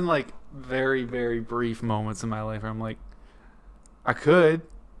 there've been like very, very brief moments in my life where I'm like, I could,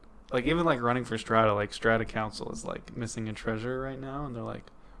 like even like running for Strata, like Strata Council is like missing a treasurer right now, and they're like,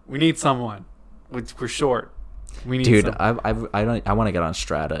 we need someone. We're short. We need Dude, someone. I want to get on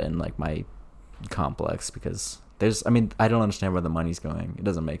Strata in like my complex because I don't understand where the money's going. It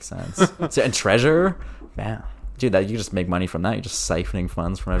doesn't make sense. So, and treasurer, man, dude, that you just make money from that. You're just siphoning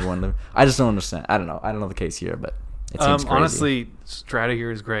funds from everyone. I just don't understand. I don't know the case here, but it seems crazy. Honestly, Strata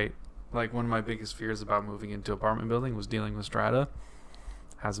here is great. Like one of my biggest fears about moving into apartment building was dealing with Strata.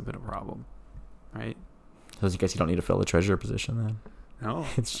 Hasn't been a problem, right? So you guess you don't need to fill the treasurer position then. No,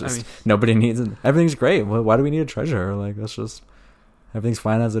 It's just nobody needs it. Everything's great. Why do we need a treasurer? Like that's just everything's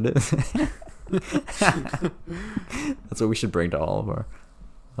fine as it is. That's what we should bring to all of our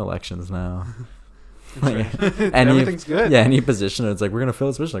elections now. Like, everything's good. Yeah, any position. It's like we're gonna fill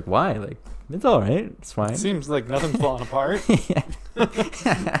this position. Like why? Like it's all right. It's fine. It seems like nothing's falling apart. Yeah.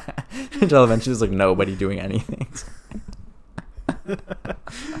 Until eventually there's like nobody doing anything.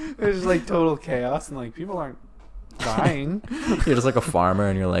 There's just like total chaos and like people aren't dying. You're just like a farmer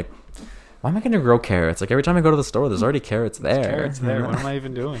and you're like, why am I going to grow carrots? Like every time I go to the store, there's already carrots there. There's carrots there. What am I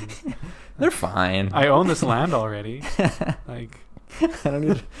even doing? They're fine. I own this land already. Like I don't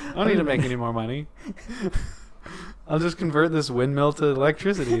need to make any more money. I'll just convert this windmill to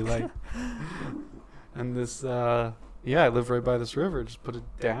electricity. Like, and this, I live right by this river. Just put a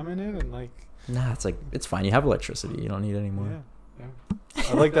dam in it and like. Nah, it's fine. You have electricity. You don't need any more. Yeah.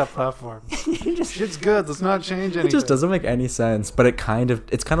 I like that platform. Shit's good. Let's not change anything. It just doesn't make any sense, but it's kind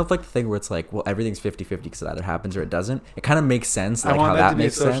of like the thing where it's like, well, everything's 50-50 because it either happens or it doesn't. It kind of makes sense. Like I want how that to be a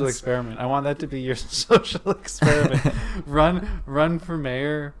makes social sense. experiment. I want that to be your social experiment. Run for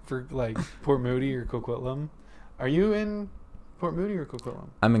mayor for like Port Moody or Coquitlam. Are you in Port Moody or Coquitlam?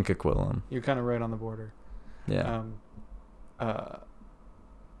 I'm in Coquitlam. You're kind of right on the border. Yeah.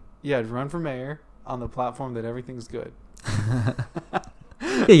 Run for mayor on the platform that everything's good.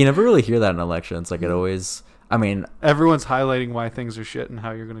 Yeah, you never really hear that in elections. Like it always. I mean, everyone's highlighting why things are shit and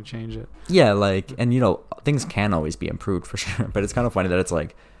how you're going to change it. Yeah, like, and things can always be improved for sure. But it's kind of funny that it's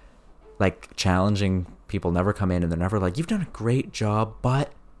like challenging people never come in and they're never like, you've done a great job,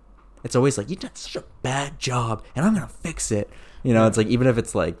 but it's always like, you've done such a bad job and I'm going to fix it. It's like, even if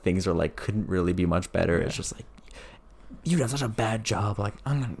it's like things are like, couldn't really be much better. Yeah. It's just like, you've done such a bad job. Like,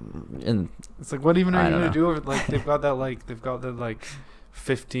 and it's like, what even are you going to do? Like, they've got that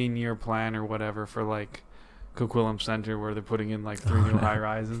 15-year plan or whatever for like Coquitlam Center where they're putting in like 3 new high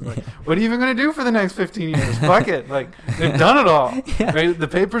rises. Like, what are you even going to do for the next 15 years? Fuck it. Like, they've done it all. Yeah. Right? The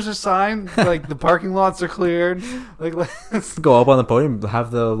papers are signed. Like, the parking lots are cleared. Like, let's Go up on the podium,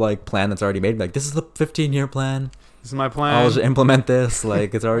 have the like plan that's already made. Like, this is the 15-year plan. This is my plan. I'll just implement this.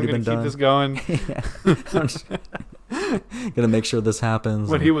 Like, it's already been keep done. this going. Yeah. I'm just gonna make sure this happens.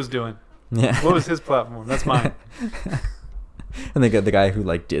 What he was doing. Yeah. What was his platform? That's mine. And the guy who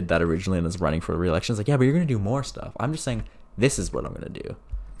like did that originally and is running for re-election is like, yeah, but you're gonna do more stuff. I'm just saying this is what I'm gonna do.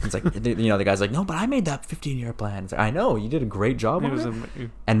 It's like, the guy's like, no, but I made that 15-year plan. It's like, I know you did a great job on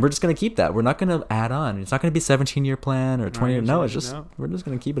it, and we're just gonna keep that. We're not gonna add on. It's not gonna be 17-year plan or 20. No, it's just we're just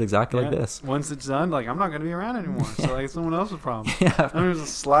gonna keep it exactly like this. Once it's done, like, I'm not gonna be around anymore. So like, it's someone else's problem. Yeah. I'm gonna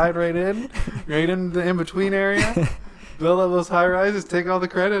just slide right in the in between area. Build up those high rises, take all the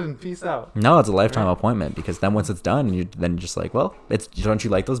credit, and peace out. No, it's a lifetime appointment, because then once it's done, you're just like, well, don't you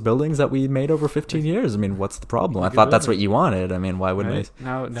like those buildings that we made over 15 years? I mean, what's the problem? I thought that's what you wanted. I mean, why wouldn't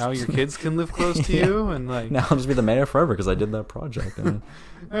I? Now your kids can live close to you, and like now I'll just be the mayor forever because I did that project. I mean,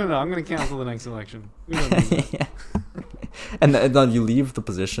 no, I'm gonna cancel the next election. We don't need that. Yeah. And then you leave the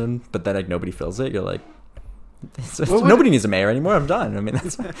position, but then like nobody fills it. You're like, nobody needs a mayor anymore. I'm done. I mean,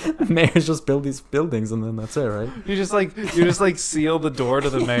 mayors just build these buildings and then that's it, right? You just like seal the door to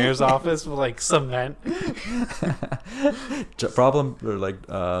the mayor's office with like cement. Problem or like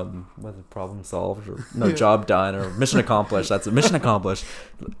what's it, problem solved or no, job done or mission accomplished. That's a mission accomplished.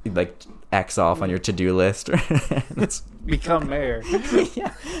 Like X off on your to-do list. Become mayor.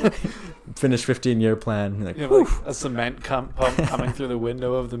 Yeah. Finish 15-year plan. Like, you have like a cement pump coming through the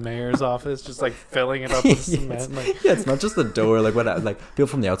window of the mayor's office, just like filling it up with cement. Yeah, it's not just the door. Like like people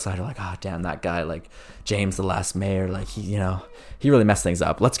from the outside are like, oh damn, that guy, like James, the last mayor, like he really messed things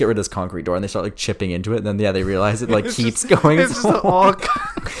up. Let's get rid of this concrete door, and they start like chipping into it. And then they realize it like keeps going. It's just all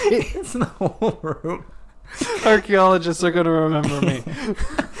concrete. It's the whole room. Archaeologists are gonna remember me.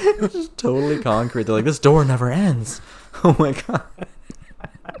 It's just totally concrete. They're like, this door never ends. Oh my god.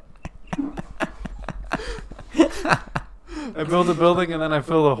 I build a building and then I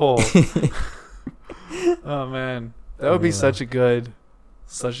fill a hole. Oh man, that would be such a good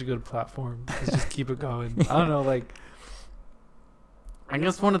platform. Just keep it going. I don't know, like, I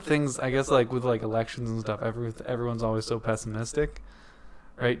guess one of the things, like with like elections and stuff, everyone's always so pessimistic,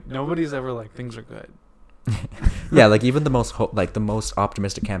 right? Nobody's ever like, things are good. Yeah, like even the most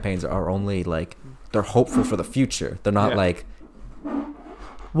optimistic campaigns are only like, they're hopeful for the future. They're not like,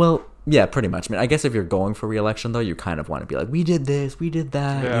 well, yeah, pretty much. I mean, I guess if you're going for re-election, though, you kind of want to be like, we did this, we did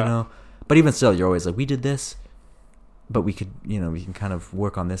that, you know. But even still, you're always like, we did this, but we could, we can kind of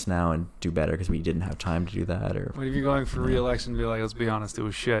work on this now and do better because we didn't have time to do that. Or what if you're going for re-election? Be like, let's be honest, it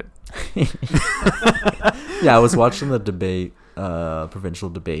was shit. Yeah, I was watching the debate, provincial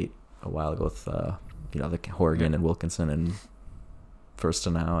debate a while ago with, the Horgan and Wilkinson and first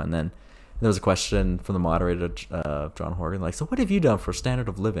to now, and then there was a question from the moderator, John Horgan, like, so what have you done for standard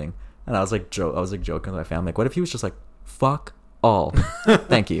of living? And I was like, joking with my family, like, what if he was just like, fuck all,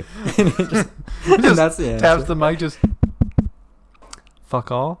 thank you, and that's the answer. Taps the mic, just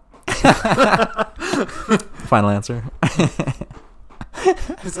fuck all. Final answer.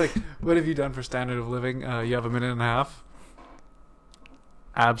 It's like, what have you done for standard of living? You have a minute and a half.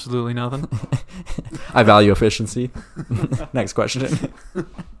 Absolutely nothing. I value efficiency. Next question.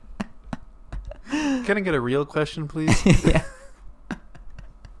 Can I get a real question, please? Yeah.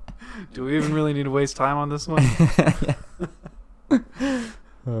 Do we even really need to waste time on this one?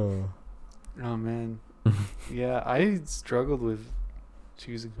 Oh man. Yeah, I struggled with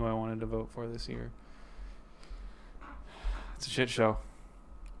choosing who I wanted to vote for this year. It's a shit show.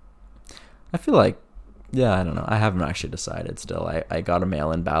 I feel like, yeah, I don't know. I haven't actually decided still. I got a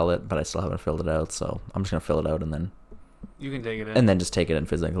mail-in ballot, but I still haven't filled it out, so I'm just going to fill it out and then... You can take it in. And then just take it in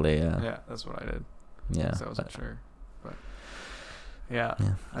physically, yeah. Yeah, that's what I did. Yeah. So I wasn't sure. But, yeah.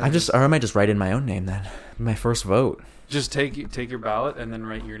 Or I might just write in my own name then. My first vote. Just take your ballot and then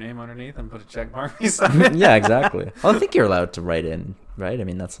write your name underneath and put a check mark beside it. Yeah, exactly. Well, I think you're allowed to write in, right? I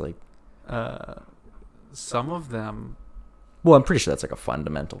mean, that's like... some of them... Well, I'm pretty sure that's like a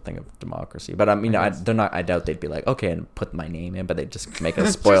fundamental thing of democracy. But I mean, they're not. I doubt they'd be like, okay, and put my name in, but they just make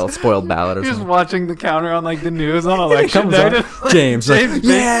a spoiled ballot or something. Just watching the counter on like the news on election day. Like, James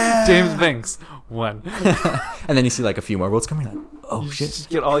Banks won. And then you see like a few more votes coming. Like, oh you shit! Just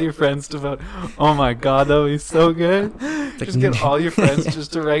get all your friends to vote. Oh my god, that would be so good. Just get all your friends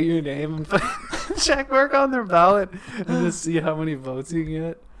just to write your name and put check mark on their ballot and just see how many votes you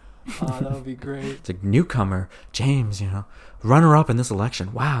get. Oh, that would be great. It's like newcomer James, runner up in this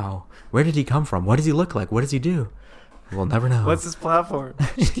election. Wow, where did he come from? What does he look like? What does he do? We'll never know. What's his platform?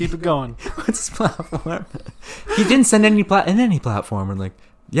 Just keep it going. What's his platform? He didn't send any in any platform. And like,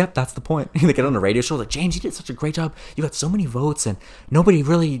 yep, that's the point. They get on a radio show like, James, you did such a great job. You got so many votes, and nobody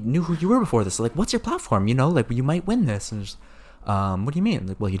really knew who you were before this. So like, what's your platform? You know, like you might win this. And just, what do you mean?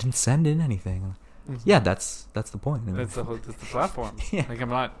 Like, well, you didn't send in anything. Yeah, that's the point. That's the platform. Yeah. Like I'm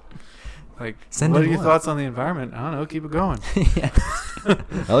not. Like, Send what are in your what? thoughts on the environment? I don't know. Keep it going. Yeah.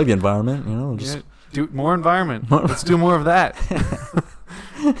 I like the environment. You know, just do more environment. Let's do more of that.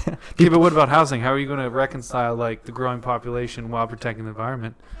 Yeah, but what about housing? How are you going to reconcile like the growing population while protecting the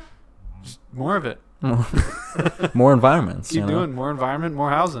environment? Just more of it. more environments. Keep doing more environment, more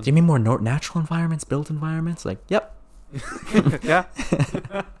housing. Do you mean more natural environments, built environments? Like, yep. Yeah.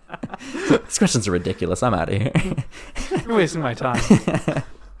 These questions are ridiculous. I'm out of here. You're wasting my time.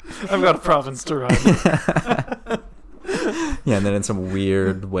 I've got a province to run. Yeah, and then in some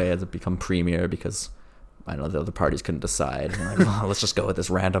weird way, has it become premier because I don't know the other parties couldn't decide. Like, well, let's just go with this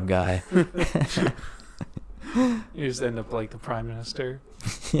random guy. You just end up like the prime minister.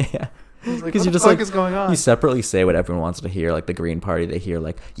 Yeah. Because Like, you're just like, is going on? You separately say what everyone wants to hear. Like the Green Party, they hear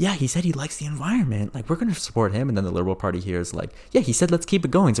like, yeah, he said he likes the environment. Like we're going to support him. And then the Liberal Party hears like, yeah, he said let's keep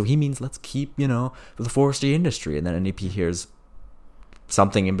it going. So he means let's keep, the forestry industry. And then NDP hears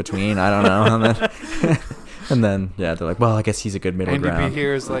something in between. I don't know. And then yeah, they're like, well, I guess he's a good middle NDP ground.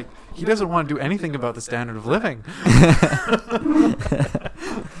 here is like, he doesn't want to do anything about the standard of living.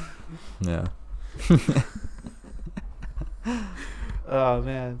 Yeah. Oh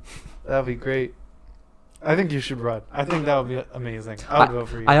man, that'd be great. I think you should run. I think that would be amazing. I would vote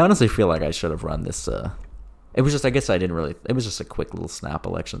for you. I honestly feel like I should have run this. It was just, I guess I didn't really. It was just a quick little snap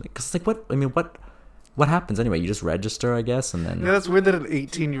election because like what happens anyway? You just register, I guess, and then Yeah, that's weird that an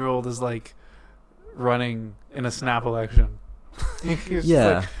 18-year-old is like running in a snap election. He's just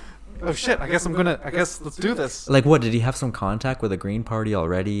yeah. like, oh shit! I guess let's do this. Like, what, did he have some contact with the Green Party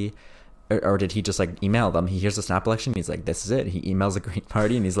already? Or did he just, like, email them? He hears the snap election, he's like, this is it. He emails the Green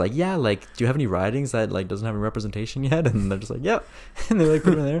Party, and he's like, yeah, like, do you have any ridings that, like, doesn't have any representation yet? And they're just like, yep. And they, like,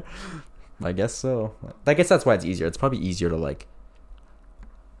 put him in there. I guess so. I guess that's why it's easier. It's probably easier to, like,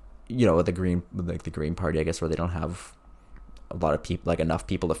 with the Green Party, I guess, where they don't have a lot of people, like, enough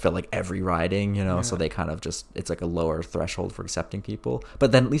people to fill, like, every riding, Yeah. So they kind of just, it's, like, a lower threshold for accepting people.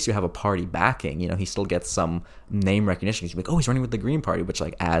 But then at least you have a party backing, he still gets some name recognition. He's like, oh, he's running with the Green Party, which,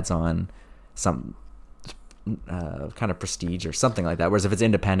 like, adds on some kind of prestige or something like that. Whereas if it's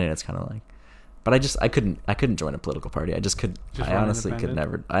independent, it's kind of like, but I couldn't join a political party. I honestly could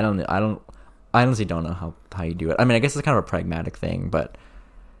never. I honestly don't know how you do it. I mean, I guess it's kind of a pragmatic thing, but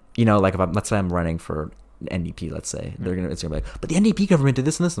like let's say I'm running for NDP, let's say it's gonna be like, but the NDP government did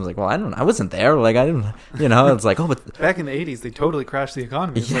this and this. And I was like, well, I wasn't there. Like I didn't, it's like, oh, but back in the 80s, they totally crashed the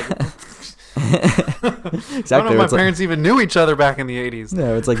economy. It's like, exactly. None of my parents even knew each other back in the 80s.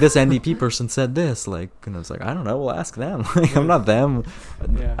 No, it's like this NDP person said this, like, and I was like, I don't know, we'll ask them. Like, I'm not them.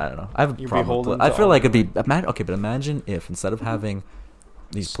 Yeah. I don't know. I have a problem. I feel like it'd be okay, but imagine if instead of having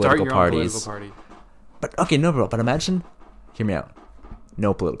these political parties, but okay, no, bro, but imagine, hear me out,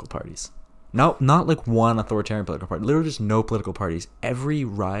 no political parties. No, not like one authoritarian political party. Literally just no political parties. Every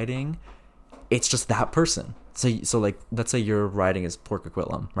riding, it's just that person. So like, let's say your riding is Port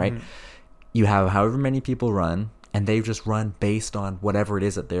Coquitlam, right? Mm-hmm. You have however many people run, and they just run based on whatever it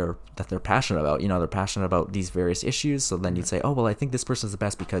is that they're passionate about. They're passionate about these various issues. So then you'd say, oh, well, I think this person's the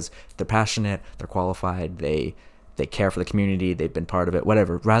best because they're passionate, they're qualified, they care for the community, they've been part of it,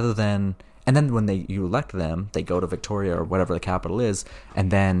 whatever. Rather than, and then when you elect them, they go to Victoria or whatever the capital is,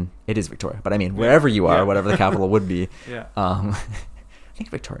 and then it is Victoria. But I mean, wherever you are, whatever the capital would be. Yeah. I think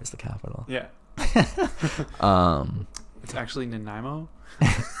Victoria is the capital. Yeah. It's actually Nanaimo.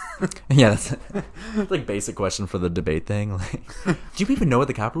 Yeah, that's like basic question for the debate thing. Like, do you even know what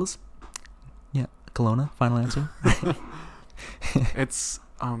the capital is? Yeah, Kelowna. Final answer. It's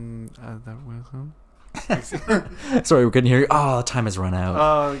that was Sorry, we couldn't hear you. Oh, time has run out.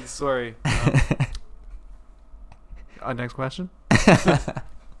 Oh, sorry. Next question.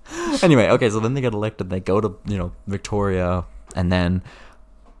 Anyway, okay, so then they get elected. They go to Victoria, and then.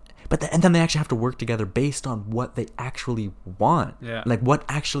 And then they actually have to work together based on what they actually want. Yeah. Like what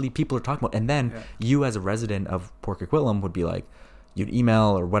actually people are talking about. And then you as a resident of Port Coquitlam would be like, you'd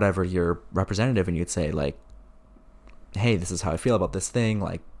email or whatever your representative and you'd say like, hey, this is how I feel about this thing.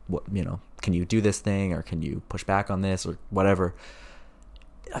 Like, what, can you do this thing or can you push back on this or whatever?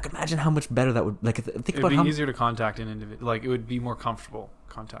 Like imagine how much better that would, like, think about how... It would be easier to contact an individual. Like it would be more comfortable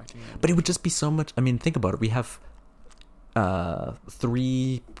contacting an individual. But it would just be so much, I mean, think about it. We have...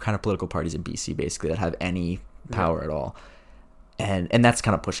 3 kind of political parties in BC basically that have any power at all, and that's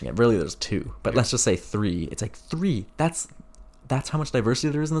kind of pushing it. Really, there's 2, but Yeah. let's just say 3. It's like 3. That's how much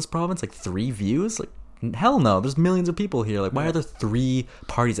diversity there is in this province. Like 3 views. Like hell no. There's millions of people here. Like why are there 3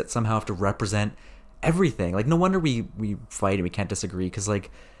 parties that somehow have to represent everything? Like no wonder we fight and we can't disagree, because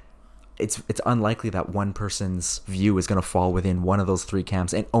like it's unlikely that one person's view is going to fall within one of those 3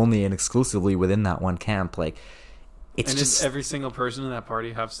 camps, and only and exclusively within that one camp. Like it's and just did every single person in that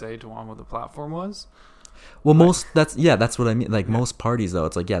party have say to on what the platform was? well, Like- most that's what I mean. Like most parties, though,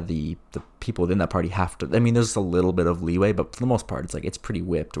 it's like the people within that party have to. I mean, there's a little bit of leeway, but for the most part, it's like it's pretty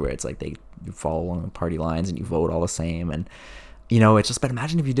whipped, where it's like you follow along the party lines and you vote all the same, and it's just. But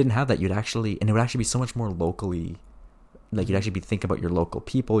imagine if you didn't have that, it would actually be so much more locally. Like you'd actually be thinking about your local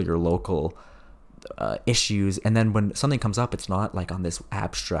people, your local issues, and then when something comes up, it's not like on this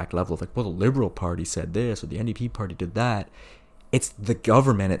abstract level of like, well, the Liberal Party said this or the NDP Party did that. It's the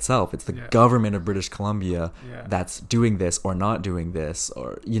government itself. It's the government of British Columbia that's doing this or not doing this,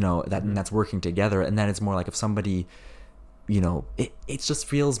 or and that's working together. And then it's more like if somebody, it just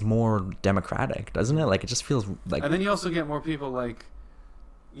feels more democratic, doesn't it? Like it just feels like. And then you also get more people like,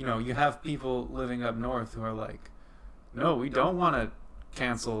 you have people living up north who are like, no, we don't want to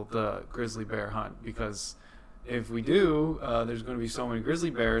cancel the grizzly bear hunt, because if we do, there's going to be so many grizzly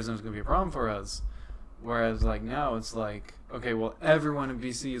bears and it's going to be a problem for us. Whereas like now it's like, okay, well, everyone in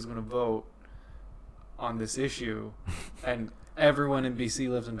BC is going to vote on this issue, and everyone in BC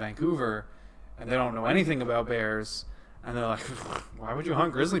lives in Vancouver, and they don't know anything about bears, and they're like, why would you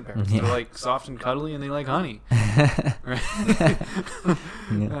hunt grizzly bears? Yeah. They're like soft and cuddly, and they like honey. Right?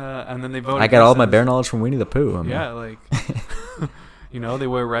 And then they vote. I got all my against bear it. knowledge from Winnie the Pooh. I mean. Yeah, like they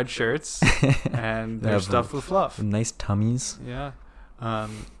wear red shirts and They they're have stuffed with fluff. Nice tummies. Yeah.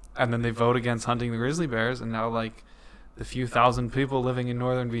 And then they vote against hunting the grizzly bears, and now like the few thousand people living in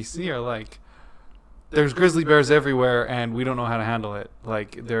northern BC are like, there's grizzly bears everywhere and we don't know how to handle it.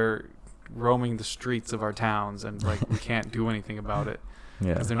 Like they're roaming the streets of our towns, and like we can't do anything about it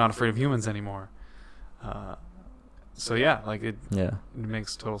Yeah. because they're not afraid of humans anymore. So yeah, like it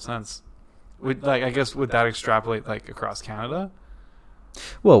makes total sense. Would I guess would that extrapolate like across Canada?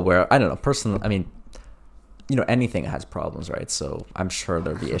 Well, where I don't know, personally, I mean, anything has problems, right? So I'm sure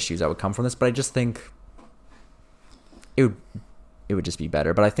there'd be issues that would come from this, but I just think it would just be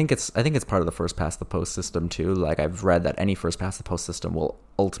better. But I think it's part of the first past the post system too. Like I've read that any first past the post system will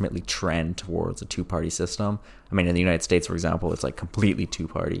ultimately trend towards a 2-party system. I mean, in the United States, for example, it's like completely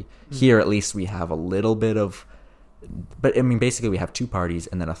 2-party. Mm-hmm. Here, at least, we have a little bit of, but I mean, basically, we have 2 parties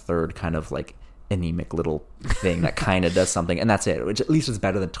and then a third kind of like anemic little thing that kind of does something, and that's it. Which at least is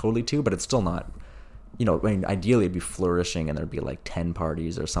better than totally 2, but it's still not. I mean, ideally it'd be flourishing, and there'd be like 10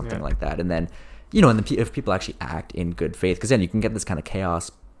 parties or something like that, and then. If people actually act in good faith, because then you can get this kind of chaos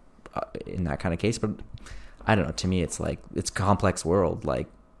in that kind of case. But I don't know. To me, it's like it's a complex world. Like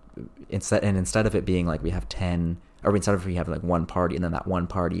instead of it being like we have 10, or instead of we have like 1 party, and then that 1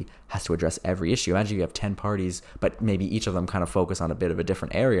 party has to address every issue. Imagine you have 10 parties, but maybe each of them kind of focus on a bit of a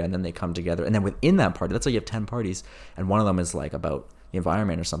different area, and then they come together. And then within that party, let's say you have 10 parties, and one of them is like about the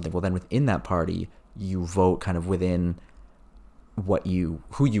environment or something. Well, then within that party, you vote kind of within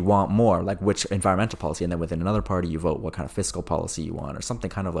who you want more, like which environmental policy, and then within another party you vote what kind of fiscal policy you want, or something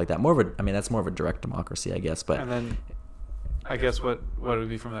kind of like that. That's more of a direct democracy, I guess. But and then I guess what it would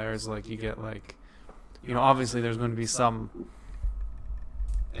be from there is like you get like, obviously there's going to be some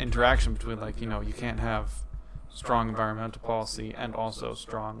interaction between like, you can't have strong environmental policy and also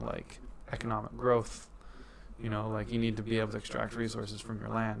strong like economic growth. Like you need to be able to extract resources from your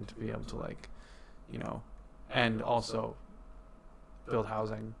land to be able to like, and also build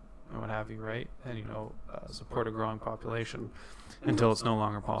housing and what have you, right? And support a growing population until it's no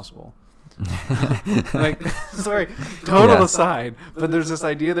longer possible. Like, sorry, total aside, but there's this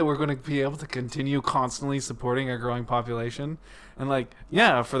idea that we're going to be able to continue constantly supporting our growing population, and like,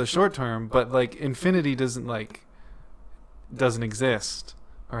 yeah, for the short term, but like infinity doesn't exist,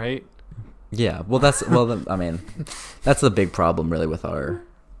 right? Yeah, well, that's the big problem really with our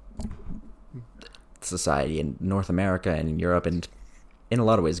society in North America and in Europe, and in a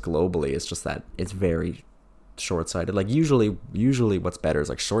lot of ways globally. It's just that it's very short-sighted. Like usually what's better is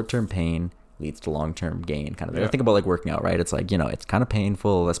like short-term pain leads to long-term gain kind of thing. I think about like working out, right? It's like, it's kind of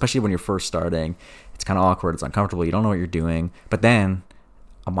painful, especially when you're first starting. It's kind of awkward, it's uncomfortable, you don't know what you're doing, but then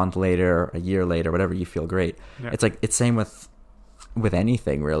a month later, a year later, whatever, you feel great. It's like it's same with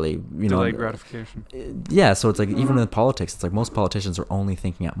anything really, delayed gratification. Yeah, so it's like even in politics, it's like most politicians are only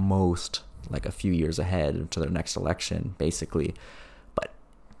thinking at most like a few years ahead to their next election, basically.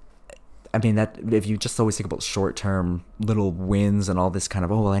 I mean, that if you just always think about short-term little wins and all this kind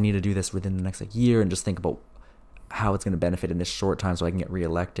of, I need to do this within the next year, and just think about how it's going to benefit in this short time so I can get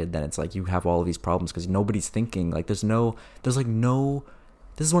reelected, then it's like you have all of these problems because nobody's thinking. Like there's like no,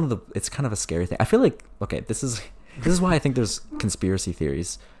 this is one of the, it's kind of a scary thing. I feel like, okay, this is why I think there's conspiracy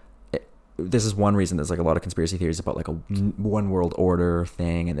theories. This is one reason there's like a lot of conspiracy theories about like a one world order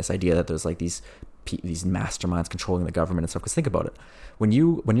thing and this idea that there's like these masterminds controlling the government and stuff. Because think about it, when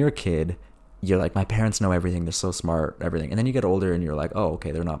you're a kid, you're like, my parents know everything, they're so smart, everything, and then you get older and you're like, oh, okay,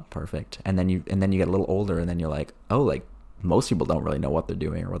 they're not perfect, and then you get a little older and then you're like, oh, like most people don't really know what they're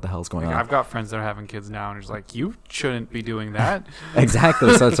doing or what the hell's going on. I've got friends that are having kids now and it's like, you shouldn't be doing that.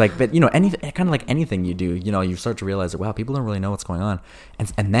 Exactly. So it's like, but kind of like anything you do, you start to realize that, wow, people don't really know what's going on,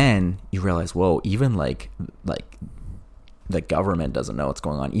 and then you realize, whoa, even like the government doesn't know what's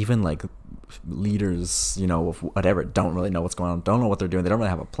going on, even like leaders, of whatever, don't really know what's going on, don't know what they're doing, they don't really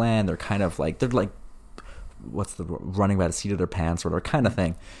have a plan, they're kind of like, what's the running by the seat of their pants or whatever kind of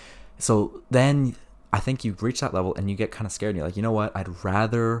thing. So then I think you reach that level and you get kind of scared and you're like, you know what, I'd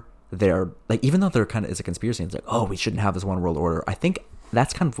rather they're like, even though they're kind of, it's a conspiracy, it's like, oh, we shouldn't have this one world order, I think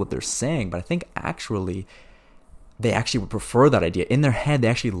that's kind of what they're saying, but I think they actually would prefer that idea. In their head, they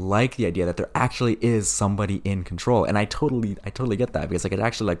actually like the idea that there actually is somebody in control. And I totally get that, because like it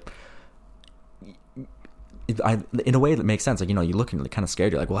actually like, in a way that makes sense. Like, you look and you're kind of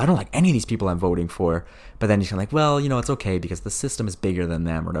scared. You're like, well, I don't like any of these people I'm voting for. But then you're like, well, it's okay because the system is bigger than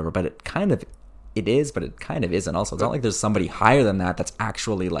them or whatever. But it is, but it kind of isn't also. It's not like there's somebody higher than that that's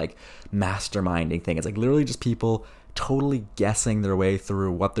actually like masterminding thing. It's like literally just people totally guessing their way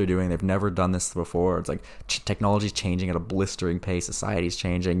through what they're doing. They've never done this before. It's like technology's changing at a blistering pace. Society's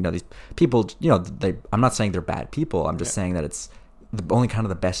changing. These people, I'm not saying they're bad people. I'm just saying that it's only kind of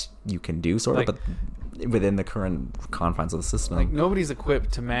the best you can do, sort of, but within the current confines of the system. Like nobody's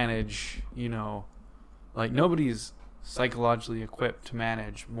equipped to manage, like nobody's psychologically equipped to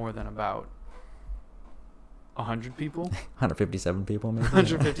manage more than about 100 people. 157 people, maybe.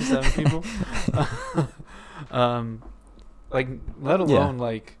 157 people. Like let alone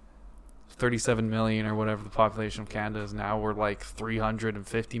like 37 million or whatever the population of Canada is now. We're like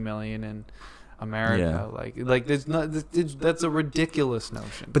 350 million in America. Like there's not, that's a ridiculous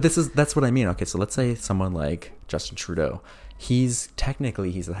notion. But that's what I mean. Okay, so let's say someone like Justin Trudeau, he's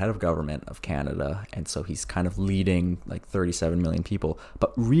the head of government of Canada, and so he's kind of leading like 37 million people.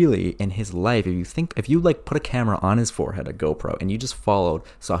 But really, in his life, if you like put a camera on his forehead, a GoPro, and you just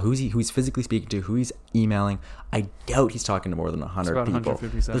saw who he's physically speaking to, who he's emailing, I doubt he's talking to more than 100 people.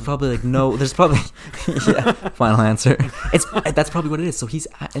 There's probably like there's probably yeah. Final answer. That's probably what it is. So he's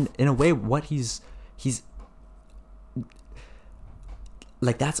in a way what he's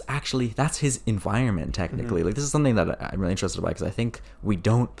like, that's his environment technically. Like this is something that I'm really interested about, because I think we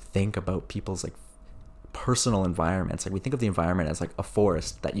don't think about people's like personal environments. Like we think of the environment as like a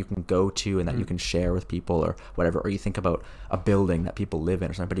forest that you can go to and that you can share with people or whatever, or you think about a building that people live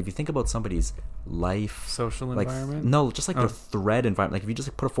in or something. But if you think about somebody's life, social environment, just like their thread environment, like if you just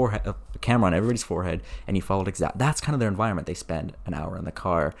like put a camera on everybody's forehead and you follow it that's kind of their environment. They spend an hour in the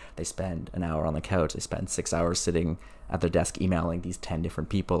car, they spend an hour on the couch, they spend 6 hours sitting at their desk emailing these 10 different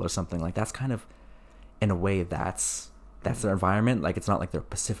people or something. Like that's kind of, in a way, that's their environment. Like it's not like their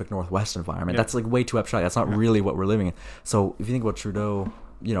Pacific Northwest environment. That's like way too abstract. That's not really what we're living in. So if you think about Trudeau,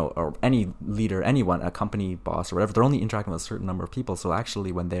 or any leader, anyone, a company boss or whatever, they're only interacting with a certain number of people. So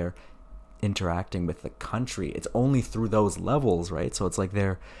actually when they're interacting with the country, it's only through those levels, right? So it's like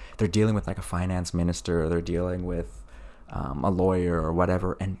they're dealing with like a finance minister, or they're dealing with a lawyer or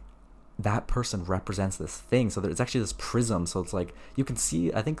whatever, and that person represents this thing. So it's actually this prism. So it's like you can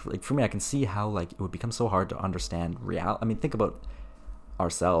see, I think, like for me, I can see how like it would become so hard to understand reality. I mean, think about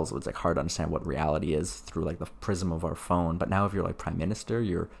ourselves. It's like hard to understand what reality is through like the prism of our phone. But now if you're like prime minister,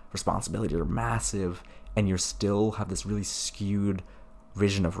 your responsibilities are massive, and you still have this really skewed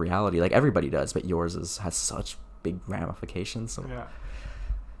vision of reality. Like everybody does, but yours has such big ramifications. So yeah,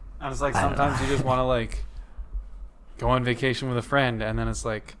 and it's like sometimes you just want to like go on vacation with a friend, and then it's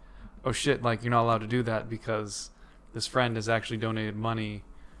like, oh shit, like you're not allowed to do that because this friend has actually donated money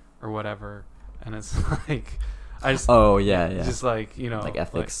or whatever. And it's like, just like, like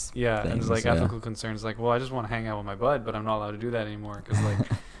ethics, like, and it's like ethical concerns, like, well, I just want to hang out with my bud, but I'm not allowed to do that anymore because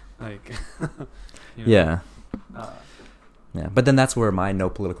like yeah, but then that's where my no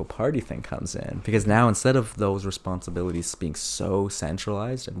political party thing comes in, because now instead of those responsibilities being so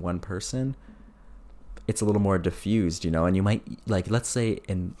centralized in one person, it's a little more diffused, and you might, like, let's say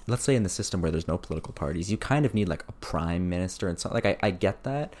in the system where there's no political parties, you kind of need like a prime minister, and so like I get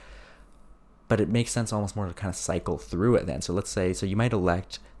that, but it makes sense almost more to kind of cycle through it then. So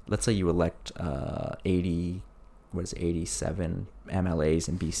you elect 80 what is it, 87 MLAs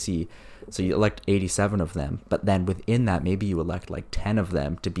in BC. So you elect 87 of them, but then within that, maybe you elect like 10 of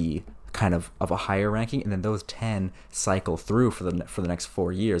them to be kind of a higher ranking, and then those 10 cycle through for the next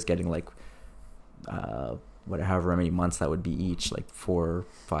 4 years, getting like however many months that would be each, like 4 or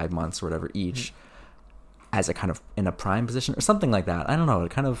 5 months or whatever each, as a kind of in a prime position or something like that. I don't know.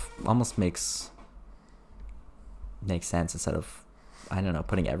 It kind of almost makes sense instead of, I don't know,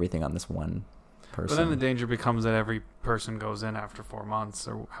 putting everything on this one person. But then the danger becomes that every person goes in after 4 months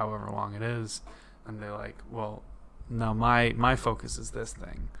or however long it is, and they're like, well, no, my focus is this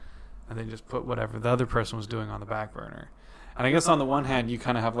thing. And they just put whatever the other person was doing on the back burner. And I guess on the one hand, you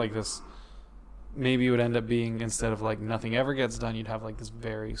kind of have like this, maybe it would end up being, instead of like nothing ever gets done, you'd have like this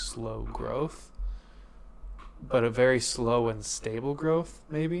very slow growth, but a very slow and stable growth,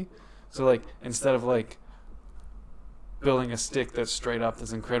 maybe. So like, instead of like building a stick that's straight up,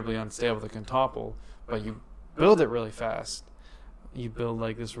 that's incredibly unstable, that can topple, but you build it really fast, you build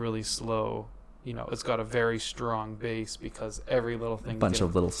like this really slow, it's got a very strong base because every little thing, bunch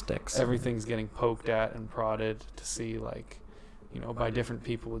of little sticks, everything's getting poked at and prodded to see, like, by different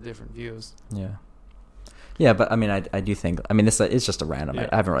people with different views. Yeah, but I mean, I do think, I mean, this is just a random,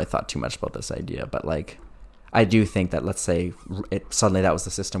 I haven't really thought too much about this idea, but like, I do think that, let's say suddenly that was the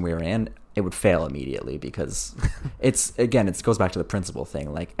system we were in, it would fail immediately, because it goes back to the principle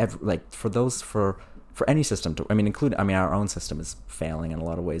thing. Like, for any system to, our own system is failing in a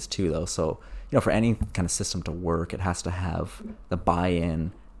lot of ways too, though. So, for any kind of system to work, it has to have the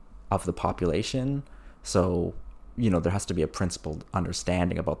buy-in of the population. So, there has to be a principled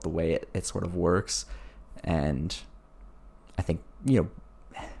understanding about the way it sort of works. And I think,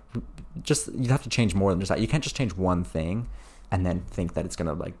 just, you'd have to change more than just that. You can't just change one thing and then think that it's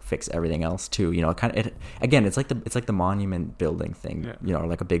gonna like fix everything else too. It's like the monument building thing, or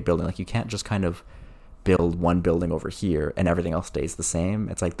like a big building. Like, you can't just kind of build one building over here and everything else stays the same.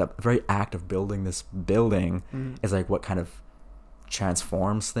 It's like the very act of building this building is like what kind of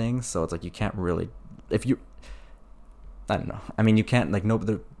transforms things. So it's like, you can't really, I don't know. I mean, you can't, like,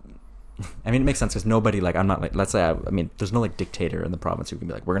 it makes sense because nobody, like, I'm not like, let's say, there's no like dictator in the province who can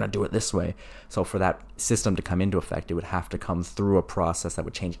be like, we're going to do it this way. So for that system to come into effect, it would have to come through a process that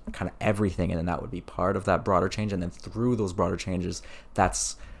would change kind of everything. And then that would be part of that broader change. And then through those broader changes,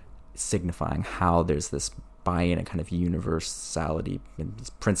 that's signifying how there's this buy-in and kind of universality and these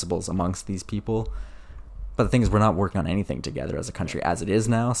principles amongst these people. But the thing is, we're not working on anything together as a country as it is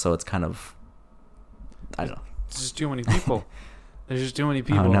now. So it's kind of, I don't know. It's just too many people. There's just too many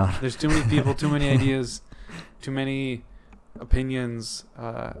people. Oh, no. There's too many people, too many ideas, too many opinions,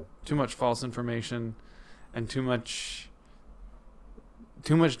 too much false information, and too much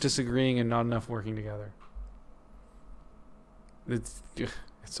disagreeing and not enough working together. It's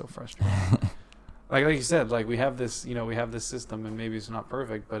so frustrating. like you said, like, we have this system, and maybe it's not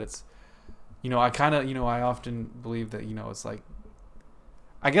perfect, but it's, I often believe that, it's like,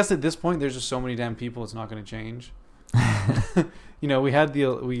 I guess at this point there's just so many damn people, it's not going to change. We had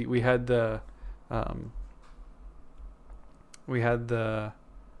the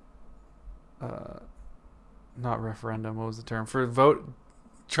not referendum, what was the term for voting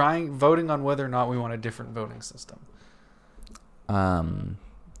on whether or not we want a different voting system. Oh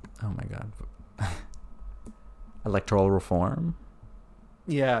my god. Electoral reform?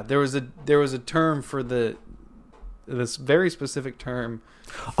 Yeah, there was a term for this very specific term.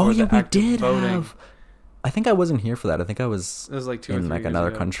 Oh yeah, we did have. I think I wasn't here for that. I think it was like 2 or 3 in like years another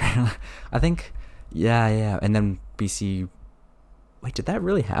ago. country. I think, yeah. And then BC. Wait, did that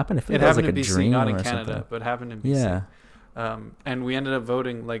really happen? I feel It like happened that was in like a BC, dream not in or Canada, something. but happened in BC. Yeah. And we ended up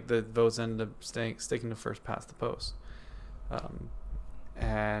voting, like, the votes ended up sticking to first past the post.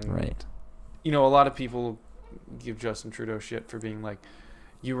 And Right. a lot of people give Justin Trudeau shit for being like,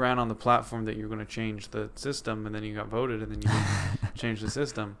 you ran on the platform that you're going to change the system, and then you got voted, and then you changed the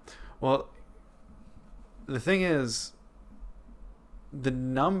system. Well, the thing is, the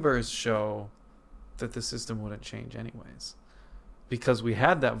numbers show that the system wouldn't change anyways, because we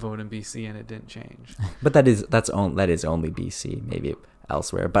had that vote in BC and it didn't change. But that is only BC, maybe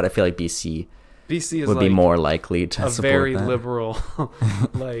elsewhere. But I feel like BC is would like be more likely to a support very that. liberal,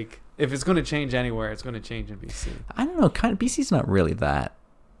 like, if it's going to change anywhere, it's going to change in BC. I don't know. Kind of BC's not really that.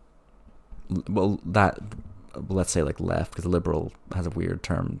 Well, that, let's say, like, left, because liberal has a weird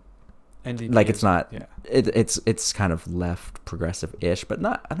term. NDP Like, it's not. Yeah. It's kind of left progressive-ish, but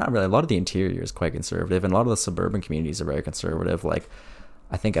not really. A lot of the interior is quite conservative, and a lot of the suburban communities are very conservative. Like,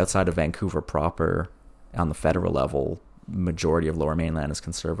 I think outside of Vancouver proper, on the federal level, majority of Lower Mainland is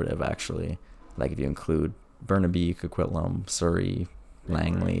conservative, actually. Like, if you include Burnaby, Coquitlam, Surrey,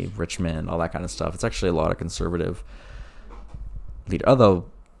 Langley, Richmond, all that kind of stuff. It's actually a lot of conservative leader, although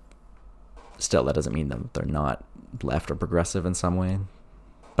still that doesn't mean that they're not left or progressive in some way.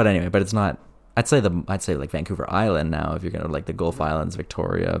 But anyway, but it's not. I'd say like Vancouver Island now, if you're gonna like the Gulf Islands,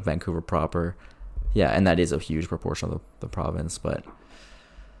 Victoria, Vancouver proper, yeah, and that is a huge proportion of the province. But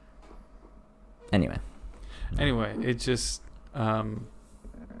anyway, it just I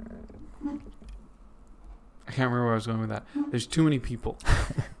can't remember where I was going with that. There's too many people.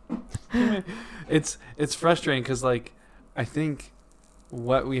 It's frustrating because like I think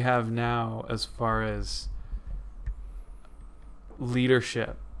what we have now as far as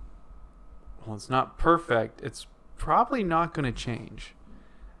leadership, well, it's not perfect. It's probably not going to change.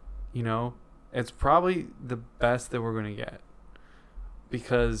 You know, it's probably the best that we're going to get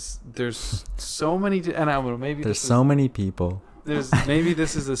because there's so many. And I don't know, maybe there's so many people. Maybe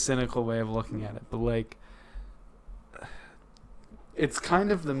this is a cynical way of looking at it, but like, it's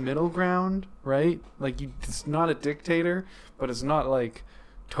kind of the middle ground, right? Like, it's not a dictator, but it's not like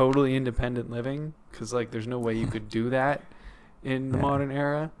totally independent living because like there's no way you could do that in the modern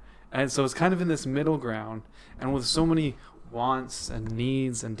era. And so it's kind of in this middle ground, and with so many wants and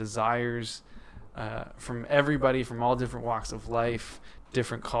needs and desires from everybody from all different walks of life,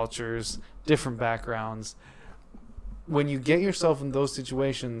 different cultures, different backgrounds. When you get yourself in those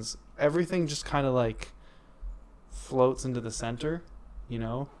situations, everything just kind of like floats into the center, you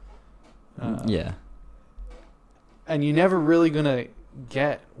know? Yeah. And you're never really going to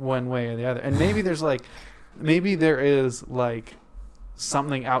get one way or the other. And maybe there is like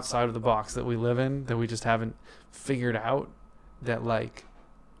something outside of the box that we live in that we just haven't figured out, that like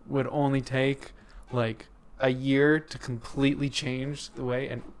would only take like a year to completely change the way,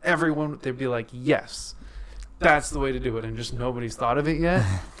 and everyone, they'd be like, yes, that's the way to do it, and just nobody's thought of it yet.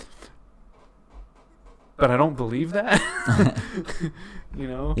 But I don't believe that. You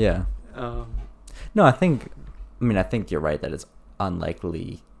know? Yeah. No, I think you're right that it's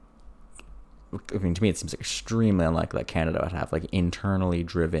unlikely. I mean, to me, it seems like extremely unlikely that Canada would have like internally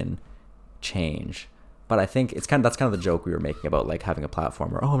driven change. But I think that's kind of the joke we were making about like having a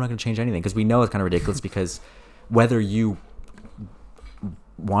platform where, I'm not going to change anything, because we know it's kind of ridiculous because whether you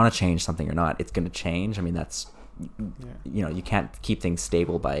want to change something or not, it's going to change. I mean, that's, you know, you can't keep things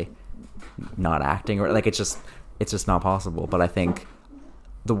stable by not acting, or like it's just not possible. But I think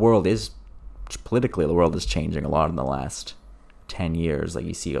the world is changing a lot in the last 10 years. Like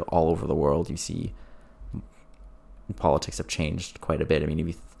you see all over the world, you see politics have changed quite a bit. I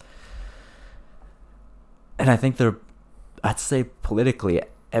mean, and I think I'd say politically,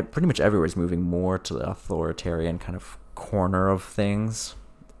 pretty much everywhere is moving more to the authoritarian kind of corner of things.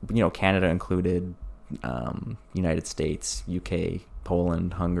 You know, Canada included, United States, UK,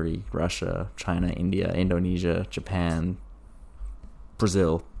 Poland, Hungary, Russia, China, India, Indonesia, Japan,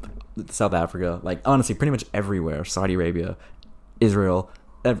 Brazil, South Africa, like honestly, pretty much everywhere. Saudi Arabia, Israel,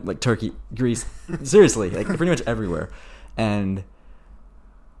 like Turkey, Greece, seriously, like pretty much everywhere. And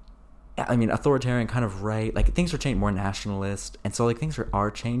I mean, authoritarian kind of right, like things are changing, more nationalist, and so like things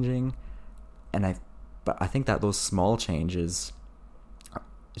are changing, but I think that those small changes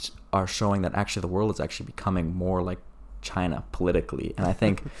are showing that actually the world is actually becoming more like China politically. And I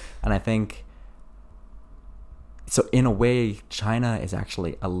think so in a way, China is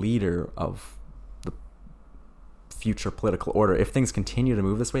actually a leader of the future political order. If things continue to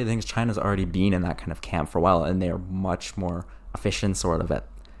move this way, I think China's already been in that kind of camp for a while, and they are much more efficient sort of at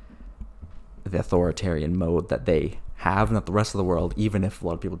the authoritarian mode that they have, and that the rest of the world, even if a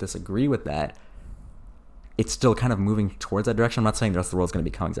lot of people disagree with that, it's still kind of moving towards that direction. I'm not saying the rest of the world's going to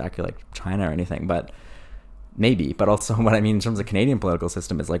become exactly like China or anything, but maybe. But also what I mean in terms of Canadian political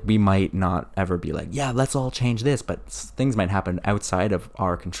system is like we might not ever be like, yeah, let's all change this, but things might happen outside of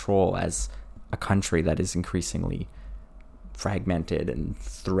our control as a country that is increasingly fragmented and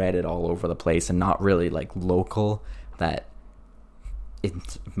threaded all over the place and not really like local, that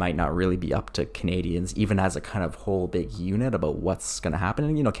it might not really be up to Canadians, even as a kind of whole big unit, about what's going to happen.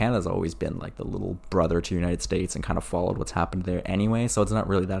 And, you know, Canada's always been like the little brother to the United States and kind of followed what's happened there anyway. So it's not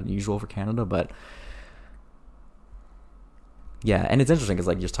really that unusual for Canada. But yeah, and it's interesting because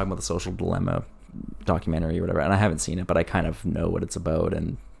like you're just talking about the Social Dilemma documentary or whatever, and I haven't seen it, but I kind of know what it's about.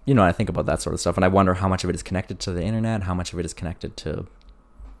 And, you know, I think about that sort of stuff, and I wonder how much of it is connected to the internet, how much of it is connected to,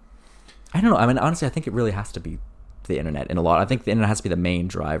 I don't know. I mean, honestly, I think it really has to be the internet in a lot. I think the internet has to be the main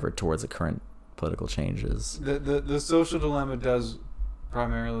driver towards the current political changes. The Social Dilemma does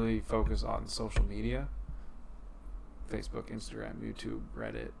primarily focus on social media: Facebook, Instagram, YouTube,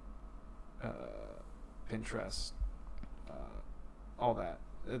 Reddit, Pinterest, all that.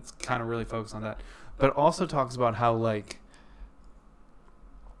 It's kind of really focused on that, but also talks about how like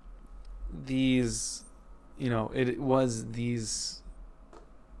these, it was these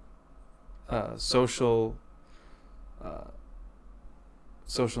social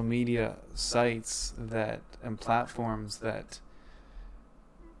media sites and platforms that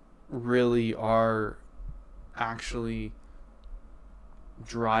really are actually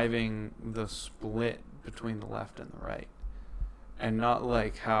driving the split between the left and the right, and not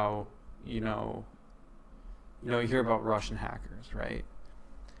like how you hear about Russian hackers, right?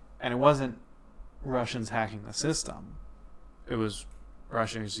 And it wasn't Russians hacking the system; it was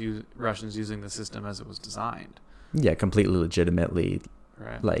Russians using the system as it was designed. Yeah, completely legitimately,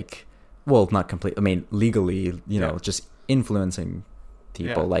 right? Like, well, not complete. I mean, legally, just influencing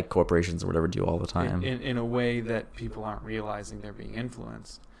people like corporations or whatever do all the time in a way that people aren't realizing they're being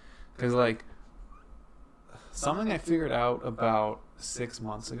influenced. Because like something I figured out about 6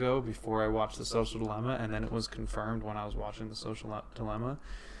 months ago before I watched The Social Dilemma, and then it was confirmed when I was watching The Social Dilemma,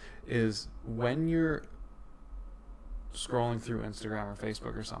 is when you're scrolling through Instagram or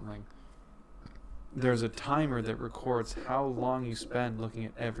Facebook or something, there's a timer that records how long you spend looking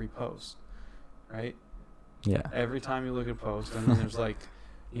at every post, right? Yeah. Every time you look at a post, and then there's like,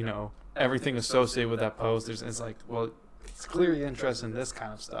 everything associated with that post. It's like, well, it's clearly interested in this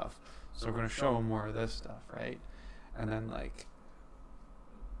kind of stuff, so we're going to show them more of this stuff, right? And then like,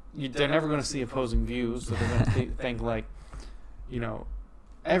 they're never going to see opposing views, so they're going to think like,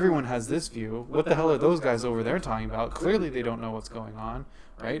 everyone has this view. What the hell are those guys over there talking about? Clearly they don't know what's going on,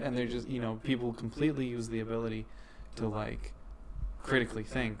 right? And they're just, people completely use the ability to like critically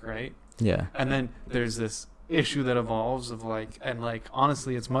think, right? Yeah. And then there's this issue that evolves of like, and like,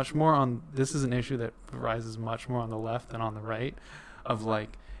 honestly, it's much more on, this is an issue that rises much more on the left than on the right, of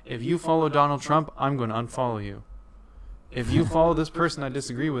like, if you follow Donald Trump, I'm going to unfollow you. If you follow this person I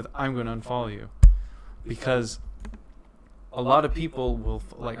disagree with, I'm going to unfollow you. Because a lot of people will,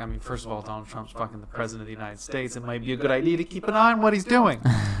 like, I mean, first of all, Donald Trump's fucking the president of the United States. It might be a good idea to keep an eye on what he's doing,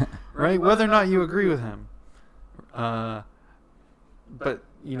 right? Whether or not you agree with him. But,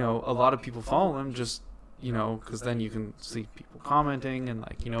 a lot of people follow him just, because then you can see people commenting and,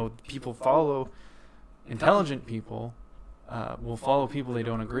 like, people follow intelligent people, will follow people they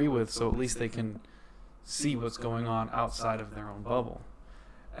don't agree with, so at least they can see what's going on outside of their own bubble.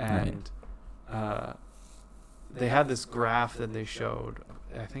 And they had this graph that they showed,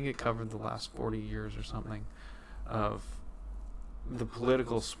 I think it covered the last 40 years or something, of the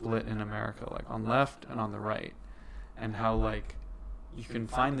political split in America, like on left and on the right, and how, like, you can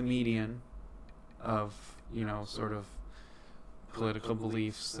find the median of, sort of political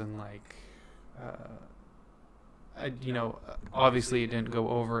beliefs and, like, obviously it didn't go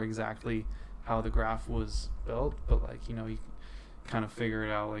over exactly how the graph was built, but, like, you kind of figure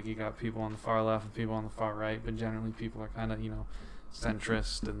it out. Like, you got people on the far left and people on the far right, but generally people are kind of,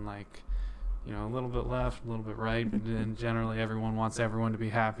 centrist and, like, a little bit left, a little bit right, and generally everyone wants everyone to be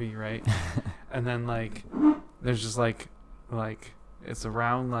happy, right? And then, like, there's just, like, it's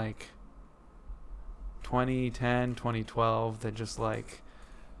around, like, 2010, 2012 that just, like,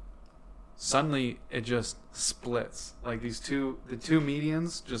 suddenly it just splits. Like, the two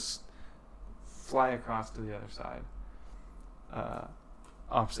medians just fly across to the other side,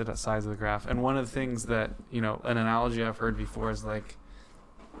 opposite sides of the graph. And one of the things that, an analogy I've heard before is, like,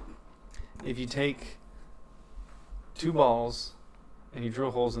 if you take two balls and you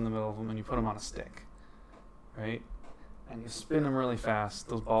drill holes in the middle of them and you put them on a stick, right? And you spin them really fast,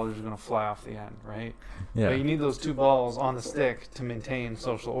 those balls are going to fly off the end, right? Yeah. But you need those two balls on the stick to maintain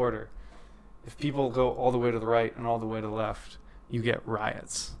social order. If people go all the way to the right and all the way to the left, you get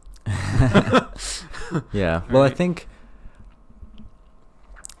riots. Yeah. Well, I think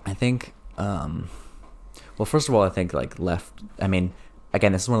well, first of all, I think, like, left, I mean,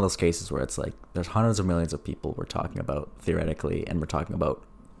 again, this is one of those cases where it's like there's hundreds of millions of people we're talking about theoretically, and we're talking about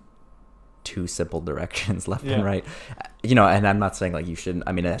two simple directions, left and right. And I'm not saying, like, you shouldn't,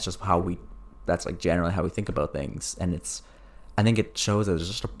 I mean, that's just that's like generally how we think about things. And I think it shows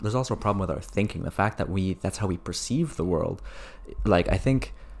that there's also a problem with our thinking, the fact that that's how we perceive the world. Like, I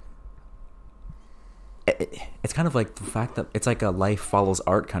think it's kind of like the fact that it's like a life follows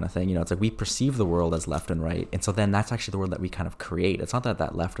art kind of thing. It's like we perceive the world as left and right, and so then that's actually the world that we kind of create. It's not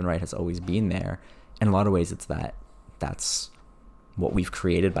that left and right has always been there. In a lot of ways, it's that's what we've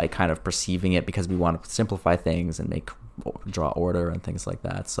created by kind of perceiving it, because we want to simplify things and draw order and things like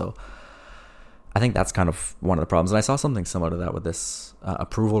that. So I think that's kind of one of the problems. And I saw something similar to that with this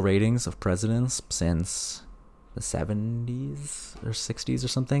approval ratings of presidents since the 70s or 60s or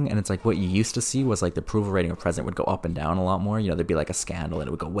something. And it's like what you used to see was, like, the approval rating of president would go up and down a lot more. There'd be, like, a scandal and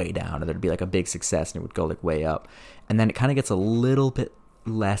it would go way down, and there'd be, like, a big success and it would go, like, way up. And then it kind of gets a little bit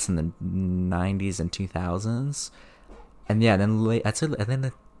less in the 90s and 2000s. And yeah, then late, I'd say, and then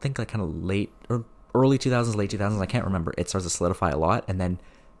I think like kind of late or early 2000s, late 2000s, I can't remember. It starts to solidify a lot, and then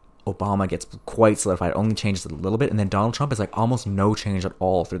Obama gets quite solidified. It only changes a little bit, and then Donald Trump is like almost no change at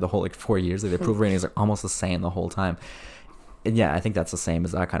all through the whole like 4 years. Like, the approval rating is like almost the same the whole time. And yeah, I think that's the same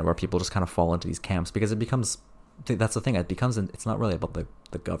as that kind of where people just kind of fall into these camps because it becomes. That's the thing. It becomes. It's not really about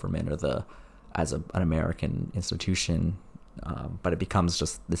the government or the as an American institution, but it becomes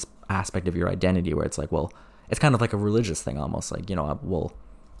just this aspect of your identity where it's like, well, it's kind of like a religious thing almost. Like, you know, well,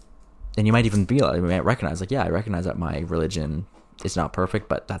 and you might even be like, you might recognize like, yeah, I recognize that my religion is not perfect,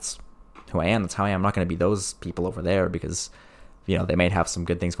 but that's who I am. That's how I am. I'm not going to be those people over there because, you know, they might have some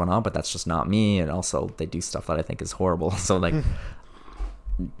good things going on, but that's just not me. And also they do stuff that I think is horrible. So like,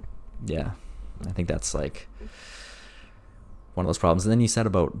 yeah, I think that's like one of those problems. And then you said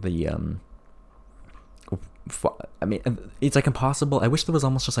about the, I mean, it's like impossible. I wish there was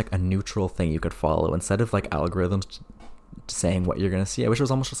almost just like a neutral thing you could follow instead of like algorithms saying what you're going to see. I wish it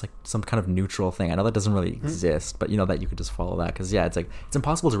was almost just like some kind of neutral thing. I know that doesn't really exist, but you know, that you could just follow that. Cause yeah, it's like, it's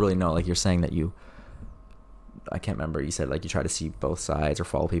impossible to really know. Like you're saying that I can't remember, you said like you try to see both sides or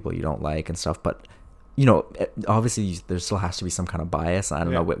follow people you don't like and stuff, but you know, obviously there still has to be some kind of bias. I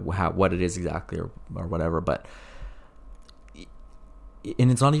don't know what it is exactly or whatever, but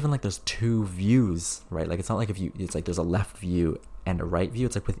and it's not even like there's two views, right? Like it's not like it's like there's a left view and a right view.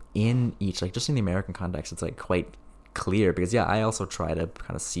 It's like within each, like just in the American context, it's like quite clear because yeah, I also try to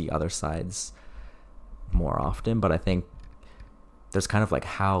kind of see other sides more often, but I think there's kind of like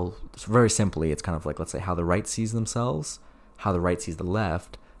how, very simply, it's kind of like, let's say how the right sees themselves, how the right sees the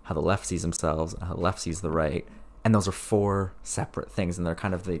left, how the left sees themselves, and how the left sees the right. And those are four separate things, and they're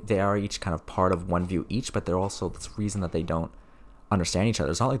kind of, they are each kind of part of one view each, but they're also this reason that they don't understand each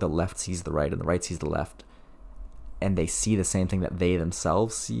other. It's not like the left sees the right and the right sees the left and they see the same thing that they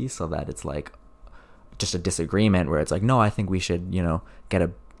themselves see, so that it's like just a disagreement where it's like, no, I think we should, you know, get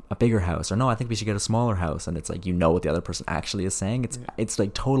a bigger house, or no, I think we should get a smaller house. And it's like, you know what the other person actually is saying. It's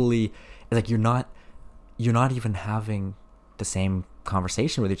like totally, it's like you're not even having the same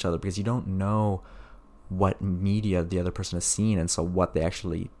conversation with each other because you don't know what media the other person has seen, and so what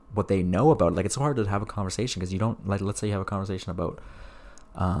they know about it. Like it's so hard to have a conversation because you don't, like, let's say you have a conversation about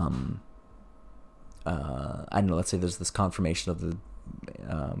I don't know, let's say there's this confirmation of the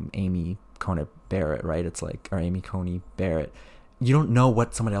Amy Coney Barrett, right? It's like, or Amy Coney Barrett. You don't know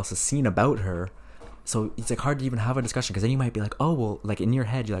what somebody else has seen about her, so it's like hard to even have a discussion because then you might be like, oh well, like in your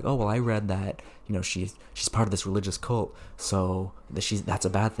head you're like, oh well, I read that, you know, she's part of this religious cult, so that's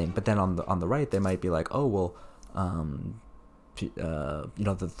a bad thing. But then on the right they might be like, oh well, you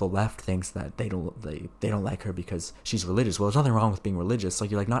know, the left thinks that they don't like her because she's religious. Well, there's nothing wrong with being religious. So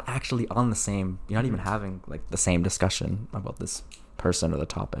you're like not actually on the same, you're not even having like the same discussion about this person or the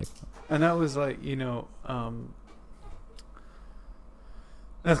topic. And that was like, you know,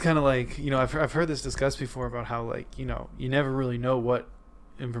 that's kind of like, you know, I've heard this discussed before about how, like, you know, you never really know what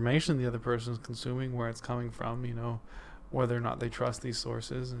information the other person is consuming, where it's coming from, you know, whether or not they trust these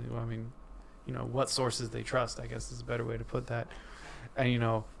sources. And I mean, you know, what sources they trust, I guess is a better way to put that. And, you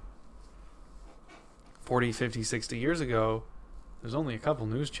know, 40, 50, 60 years ago, there's only a couple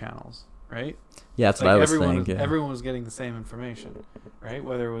news channels, right? Yeah, that's like what I was thinking. Everyone was getting the same information, right?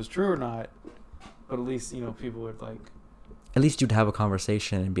 Whether it was true or not, but at least, you know, people would like... At least you'd have a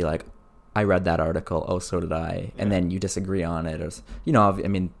conversation and be like, I read that article, oh, so did I. And then you disagree on it. Or, you know, I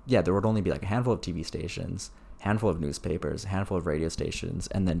mean, yeah, there would only be like a handful of TV stations, handful of newspapers, a handful of radio stations,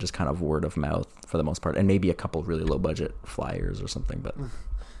 and then just kind of word of mouth for the most part, and maybe a couple really low budget flyers or something, but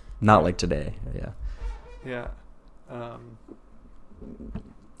not like today. Yeah. I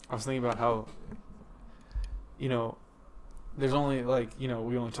was thinking about how, you know, there's only like, you know,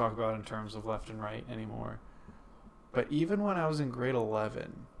 we only talk about it in terms of left and right anymore. But even when I was in grade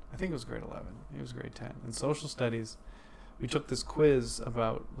 11, I think it was grade 11, it was grade 10, in social studies, we took this quiz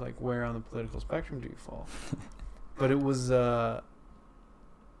about like where on the political spectrum do you fall. But it was a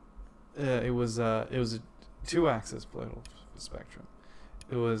 2-axis political spectrum.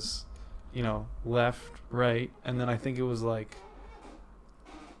 It was, you know, left, right, and then I think it was like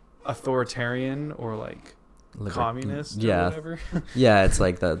authoritarian or like communist or whatever. Yeah, it's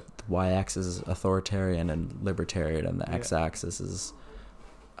like the y-axis is authoritarian and libertarian, and the x-axis is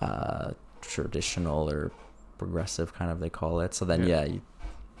traditional or progressive, kind of, they call it. So then I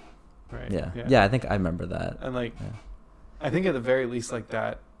think I remember that. And like I think at the very least like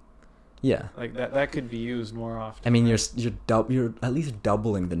that, like that could be used more often. I mean, you're at least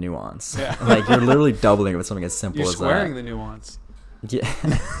doubling the nuance. Like you're literally doubling it with something as simple as that. You're squaring the nuance. Yeah.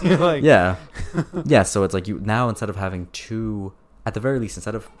 You're like, yeah. So it's like you now, instead of having two at the very least,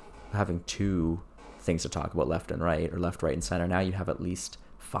 instead of having two things to talk about, left and right, or left, right, and center, now you have at least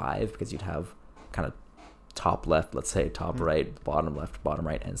five, because you'd have kind of top left, let's say, top right, bottom left, bottom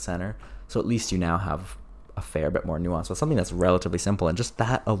right, and center. So at least you now have a fair bit more nuance. So something that's relatively simple, and just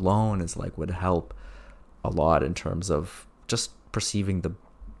that alone is like would help a lot in terms of just perceiving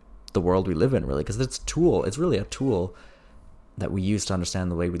the world we live in, really, because it's really a tool that we use to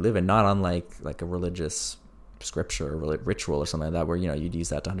understand the way we live in, not unlike like a religious scripture or ritual or something like that, where, you know, you'd use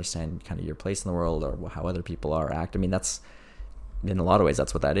that to understand kind of your place in the world or how other people are act. I mean, that's, in a lot of ways,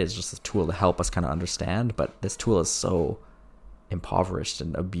 that's what that is, just a tool to help us kind of understand. But this tool is so impoverished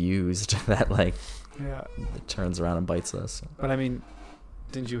and abused that, like, it turns around and bites us. But I mean,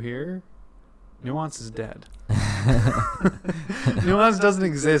 didn't you hear? Nuance is dead. Nuance doesn't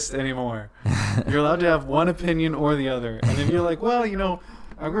exist anymore. You're allowed to have one opinion or the other. And if you're like, well, you know,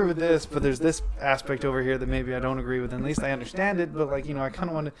 I agree with this, but there's this aspect over here that maybe I don't agree with, and at least I understand it, but, like, you know, I kind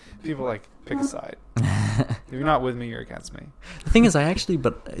of want to, people, like, pick a side. If you're not with me, you're against me. The thing is, I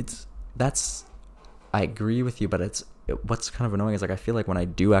agree with you, but what's kind of annoying is, like, I feel like when I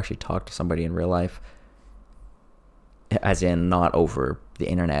do actually talk to somebody in real life, as in not over the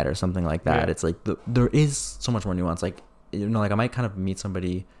internet or something like that, it's like there is so much more nuance. Like, you know, like I might kind of meet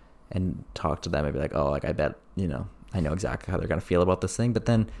somebody and talk to them and be like, oh, like, I bet, you know, I know exactly how they're going to feel about this thing. But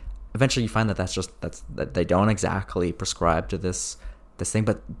then eventually you find that that they don't exactly prescribe to this thing.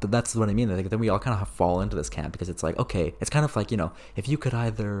 But that's what I mean. Like, then we all kind of fall into this camp, because it's like, okay, it's kind of like, you know, if you could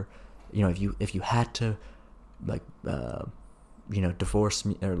either, you know, if you had to, like, you know, divorce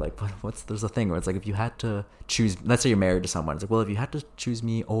me, or like, there's a thing where it's like, if you had to choose, let's say you're married to someone, it's like, well, if you had to choose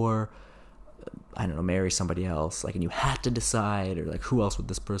me or, I don't know, marry somebody else, like, and you had to decide, or like, who else would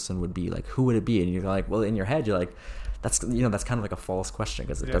this person would be, like, who would it be? And you're like, well, in your head, you're like, that's, you know, that's kind of like a false question,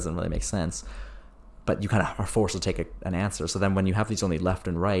 because it doesn't really make sense. But you kind of are forced to take an answer. So then when you have these only left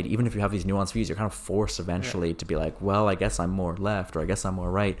and right, even if you have these nuanced views, you're kind of forced eventually to be like, well, I guess I'm more left, or I guess I'm more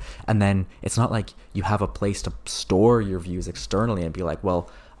right. And then it's not like you have a place to store your views externally and be like,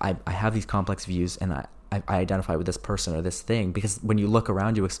 well, I have these complex views, and I identify with this person or this thing. Because when you look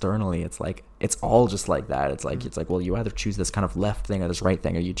around you externally, it's like, it's all just like that. It's like, well, you either choose this kind of left thing or this right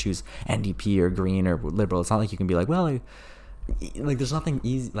thing, or you choose NDP or Green or Liberal. It's not like you can be like, well, like, there's nothing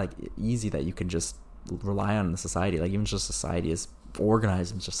easy that you can just rely on in society. Like, even just society is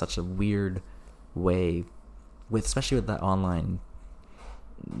organized in just such a weird way, especially with that online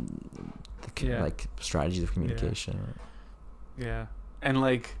like strategies of communication. And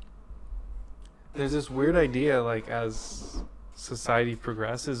like, there's this weird idea, like, as society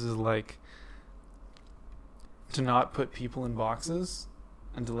progresses, is like to not put people in boxes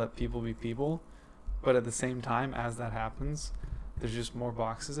and to let people be people. But at the same time, as that happens, there's just more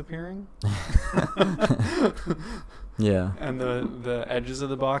boxes appearing. And the edges of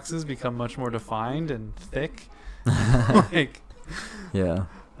the boxes become much more defined and thick. Like,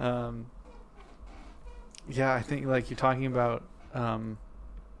 I think, like, you're talking about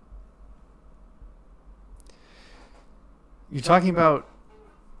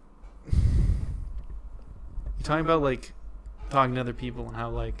like talking to other people, and how,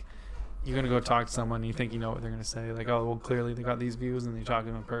 like, you're going to go talk to someone and you think you know what they're going to say. Like, oh, well, clearly they got these views, and then you talk to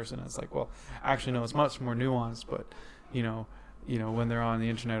them in person. And it's like, well, actually, no, it's much more nuanced. But, you know, when they're on the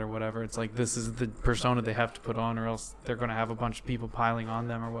internet or whatever, it's like, this is the persona they have to put on, or else they're going to have a bunch of people piling on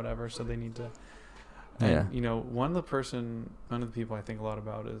them or whatever. So they need to. And, you know, one of the people I think a lot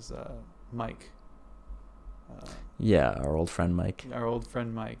about is Mike. Our old friend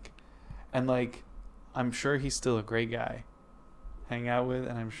Mike. And, like, I'm sure he's still a great guy. Hang out with,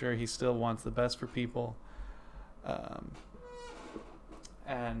 and I'm sure he still wants the best for people,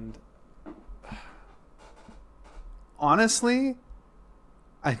 and honestly,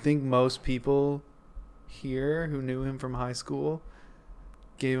 I think most people here who knew him from high school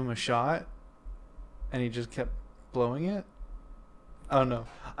gave him a shot, and he just kept blowing it. I don't know.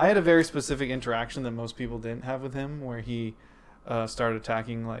 I had a very specific interaction that most people didn't have with him, where he started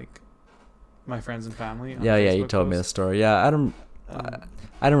attacking, like, my friends and family. You told me the story. I don't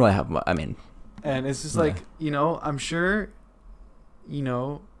really have much, I mean, and it's just like, you know, I'm sure, you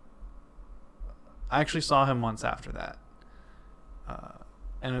know, I actually saw him once after that,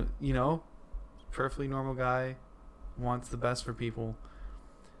 and, you know, perfectly normal guy, wants the best for people,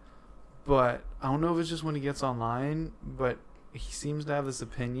 but I don't know if it's just when he gets online, but he seems to have this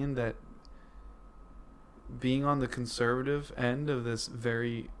opinion that being on the conservative end of this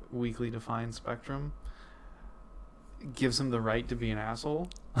very weakly defined spectrum gives him the right to be an asshole.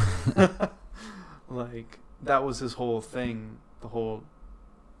 Like, that was his whole thing, the whole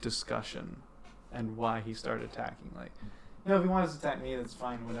discussion, and why he started attacking. Like, You know, if he wants to attack me, that's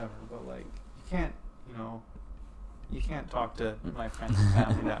fine, whatever. But like, you can't, you know, you can't talk to my friends and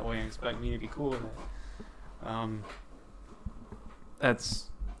family that way and expect me to be cool with it. That's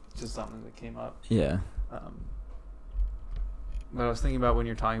just something that came up. Yeah. But I was thinking about when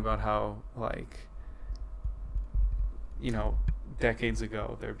you're talking about how, like, you know, decades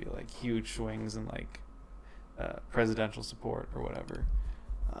ago there'd be like huge swings in like presidential support or whatever.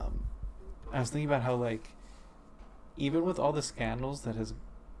 I was thinking about how, like, even with all the scandals that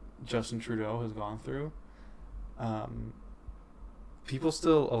Justin Trudeau has gone through, people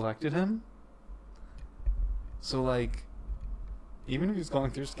still elected him. So like, even if he's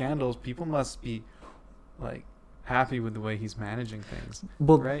going through scandals, people must be like happy with the way he's managing things.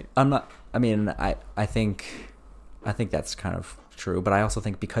 Well, right? I think that's kind of true, but I also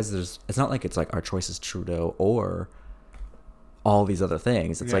think because it's not like it's like our choice is Trudeau or all these other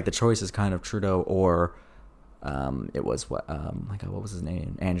things. It's like the choice is kind of Trudeau or it was what was his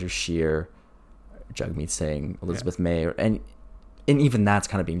name? Andrew Scheer, Jagmeet Singh, Elizabeth May, and even that's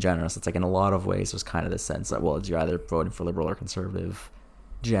kind of being generous. It's like in a lot of ways there's kind of this sense that, well, you're either voting for Liberal or Conservative.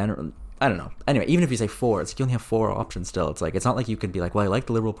 I don't know. Anyway, even if you say 4, it's like you only have 4 options still. It's like, it's not like you could be like, well, I like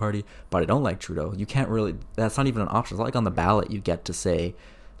the Liberal Party, but I don't like Trudeau. You can't really, that's not even an option. It's not like on the ballot you get to say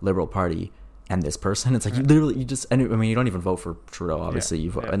Liberal Party and this person. It's like you literally, you just, and I mean, you don't even vote for Trudeau, obviously,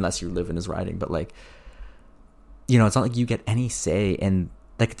 you vote, unless you live in his riding, but like, you know, it's not like you get any say in,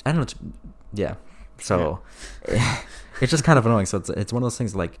 like, I don't know, so it's just kind of annoying. So it's one of those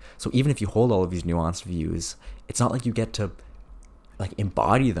things like, so even if you hold all of these nuanced views, it's not like you get to like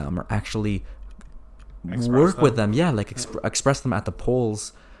embody them or actually work with them. Like express them at the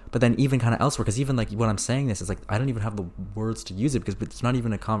polls, but then even kind of elsewhere. Because even like when I'm saying this, it's like I don't even have the words to use it because it's not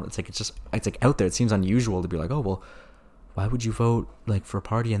even a comment. It's like it's like out there. It seems unusual to be like, oh well, why would you vote like for a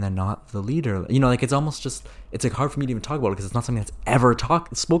party and then not the leader? You know, like it's almost just, it's like hard for me to even talk about it because it's not something that's ever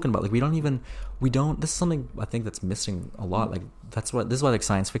spoken about. Like we don't. This is something I think that's missing a lot. Like this is why like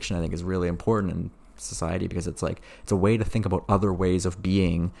science fiction I think is really important in society, because it's like it's a way to think about other ways of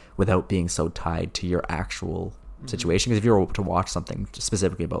being without being so tied to your actual situation. Because if you were to watch something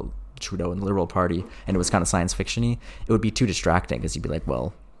specifically about Trudeau and the Liberal Party and it was kind of science fiction-y, it would be too distracting because you'd be like,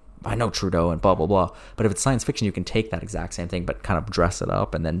 well, I know Trudeau and blah blah blah. But if it's science fiction, you can take that exact same thing but kind of dress it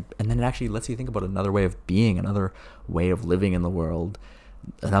up, and then it actually lets you think about another way of being, another way of living in the world,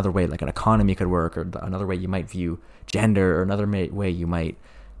 another way like an economy could work, or another way you might view gender, or another way you might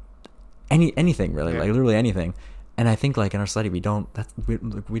anything really, like literally anything. And I think like in our study we don't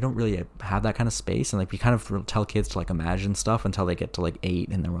really have that kind of space, and like we kind of tell kids to like imagine stuff until they get to like 8,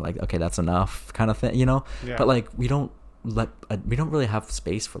 and then we're like, okay, that's enough kind of thing, you know. But like we don't really have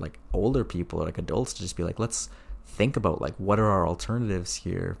space for like older people or like adults to just be like, let's think about like what are our alternatives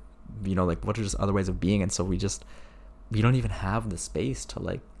here, you know, like what are just other ways of being. And so we don't even have the space to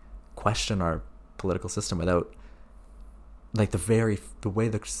like question our political system without like the way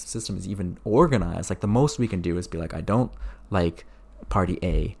the system is even organized. Like the most we can do is be like, I don't like party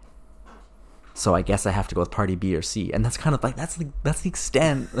A, so I guess I have to go with party B or C, and that's kind of like that's the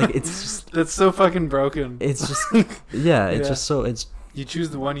extent. Like it's just that's so fucking broken. It's just it's just so it's you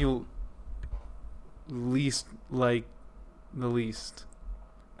choose the one you least like the least.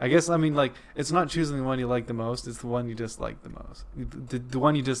 I guess I mean like it's not choosing the one you like the most; it's the one you dislike the most. The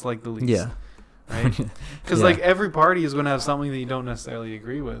one you dislike the least. Yeah. Right? Because like every party is going to have something that you don't necessarily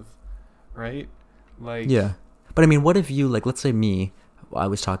agree with, right? Like but I mean, what if you like, let's say me, I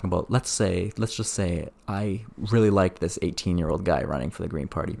was talking about, let's just say I really liked this 18-year-old guy running for the Green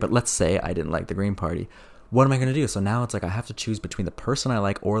Party, but let's say I didn't like the Green Party. What am I going to do? So now it's like I have to choose between the person I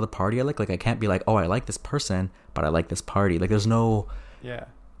like or the party I like. Like I can't be like, oh, I like this person, but I like this party. Like there's no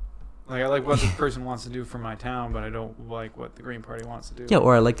like I like what this person wants to do for my town, but I don't like what the Green Party wants to do. Yeah,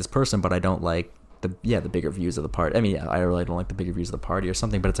 or I like this person, but I don't like the bigger views of the party. I mean, I really don't like the bigger views of the party or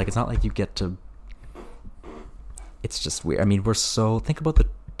something, but it's like it's not like you get to. It's just weird. I mean, think about the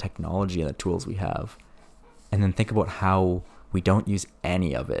technology and the tools we have, and then think about how we don't use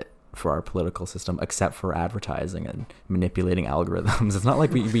any of it for our political system except for advertising and manipulating algorithms. It's not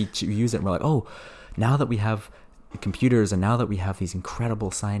like we use it and we're like, oh, now that we have computers and now that we have these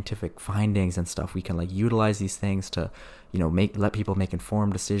incredible scientific findings and stuff, we can like utilize these things to, you know, let people make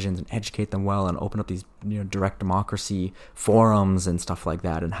informed decisions and educate them well and open up these, you know, direct democracy forums and stuff like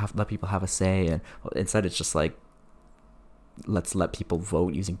that, and let people have a say. And instead it's just like, let's let people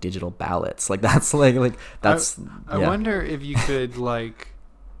vote using digital ballots. Like that's like that's I wonder if you could like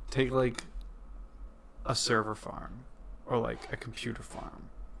take like a server farm or like a computer farm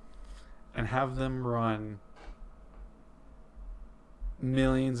and have them run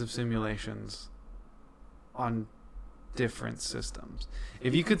millions of simulations on different systems.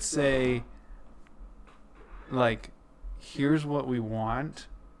 If you could say, like, here's what we want,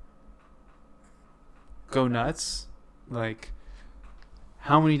 go nuts. Like,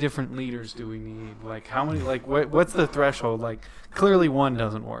 how many different leaders do we need? Like, how many, like, what's the threshold? Like, clearly one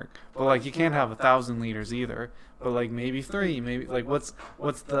doesn't work, but like, you can't have 1,000 leaders either, but like maybe 3, maybe like, what's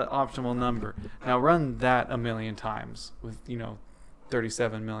the optimal number? Now run that 1 million times with,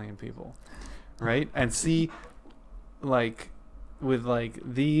 37 million people, right? And see, like, with like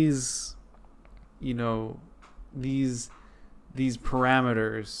these, these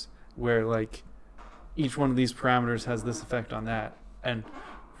parameters where like each one of these parameters has this effect on that, and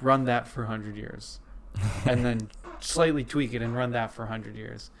run that for 100 years and then slightly tweak it and run that for 100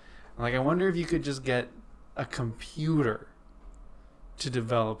 years. Like, I wonder if you could just get a computer to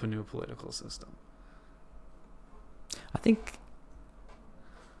develop a new political system. I think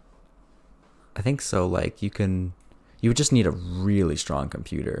so. Like, you would just need a really strong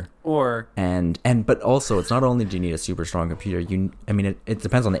computer, but also it's not only do you need a super strong computer. It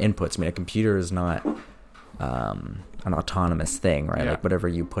depends on the inputs. I mean, a computer is not an autonomous thing, right? Yeah. Like, whatever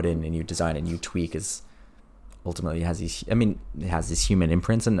you put in and you design and you tweak is ultimately has these. It has these human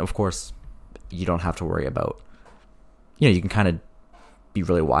imprints, and of course, you don't have to worry about. You can kind of be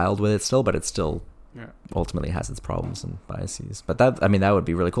really wild with it still, but it still ultimately has its problems and biases. But that would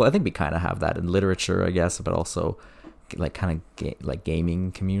be really cool. I think we kind of have that in literature, I guess, but also like kind of like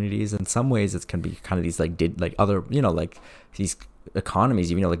gaming communities. In some ways, it can be kind of these like other like these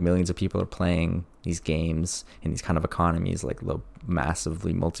economies. Like millions of people are playing these games in these kind of economies, like the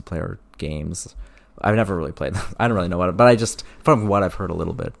massively multiplayer games. I've never really played them. I don't really know what, but I just from what I've heard a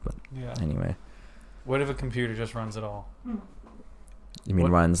little bit. But anyway, what if a computer just runs it all? You mean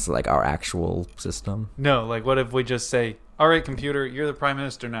runs like our actual system? No, like what if we just say, "All right, computer, you're the prime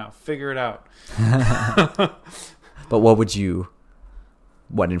minister now. Figure it out." But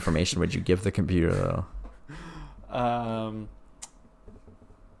what information would you give the computer though?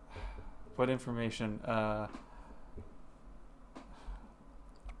 What information?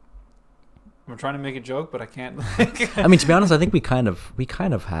 I'm trying to make a joke, but I can't. I mean, to be honest, I think we kind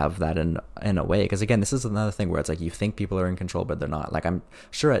of have that in a way, because again, this is another thing where it's like you think people are in control, but they're not. Like, I'm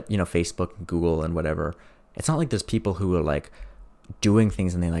sure at Facebook, Google, and whatever, it's not like there's people who are like doing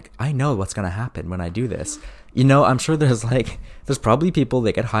things and they're like, I know what's gonna happen when I do this. I'm sure there's probably people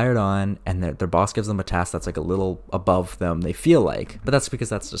that get hired on and their boss gives them a task that's like a little above them, they feel like, but that's because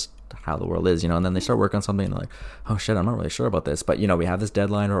that's just how the world is, and then they start working on something and they're like, oh shit, I'm not really sure about this, but we have this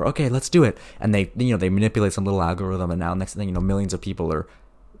deadline, or okay, let's do it, and they they manipulate some little algorithm, and now next thing millions of people are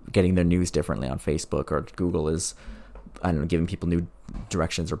getting their news differently on Facebook, or Google is, I don't know, giving people new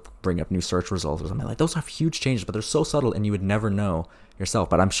directions or bring up new search results or something. Like, those are huge changes, but they're so subtle and you would never know yourself.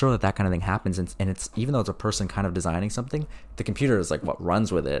 But I'm sure that kind of thing happens, and it's, even though it's a person kind of designing something, the computer is like what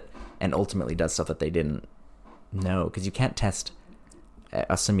runs with it and ultimately does stuff that they didn't know, because you can't test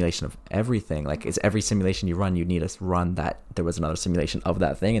a simulation of everything. Like, it's every simulation you run, you need to run that there was another simulation of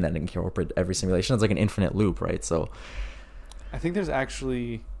that thing and then incorporate every simulation. It's like an infinite loop, right? So I think there's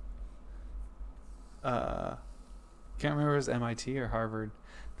actually can't remember if it was MIT or Harvard.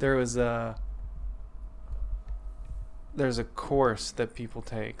 There's a course that people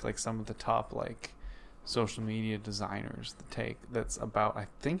take, like some of the top like social media designers that's about, I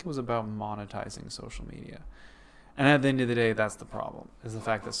think it was about monetizing social media. And at the end of the day, that's the problem, is the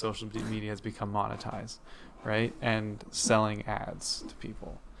fact that social media has become monetized, right? And selling ads to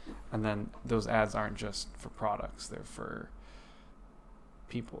people. And then those ads aren't just for products, they're for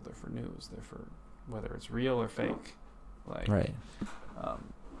people, they're for news, they're for whether it's real or fake. Like, right.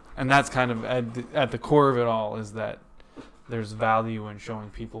 And that's kind of at the core of it all, is that there's value in showing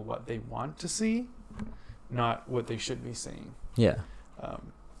people what they want to see, not what they should be seeing. Yeah.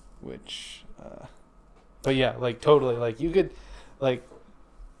 But yeah, like totally, like you could, like,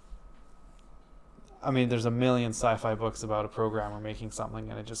 I mean, there's a million sci-fi books about a programmer making something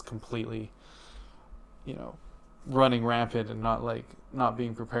and it just completely, running rampant and not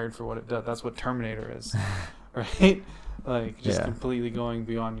being prepared for what it does. That's what Terminator is, right? Like, just completely going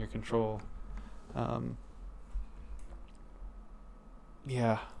beyond your control.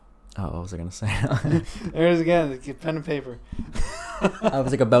 Yeah. Oh, what was I gonna say? There's again, pen and paper. I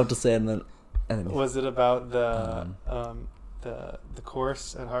was like about to say, and then was it about the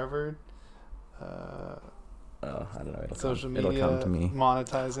course at Harvard? I don't know. Social media, it'll come to me.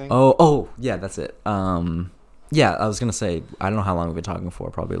 Monetizing. Oh, yeah, that's it. Yeah, I was gonna say, I don't know how long we've been talking for.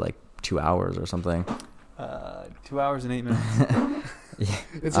 Probably like 2 hours or something. 2 hours and 8 minutes. Yeah.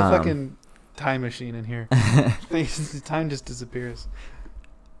 It's a fucking time machine in here. Time just disappears.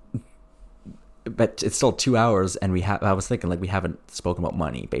 but it's still 2 hours, and I was thinking, like, we haven't spoken about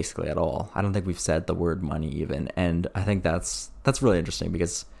money basically at all. I don't think we've said the word money even, and I think that's really interesting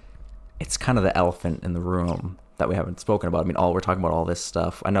because it's kind of the elephant in the room that we haven't spoken about. I mean, we're talking about all this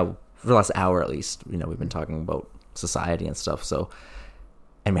stuff. I know for the last hour at least, we've been talking about society and stuff. So,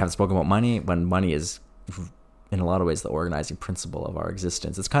 and we haven't spoken about money when money is, in a lot of ways, the organizing principle of our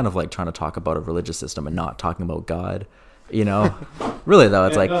existence. It's kind of like trying to talk about a religious system and not talking about God. Really though,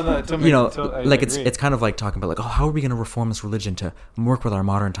 it's it's kind of like talking about, like, oh, how are we going to reform this religion to work with our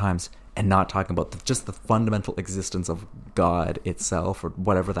modern times, and not talking about just the fundamental existence of God itself, or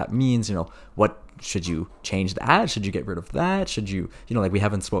whatever that means. What should you change that? Should you get rid of that? Should you, like, we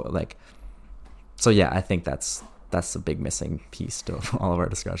haven't spoken, like, so yeah, I think that's a big missing piece to all of our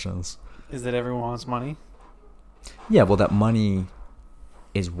discussions. Is that everyone wants money? Yeah, well, that money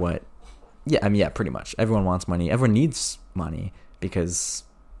is what. Yeah, I mean, yeah, pretty much. Everyone wants money. Everyone needs money, because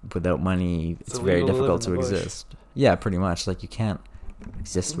without money, it's very difficult to exist. Yeah, pretty much. Like, you can't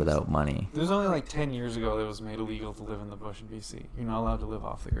exist without money. There's only like 10 years ago that it was made illegal to live in the bush in BC. You're not allowed to live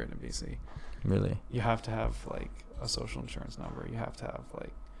off the grid in BC. Really? You have to have, like, a social insurance number. You have to have,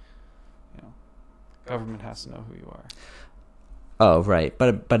 like, government has to know who you are. Oh, right.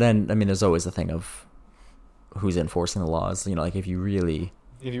 But then, I mean, there's always the thing of who's enforcing the laws. Like, if you really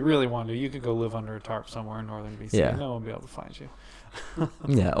want to, you could go live under a tarp somewhere in northern BC. Yeah. No one will be able to find you.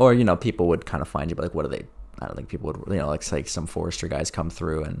 Yeah, or, people would kind of find you, but, like, what are they? I don't think people would, like, say some forestry guys come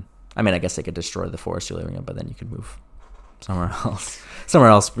through, and, I mean, I guess they could destroy the forest you're living in, but then you could move somewhere else. I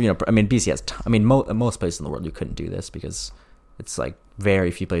mean, BC has, most places in the world you couldn't do this, because it's, like, very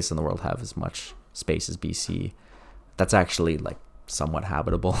few places in the world have as much space as BC. That's actually, like, somewhat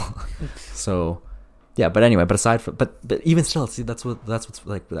habitable. So, yeah, but anyway, but aside from, but even still, see, that's what's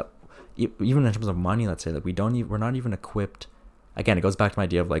like, that, even in terms of money, let's say, that we're not even equipped. Again, it goes back to my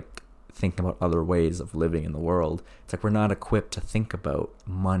idea of, like, thinking about other ways of living in the world. It's like we're not equipped to think about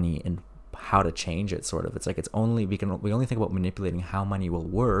money and how to change it, sort of. It's like we only think about manipulating how money will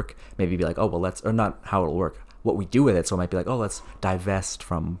work. Maybe be like, oh, well, or not how it'll work, what we do with it. So it might be like, oh, let's divest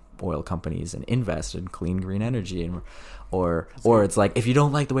from oil companies and invest in clean green energy, or it's like, if you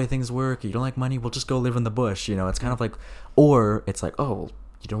don't like the way things work, you don't like money, we'll just go live in the bush. It's kind of like, or it's like, oh,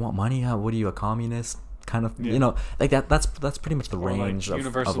 you don't want money? What are you, a communist? Kind of, like that. That's pretty much the range, like,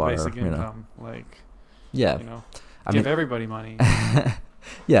 universal of our basic income. Like, yeah, give everybody money.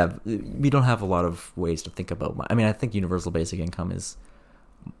 Yeah, we don't have a lot of ways to think about money. I mean, I think universal basic income is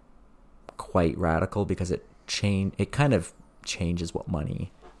quite radical, because it kind of changes what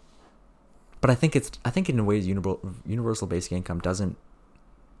money. But I think in ways universal basic income doesn't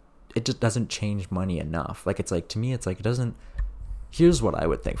change money enough. Like, it's like, to me, it's like, it doesn't. Here's what I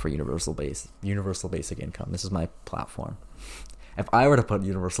would think for universal basic income. This is my platform. If I were to put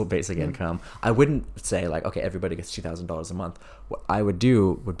universal basic income, I wouldn't say, like, okay, everybody gets $2,000 a month. What I would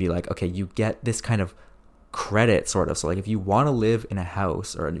do would be like, okay, you get this kind of credit, sort of. So, like, if you want to live in a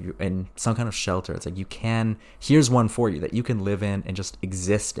house or in some kind of shelter, it's like, here's one for you that you can live in and just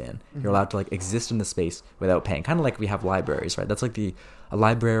exist in. Mm-hmm. You're allowed to, like, exist in the space without paying. Kind of like we have libraries, right? That's like a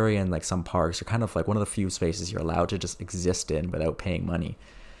library and, like, some parks are kind of like one of the few spaces you're allowed to just exist in without paying money.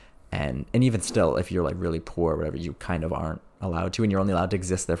 And even still, if you're, like, really poor or whatever, you kind of aren't allowed to, and you're only allowed to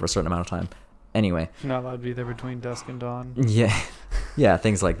exist there for a certain amount of time. Anyway, you're not allowed to be there between dusk and dawn. Yeah,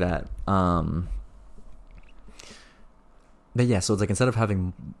 things like that. But yeah, so it's like, instead of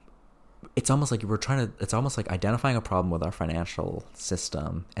having, it's almost like it's almost like identifying a problem with our financial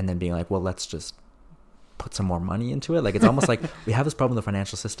system and then being like, well, let's just put some more money into it. Like, it's almost like we have this problem with the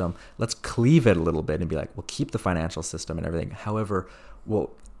financial system. Let's cleave it a little bit and be like, we'll keep the financial system and everything. However, we'll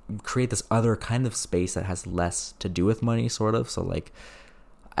create this other kind of space that has less to do with money, sort of. So, like,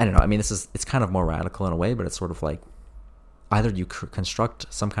 I don't know. I mean, it's kind of more radical in a way, but it's sort of like, either you construct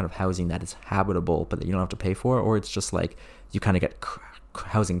some kind of housing that is habitable but that you don't have to pay for, or it's just like you kind of get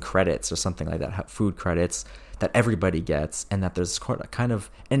housing credits or something like that, food credits that everybody gets, and that there's kind of,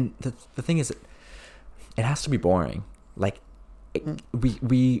 and the thing is, it has to be boring. Like,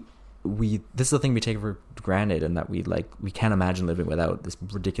 we this is the thing we take for granted, and that we can't imagine living without this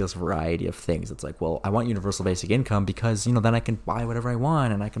ridiculous variety of things. It's like, well, I want universal basic income because, then I can buy whatever I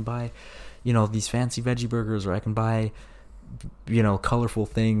want, and I can buy, these fancy veggie burgers, or I can buy, colorful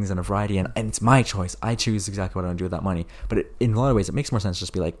things and a variety, and it's my choice. I choose exactly what I want to do with that money. But in a lot of ways, it makes more sense to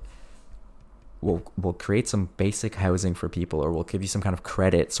just be like, we'll create some basic housing for people, or we'll give you some kind of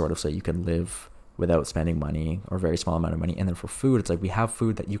credit, sort of, so you can live without spending money, or a very small amount of money. And then for food, it's like, we have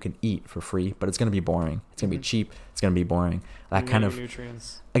food that you can eat for free, but it's going to be boring. It's going to be cheap. It's going to be boring. That kind of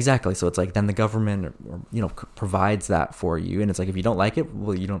nutrients. Exactly. So it's like, then the government, provides that for you, and it's like, if you don't like it,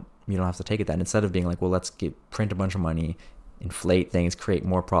 well, you don't you don't have to take it that. Instead of being like, well, let's print a bunch of money, inflate things, create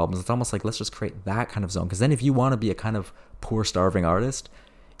more problems. It's almost like, let's just create that kind of zone. Because then if you want to be a kind of poor, starving artist,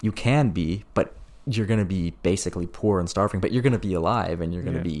 you can be, but you're going to be basically poor and starving, but you're going to be alive and you're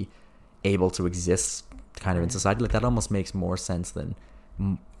going to be able to exist kind of in society. Like that almost makes more sense than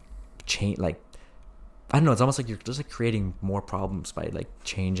change. Like, I don't know. It's almost like you're just like creating more problems by like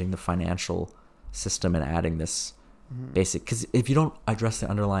changing the financial system and adding this basic, because if you don't address the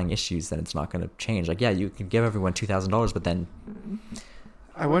underlying issues, then it's not going to change. Like, yeah, you can give everyone $2,000, but then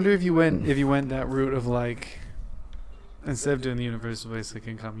I wonder if you went that route of like, instead of doing the universal basic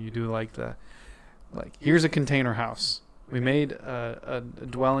income, you do like here's a container house. We made a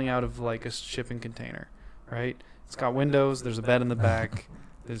dwelling out of like a shipping container, right? It's got windows. There's a bed in the back.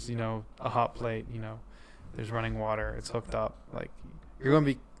 There's a hot plate. There's running water. It's hooked up. Like, you're going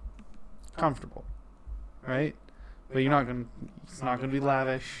to be comfortable, right? But it's not gonna be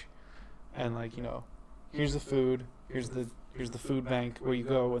lavish, and like, here's the food, here's the food bank where you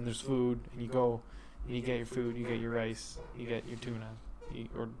go and there's food, and you go and you get your food, you get your rice, you get your tuna,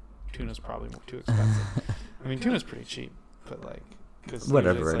 or tuna's probably too expensive. I mean, tuna's pretty cheap, but like, cause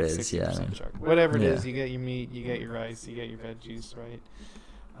whatever it is, like yeah. Whatever it is, you get your meat, you get your rice, you get your veggies, right?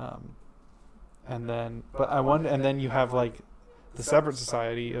 And then you have like the separate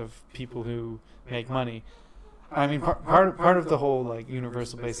society of people who make money. I mean, part of the whole like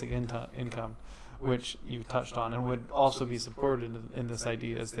universal basic income, which you touched on, and would also be supported in this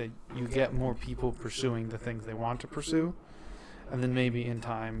idea, is that you get more people pursuing the things they want to pursue, and then maybe in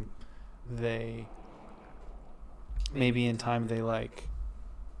time they like,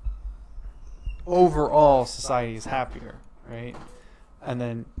 overall society is happier, right? And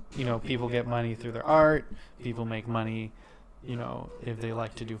then people get money through their art, people make money, if they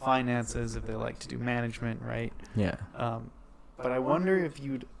like to do finances, if they like to do management, right? Yeah. But I wonder if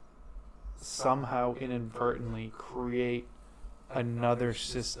you'd somehow inadvertently create another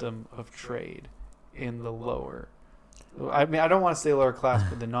system of trade in the lower. I mean, I don't want to say lower class,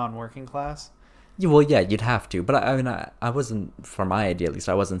 but the non-working class. Yeah, well, yeah, you'd have to. But I mean, I wasn't, for my idea at least,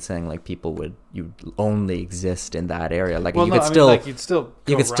 I wasn't saying like you'd only exist in that area. Like, well, you no, could I mean, still, like,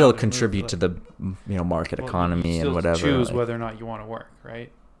 you could still contribute to the market economy and whatever. Choose like, whether or not you want to work,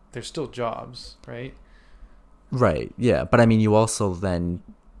 right? There's still jobs, right? Right. Yeah, but I mean, you also then.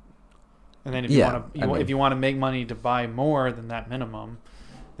 And then if you want to make money to buy more than that minimum,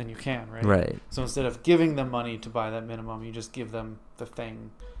 then you can, right? Right. So instead of giving them money to buy that minimum, you just give them the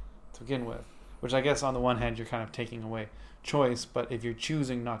thing to begin with. Which I guess on the one hand you're kind of taking away choice, but if you're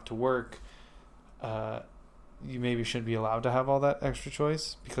choosing not to work, you maybe should be allowed to have all that extra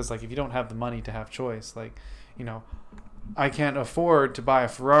choice, because like, if you don't have the money to have choice, like, I can't afford to buy a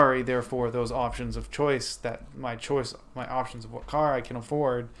Ferrari, therefore those options of choice my options of what car I can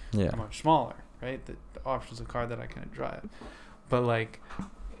afford are much smaller, right? The options of car that I can drive. But like,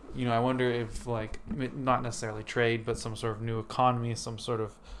 I wonder if like, not necessarily trade, but some sort of new economy, some sort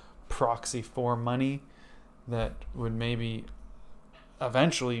of proxy for money that would maybe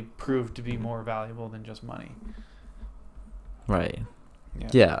eventually prove to be more valuable than just money. Right.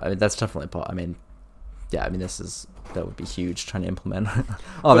 Yeah, I mean, that's definitely that would be huge trying to implement.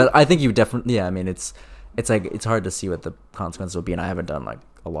 But I think you definitely, I mean, it's like, it's hard to see what the consequences will be, and I haven't done like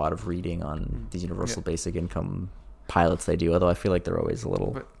a lot of reading on these universal basic income pilots they do, although I feel like they're always a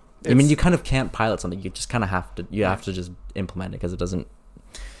little, I mean, you kind of can't pilot something, you just kind of have to just implement it, because it doesn't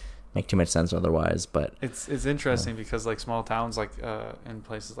make too much sense otherwise. But it's interesting because like small towns, like in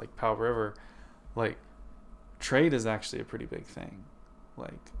places like Powell River, like trade is actually a pretty big thing.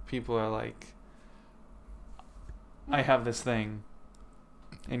 Like, people are like, I have this thing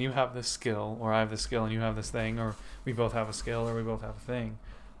and you have this skill, or I have this skill and you have this thing, or we both have a skill or we both have a thing.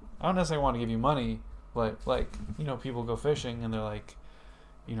 I don't necessarily want to give you money, but like, people go fishing and they're like,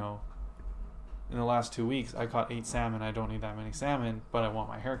 in the last 2 weeks I caught 8 salmon. I don't need that many salmon, but I want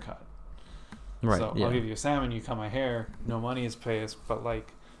my hair cut. Right. So yeah. I'll give you a salmon, you cut my hair, no money is paid. But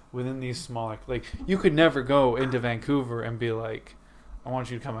like, within these small, like you could never go into Vancouver and be like, I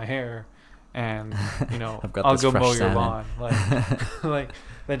want you to cut my hair, and I'll go mow your lawn. Like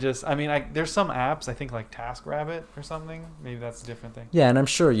that just, I mean, there's some apps, I think like TaskRabbit or something. Maybe that's a different thing. Yeah, and I'm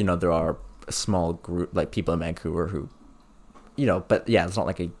sure there are a small group, like people in Vancouver who, but yeah, it's not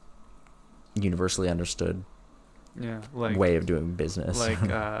like a universally understood way of doing business. Like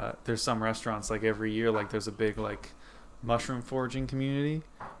there's some restaurants, like every year, like there's a big like mushroom foraging community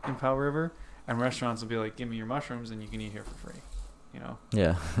in Powell River, and restaurants will be like, give me your mushrooms and you can eat here for free.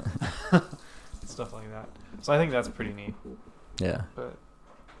 Yeah. Stuff like that. So I think that's pretty neat. Yeah. But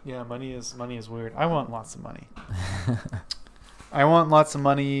yeah, money is weird. I want lots of money. I want lots of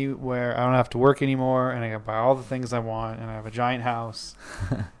money where I don't have to work anymore, and I can buy all the things I want, and I have a giant house,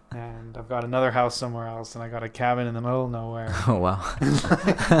 and I've got another house somewhere else, and I got a cabin in the middle of nowhere. Oh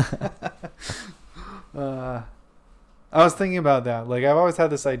wow. I was thinking about that. Like, I've always had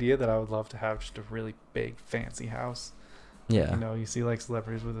this idea that I would love to have just a really big, fancy house. Yeah. You know, you see like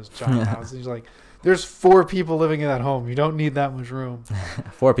celebrities with this giant house, and you're like, there's 4 people living in that home. You don't need that much room.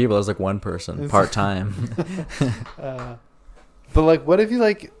 4 people is like 1 person part time. But like, what if you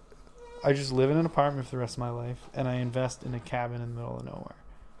like, I just live in an apartment for the rest of my life, and I invest in a cabin in the middle of nowhere,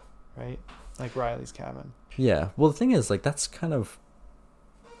 right? Like Riley's cabin. Yeah. Well, the thing is, like, that's kind of.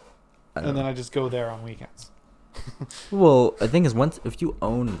 And then I just go there on weekends. Well, the thing is, if you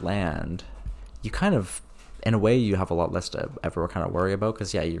own land, you kind of, in a way, you have a lot less to ever kind of worry about,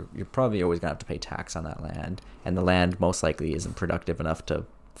 because you're probably always gonna have to pay tax on that land, and the land most likely isn't productive enough to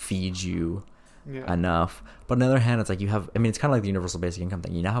feed you enough. But on the other hand, it's like it's kind of like the universal basic income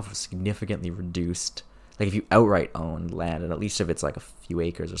thing. You now have significantly reduced, like if you outright own land, and at least if it's like a few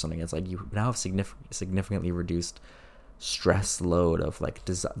acres or something, it's like you now have significantly reduced stress load of like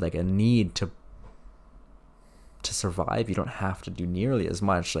a need to survive. You don't have to do nearly as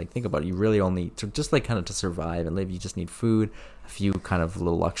much. Like, think about it, you really only to survive and live, you just need food, a few kind of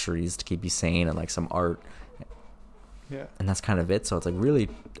little luxuries to keep you sane, and like some art, and that's kind of it. So it's like, really,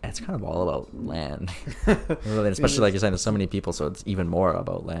 it's kind of all about land. Really, especially like you're saying, there's so many people, so it's even more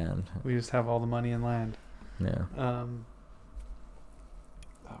about land. We just have all the money in land. What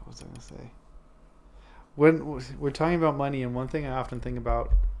was I gonna say? When we're talking about money, and one thing I often think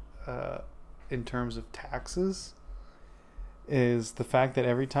about in terms of taxes is the fact that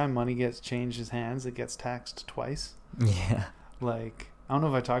every time money gets changed hands, it gets taxed twice. Yeah. Like, I don't know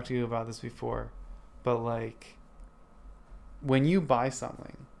if I talked to you about this before, but like, when you buy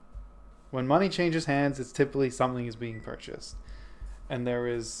something, when money changes hands, it's typically something is being purchased, and there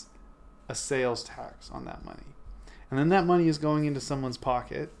is a sales tax on that money, and then that money is going into someone's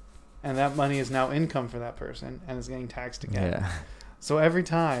pocket, and that money is now income for that person, and is getting taxed again. Yeah. So every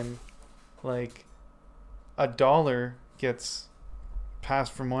time, like, $1 gets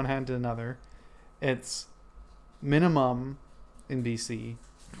passed from one hand to another, it's minimum in BC,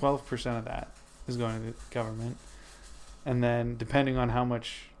 12% of that is going to the government. And then depending on how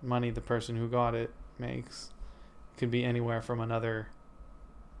much money the person who got it makes, it could be anywhere from another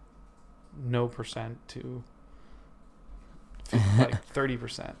no percent to like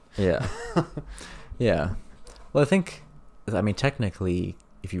 30%. Yeah. Yeah. Well, I mean, technically,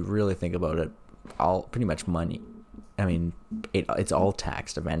 if you really think about it, pretty much money, I mean, it's all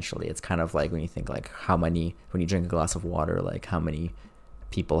taxed eventually. It's kind of like when you think like when you drink a glass of water, like how many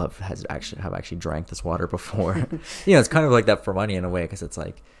people have actually drank this water before. It's kind of like that for money in a way, because it's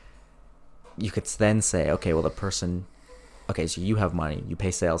like, you could then say, okay, well, so you have money, you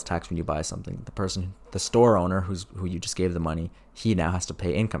pay sales tax when you buy something. The store owner who you just gave the money, he now has to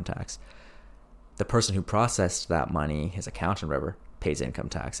pay income tax. The person who processed that money, his accountant, whatever, pays income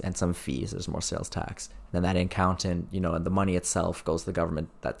tax and some fees. There's more sales tax. Then that accountant, and the money itself goes to the government.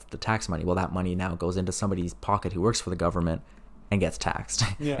 That's the tax money. Well, that money now goes into somebody's pocket who works for the government and gets taxed,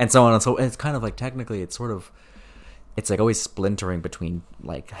 and so on. And so it's kind of like, technically, it's like always splintering between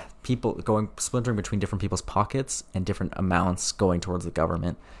like splintering between different people's pockets, and different amounts going towards the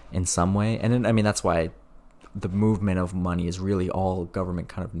government in some way. And then, I mean, that's why the movement of money is really all government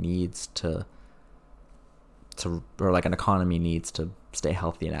kind of needs to or like an economy needs to stay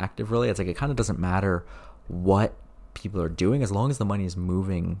healthy and active. Really, it's like, it kind of doesn't matter what people are doing as long as the money is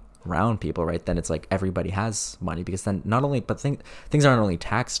moving around people, right? Then it's like everybody has money, because then things aren't only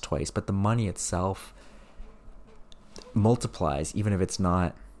taxed twice, but the money itself multiplies, even if it's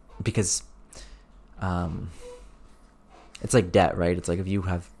not, because it's like debt, right? It's like, if you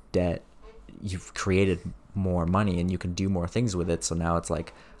have debt, you've created more money and you can do more things with it. So now it's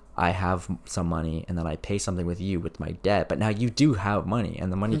like, I have some money, and then I pay something with you with my debt, but now you do have money, and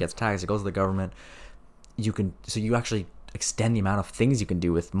the money gets taxed, it goes to the government. So you actually extend the amount of things you can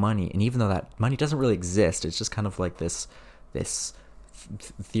do with money, and even though that money doesn't really exist, it's just kind of like this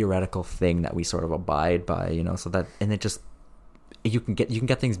theoretical thing that we sort of abide by, so that, and it just, you can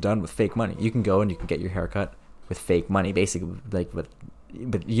get things done with fake money. You can go and you can get your hair cut with fake money, basically, like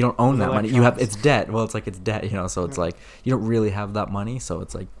but you don't own that money. It's debt. Well, it's like, it's debt, so it's like, you don't really have that money. So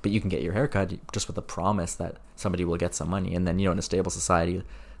it's like, but you can get your hair cut just with the promise that somebody will get some money. And then, in a stable society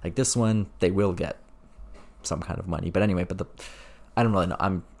like this one, they will get some kind of money. But anyway, I don't really know.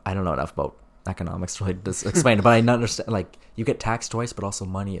 I don't know enough about economics to really explain it, but I understand, like, you get taxed twice, but also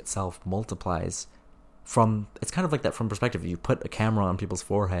money itself multiplies it's kind of like that from perspective. You put a camera on people's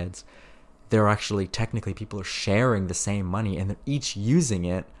foreheads, they're actually technically people are sharing the same money and they're each using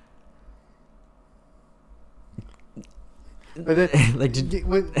it. But it, like,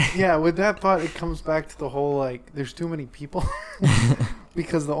 with that thought, it comes back to the whole, like, there's too many people.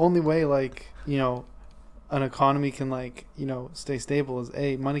 Because the only way, like, you know, an economy can, like, you know, stay stable is,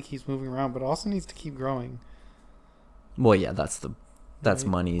 A, money keeps moving around, but it also needs to keep growing. Well, yeah, that's Right.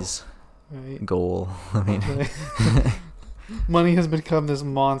 money's Right. goal. I mean, money has become this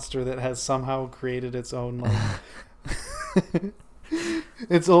monster that has somehow created its own, like,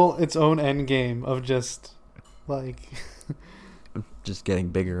 its own end game of just, like, just getting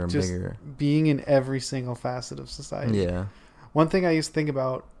bigger and just bigger. being in every single facet of society. Yeah. One thing I used to think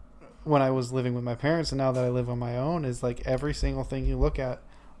about when I was living with my parents and now that I live on my own is, like, every single thing you look at,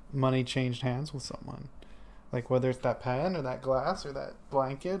 money changed hands with someone. Like, whether it's that pen or that glass or that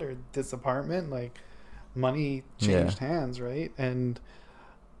blanket or this apartment, like, money changed hands, right? And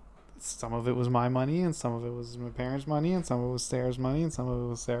some of it was my money and some of it was my parents' money and some of it was Sarah's money and some of it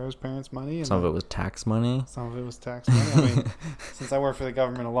was Sarah's parents' money. And some of it was tax money. Some of it was tax money. I mean, since I work for the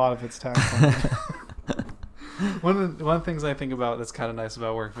government, a lot of it's tax money. One of the things I think about that's kind of nice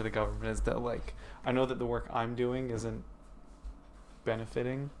about working for the government is that, like, I know that the work I'm doing isn't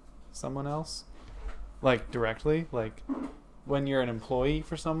benefiting someone else, like, directly. Like, when you're an employee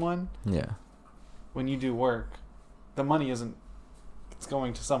for someone, Yeah. when you do work, the money isn't, it's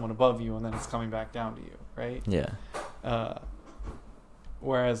going to someone above you and then it's coming back down to you, right? Yeah.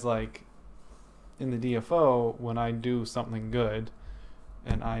 Whereas, like, in the DFO, when I do something good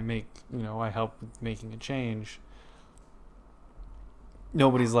and I make, you know, I help with making a change,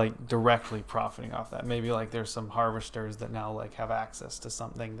 nobody's, like, directly profiting off that. Maybe, like, there's some harvesters that now, like, have access to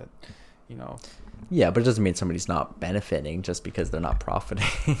something that, you know. Yeah, but it doesn't mean somebody's not benefiting just because they're not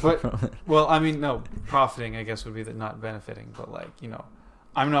profiting. But, well, I mean, no, profiting, I guess, would be that not benefiting. But, like, you know,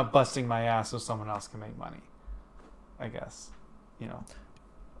 I'm not busting my ass so someone else can make money, I guess, you know.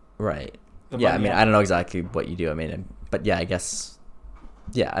 Right. Yeah, I money mean, I don't know exactly what you do. I mean, but yeah, I guess,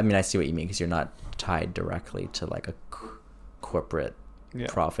 yeah, I mean, I see what you mean because you're not tied directly to, like, a corporate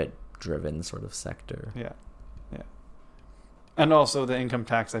profit-driven sort of sector. Yeah. Yeah. And also the income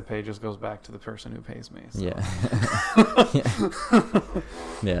tax I pay just goes back to the person who pays me. So. Yeah. Yeah.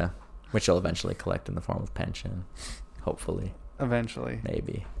 Yeah. Which you'll eventually collect in the form of pension, hopefully. Eventually.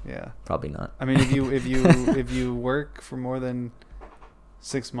 Maybe. Yeah. Probably not. I mean, if you work for more than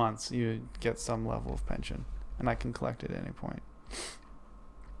 6 months, you get some level of pension, and I can collect it at any point.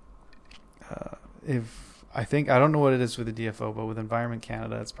 I don't know what it is with the DFO, but with Environment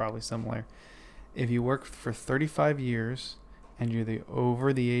Canada, it's probably similar. If you work for 35 years and you're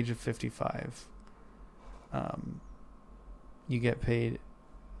over the age of 55, you get paid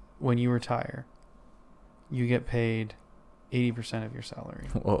when you retire. You get paid 80% of your salary.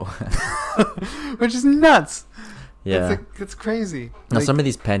 Whoa. Which is nuts. Yeah. That's crazy. Now, Like, some of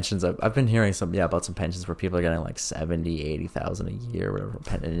these pensions, I've been hearing about some pensions where people are getting like 70, 80,000 a year, whatever.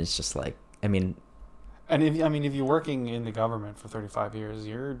 And it's just like, I mean. And if you're working in the government for 35 years,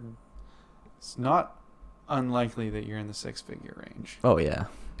 it's not unlikely that you're in the 6-figure range. Oh, yeah.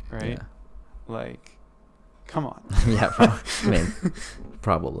 Right? Yeah. Like, come on. Yeah,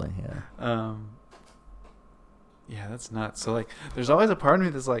 probably, yeah. Yeah, that's nuts. So, like, there's always a part of me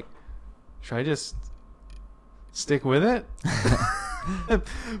that's like, should I just stick with it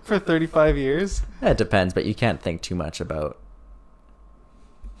for 35 years? Yeah, it depends, but you can't think too much about,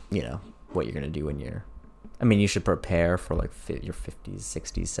 you know, what you're going to do when you're. I mean, you should prepare for like your 50s,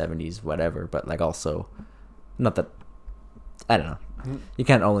 60s, 70s, whatever, but like also, not that, I don't know. You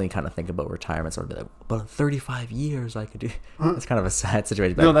can't only kind of think about retirement sort of be like, but in 35 years I could do. It's kind of a sad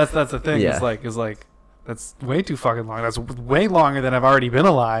situation. But no, that's the thing. Yeah. It's like that's way too fucking long. That's way longer than I've already been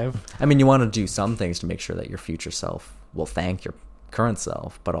alive. I mean, you want to do some things to make sure that your future self will thank your current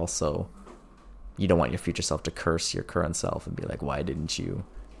self, but also you don't want your future self to curse your current self and be like, why didn't you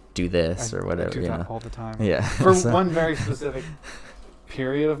do this or whatever? I do that all the time. Yeah. For one very specific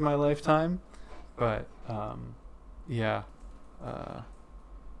period of my lifetime, but yeah,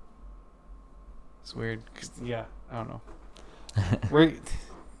 it's weird. 'Cause, yeah, I don't know.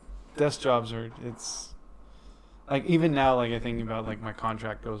 Desk jobs are. It's like even now, like I think about like my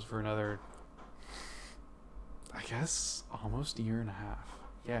contract goes for another, I guess almost a year and a half.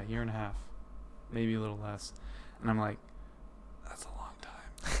 Yeah, year and a half, maybe a little less, and I'm like, that's a long time.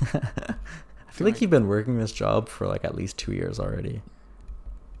 I feel like you've been working this job for like at least 2 years already.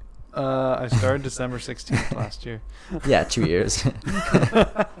 I started December 16th last year. Yeah, 2 years.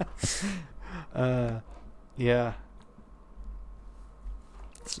 Yeah.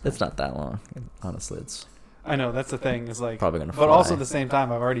 It's not that long, honestly. I know, that's the thing. Is like, Probably gonna but also fly. at the same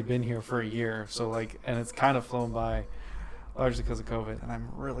time, I've already been here for a year, so like, and it's kind of flown by, largely because of COVID. And I'm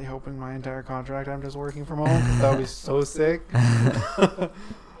really hoping my entire contract I'm just working from home, 'cause that would be so sick. A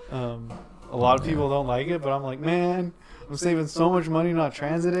lot of people don't like it, but I'm like, man, I'm saving so much money not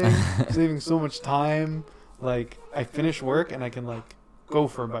transiting, saving so much time. Like, I finish work and I can like go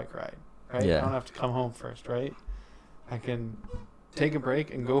for a bike ride, right? Yeah. I don't have to come home first, right? I can take a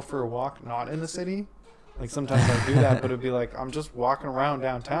break and go for a walk, not in the city. Like, sometimes I do that, but it'd be like, I'm just walking around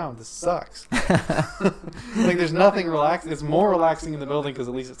downtown. This sucks. Like, there's nothing relaxing. It's more relaxing in the building because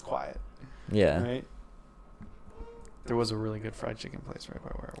at least it's quiet, Yeah. right? There was a really good fried chicken place right by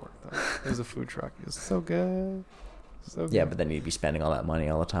where I worked, though. It was a food truck. It was so good. So good. Yeah, but then you'd be spending all that money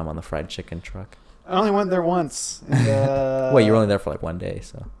all the time on the fried chicken truck. I only went there once. And, Wait, you were only there for like one day,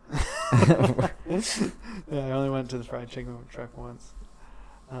 so. Yeah, I only went to the fried chicken truck once.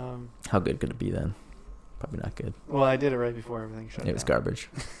 How good could it be then? Probably not good. Well, I did it right before everything shut down. It was garbage.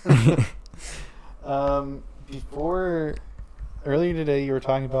 Before, earlier today, you were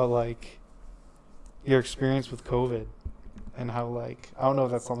talking about like your experience with COVID and how, like, I don't know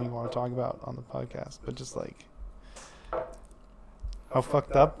if that's something you want to talk about on the podcast, but just like how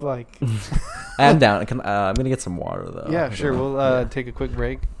fucked up, like. I'm down. I'm gonna get some water though. Yeah, sure. We'll Yeah. take a quick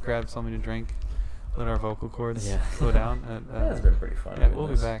break, grab something to drink, let our vocal cords Yeah. slow down. And, Yeah, it's been pretty fun. yeah, we'll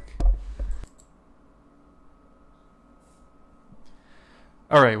be back.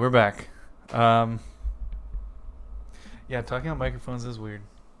 All right, we're back. Yeah, talking on microphones is weird.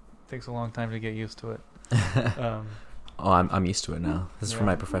 Takes a long time to get used to it. Oh, I'm used to it now. This is for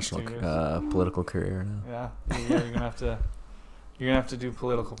my Yeah, professional 2 years. political career now. Yeah, you're gonna have to do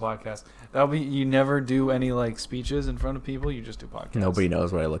political podcasts. That'll be, you never do any like speeches in front of people. You just do podcasts. Nobody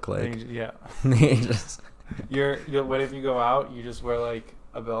knows what I look like. Yeah. You just- You're what if you go out? You just wear like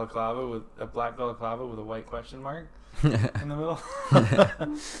a balaclava with a black balaclava with a white question mark in the middle.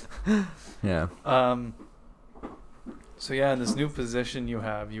 Yeah. So yeah, in this new position you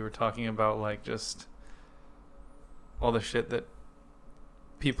have, you were talking about like just all the shit that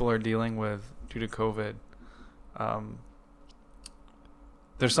people are dealing with due to COVID.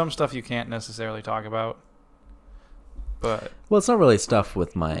 There's some stuff you can't necessarily talk about, but Well, it's not really stuff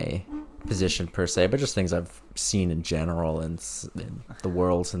with my position per se, but just things I've seen in general in the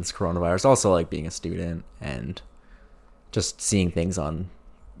world since coronavirus. Also, like being a student and just seeing things on,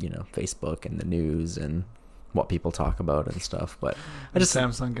 Facebook and the news and what people talk about and stuff. But I just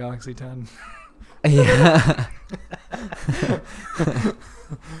Samsung Galaxy 10. Yeah.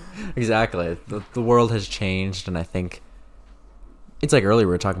 Exactly. The world has changed, and I think it's like earlier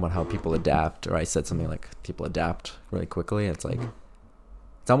we were talking about how people adapt, or I said something like people adapt really quickly. It's like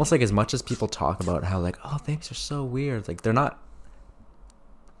it's almost like as much as people talk about how like, oh, things are so weird, like they're not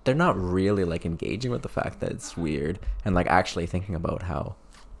really like engaging with the fact that it's weird and like actually thinking about how,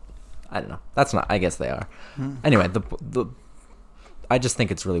 I don't know. That's not, I guess they are. Anyway, I just think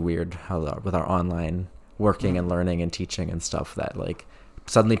it's really weird how with our online working and learning and teaching and stuff that like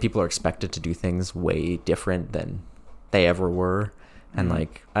suddenly people are expected to do things way different than they ever were. And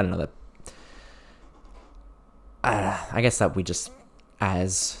like, I don't know, that I guess that we just,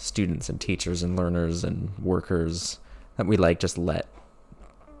 as students and teachers and learners and workers, that we like just let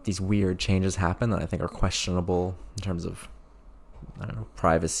these weird changes happen that I think are questionable in terms of, I don't know,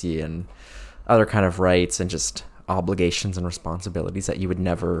 privacy and other kind of rights and just obligations and responsibilities that you would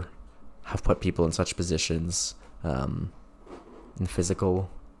never have put people in such positions in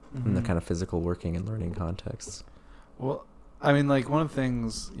the kind of physical working and learning contexts. Well, I mean, like, one of the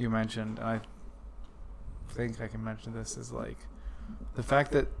things you mentioned, and I think I can mention this, is like the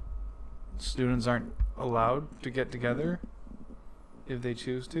fact that students aren't allowed to get together if they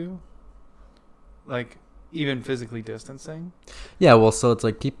choose to, like even physically distancing. Yeah, well, so it's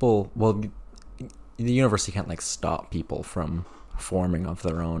like people, the university can't like stop people from forming of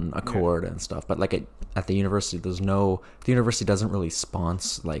their own accord and stuff, but like at the university, the university doesn't really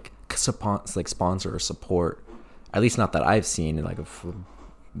sponsor or support, at least not that I've seen in like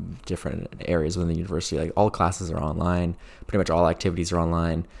different areas within the university. Like all classes are online, pretty much all activities are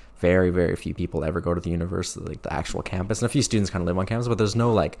online. Very, very few people ever go to the university, like the actual campus, and a few students kind of live on campus, but there's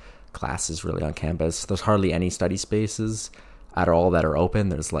no like classes really on campus. There's hardly any study spaces at all that are open.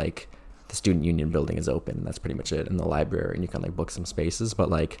 There's like the student union building is open, and that's pretty much it, in the library, and you can like book some spaces, but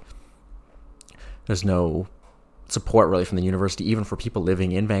like there's no support really from the university, even for people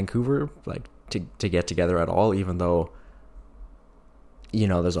living in Vancouver, like to get together at all, even though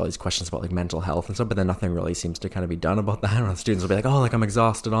there's all these questions about like mental health and stuff, but then nothing really seems to kind of be done about that. And the students will be like, oh, like I'm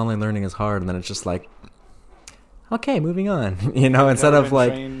exhausted, online learning is hard, and then it's just like, okay, moving on, instead of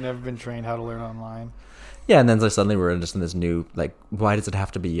like never been trained how to learn online. Yeah, and then like, suddenly we're just in this new, like, why does it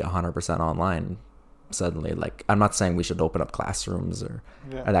have to be 100% online? Suddenly, like, I'm not saying we should open up classrooms or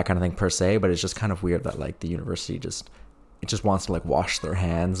that kind of thing per se, but it's just kind of weird that like the university just wants to like wash their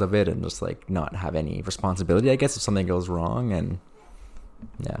hands of it and just like not have any responsibility, I guess, if something goes wrong. And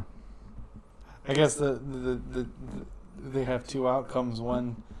yeah, I guess they have two outcomes: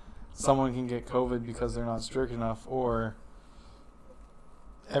 one, someone can get COVID because they're not strict enough, or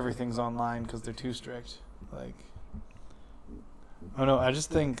everything's online because they're too strict. Like, I don't know. I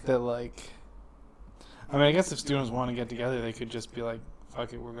just think that, like, I mean, I guess if students want to get together, they could just be like,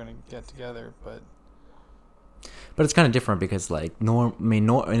 fuck it, we're going to get together. But it's kind of different because, like, in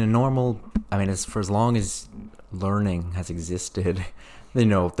a normal, I mean, as long as learning has existed, you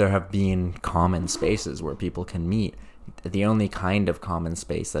know, there have been common spaces where people can meet. The only kind of common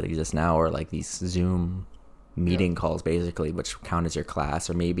space that exists now are like these Zoom meeting calls, basically, which count as your class,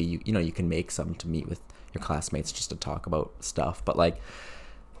 or maybe you can make some to meet with your classmates just to talk about stuff. But like,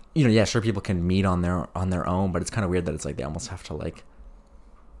 you know, yeah, sure, people can meet on their own, but it's kind of weird that it's like they almost have to like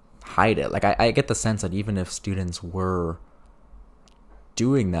hide it. Like I get the sense that even if students were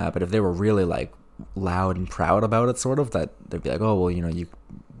doing that, but if they were really like loud and proud about it, sort of, that they'd be like, oh well, you know, you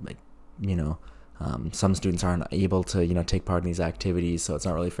like, you know, some students aren't able to, you know, take part in these activities, so it's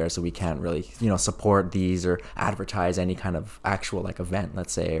not really fair, so we can't really, you know, support these or advertise any kind of actual like event,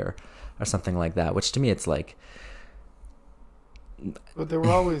 let's say, or something like that, which to me it's like. But there were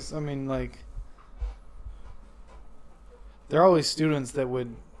always, I mean, like, there are always students that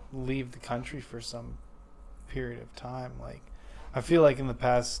would leave the country for some period of time. Like, I feel like in the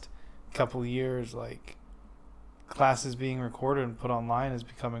past couple of years, like, classes being recorded and put online is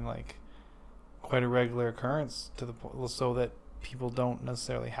becoming like quite a regular occurrence, to the point so that people don't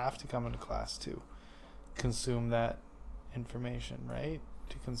necessarily have to come into class to consume that information, right?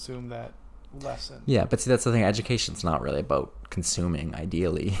 To consume that lesson. Yeah, but see, that's the thing. Education's not really about consuming,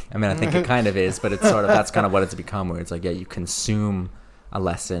 ideally. I mean, I think it kind of is, but it's sort of, that's kind of what it's become, where it's like, yeah, you consume a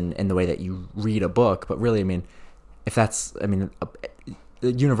lesson in the way that you read a book, but really, I mean, if that's, I mean,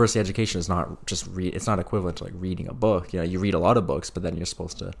 university education is not just it's not equivalent to like reading a book. You know, you read a lot of books, but then you're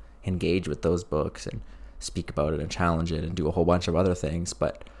supposed to engage with those books and speak about it and challenge it and do a whole bunch of other things.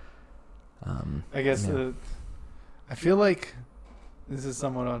 But I guess I feel like this is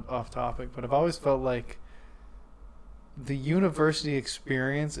somewhat off topic, but I've always felt like the university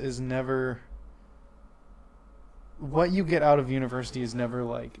experience is never, what you get out of university is never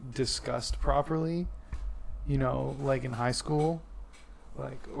like discussed properly, you know, like in high school,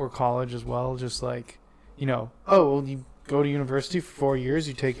 like, or college as well. Just like, you know, oh, well, you go to university for 4 years,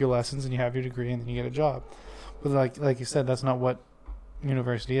 you take your lessons and you have your degree and then you get a job. But like you said, that's not what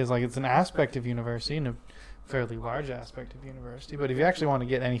university is. Like, it's an aspect of university and a fairly large aspect of university. But if you actually want to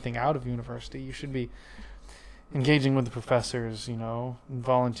get anything out of university, you should be engaging with the professors, you know,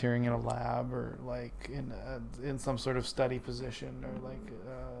 volunteering in a lab, or like in some sort of study position, or like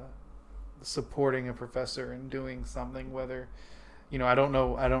supporting a professor in doing something. Whether, you know, I don't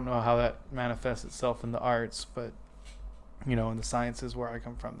know how that manifests itself in the arts, but, you know, in the sciences where I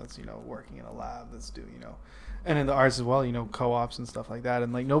come from, that's, you know, working in a lab, that's you know, and in the arts as well, you know, co-ops and stuff like that.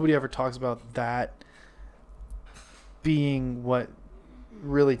 And like, nobody ever talks about that being what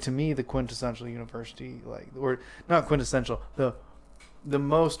really, to me, the quintessential university, like, or not quintessential, the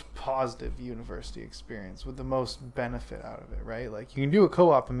most positive university experience with the most benefit out of it, right? Like, you can do a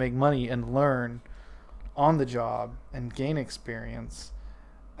co-op and make money and learn on the job and gain experience,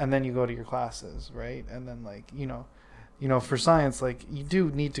 and then you go to your classes, right? And then, like, you know, for science, like, you do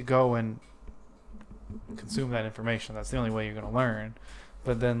need to go and consume that information. That's the only way you're going to learn.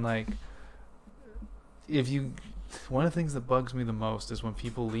 But then, like, one of the things that bugs me the most is when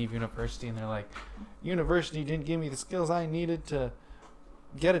people leave university and they're like, university didn't give me the skills I needed to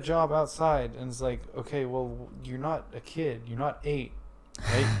get a job outside. And it's like, okay, well, you're not a kid. You're not 8,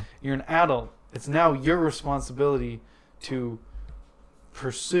 right? You're an adult. It's now your responsibility to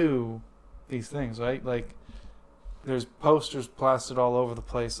pursue these things, right? Like, there's posters plastered all over the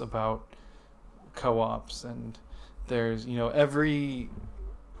place about co-ops, and there's, you know,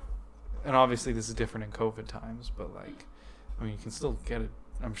 and obviously this is different in COVID times, but like, I mean, you can still get it.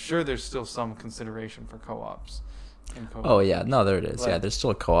 I'm sure there's still some consideration for co-ops in COVID. Oh yeah, no, there it is. Like, yeah, there's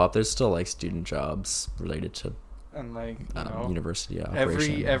still a co-op. There's still like student jobs related to, and like, you know, university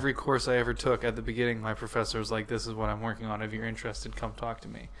operation. Every course I ever took, at the beginning, my professor was like, "This is what I'm working on. If you're interested, come talk to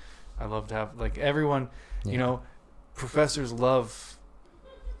me." I love to have, like, everyone, you know, professors love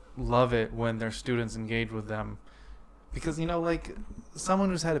it when their students engage with them. Because, you know, like, someone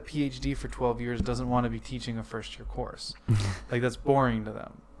who's had a PhD for 12 years doesn't want to be teaching a first-year course. Like, that's boring to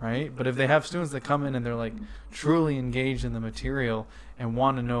them, right? But if they have students that come in and they're like truly engaged in the material and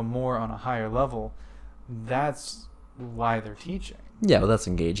want to know more on a higher level, that's why they're teaching. Yeah, well, that's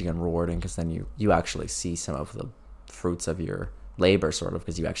engaging and rewarding, because then you actually see some of the fruits of your labor, sort of,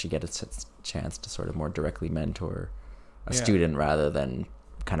 because you actually get a chance to sort of more directly mentor a student rather than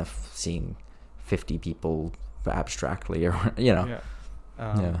kind of seeing 50 people abstractly, or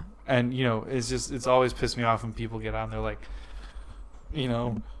And it's always pissed me off when people get on there like,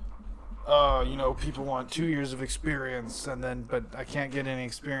 people want 2 years of experience, but I can't get any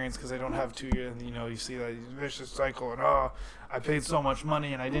experience because I don't have 2 years. And you see that vicious cycle, and I paid so much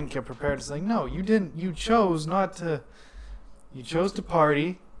money and I didn't get prepared. It's like, no, you didn't. You chose not to. You chose to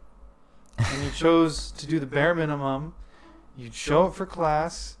party, and you chose to do the bare minimum. You'd show up for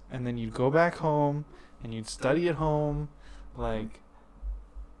class, and then you'd go back home, and you'd study at home. Like,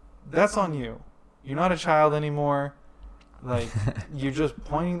 that's on you. You're not a child anymore. Like, you're just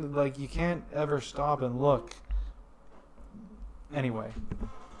pointing, like, you can't ever stop and look. Anyway,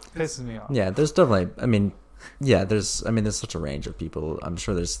 pisses me off. Yeah, there's definitely, there's such a range of people. I'm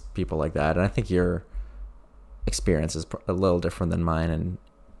sure there's people like that, and I think your experience is a little different than mine, and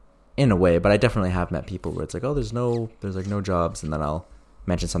in a way, but I definitely have met people where it's like, oh, there's no jobs, and then I'll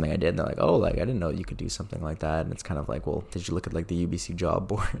mention something I did, and they're like, oh, like, I didn't know you could do something like that, and it's kind of like, well, did you look at like the UBC job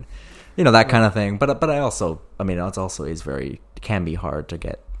board, that kind of thing. But I also, it's also can be hard to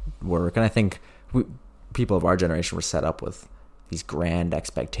get work, and I think people of our generation were set up with these grand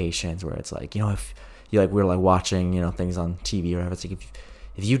expectations where it's like, if you like, we're like watching things on TV or whatever, it's like,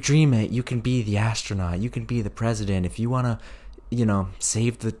 if you dream it, you can be the astronaut, you can be the president. If you want to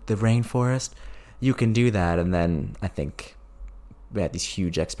save the rainforest, you can do that. And then I think we had these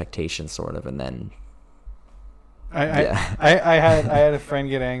huge expectations, sort of, and then I had a friend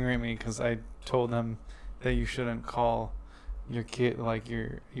get angry at me because I told them that you shouldn't call your kid, like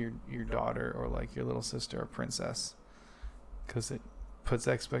your daughter or like your little sister, a princess, because it puts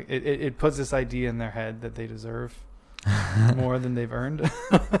it puts this idea in their head that they deserve more than they've earned.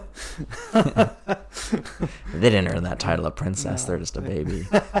 They didn't earn that title of princess. No. They're just a baby.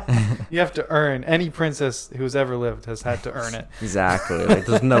 You have to earn. Any princess who's ever lived has had to earn it. Exactly. Like,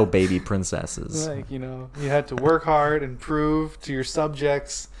 there's no baby princesses. Like, you had to work hard and prove to your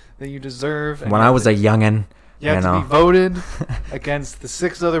subjects that you deserve. When I was a youngin', you have to be voted against the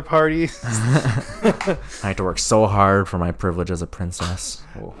 6 other parties. I had to work so hard for my privilege as a princess.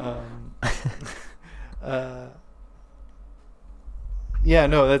 Yeah,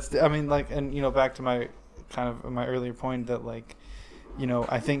 no, that's, and back to my my earlier point that, like,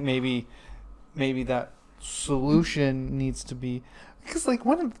 I think maybe that solution needs to be, because, like,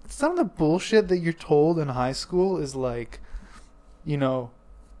 some of the bullshit that you're told in high school is like, oh,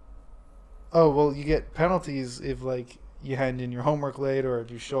 well, you get penalties if, like, you hand in your homework late, or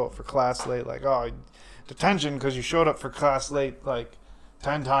if you show up for class late, like, oh, detention because you showed up for class late, like,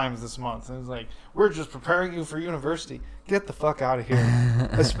 10 times this month. And it's like, we're just preparing you for university. Get the fuck out of here.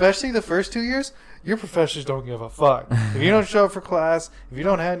 Especially the first 2 years, your professors don't give a fuck. If you don't show up for class, if you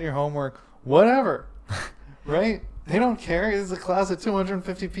don't hand in your homework, whatever. Right? They don't care. It's a class of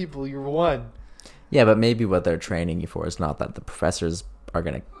 250 people. You're one. Yeah, but maybe what they're training you for is not that the professors are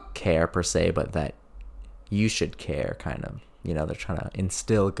going to care per se, but that you should care, kind of. They're trying to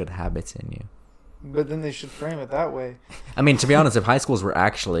instill good habits in you. But then they should frame it that way. I mean, to be honest, if high schools were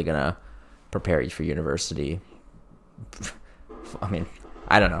actually going to prepare you for university,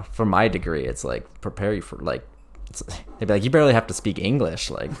 I don't know. For my degree, it's like, prepare you for, like, they'd be like, you barely have to speak English.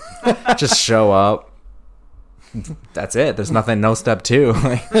 Like, just show up. That's it. There's nothing, no step 2.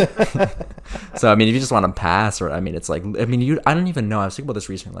 So, if you just want to pass, or, it's like, I don't even know. I was thinking about this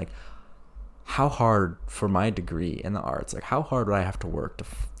recently, like, how hard for my degree in the arts, like, how hard would I have to work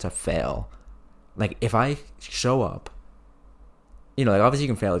to fail? Like, if I show up, like, obviously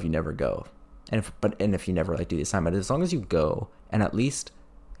you can fail if you never go, and if you never, like, do the assignment, as long as you go and at least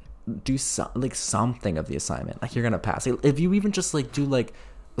do something of the assignment, like, you're gonna pass. Like, if you even just, like, do like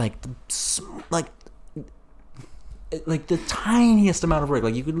the tiniest amount of work,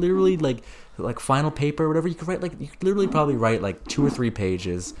 like, you could literally, like final paper or whatever, you could write, like, you could literally probably write like 2 or 3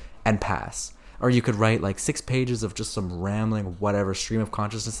 pages and pass. Or you could write like 6 pages of just some rambling, whatever, stream of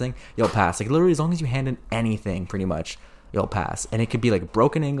consciousness thing. You'll pass. Like, literally, as long as you hand in anything, pretty much, you'll pass. And it could be like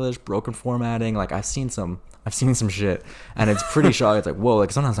broken English, broken formatting. Like, I've seen some shit, and it's pretty shocking. It's like, whoa.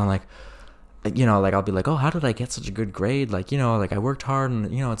 Like, sometimes I'm like, like, I'll be like, oh, how did I get such a good grade? Like, like, I worked hard,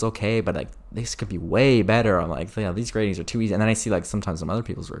 and it's okay, but like, this could be way better. I'm like, these gradings are too easy. And then I see, like, sometimes some other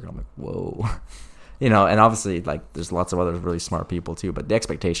people's work, and I'm like, whoa. And obviously, like, there's lots of other really smart people too, but the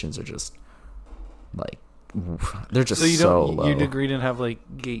expectations are just, like, they're just So you so don't low. your degree didn't have like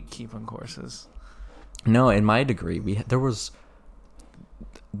gatekeeping courses. No, in my degree, there were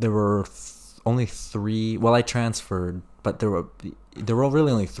only 3. Well, I transferred, but there were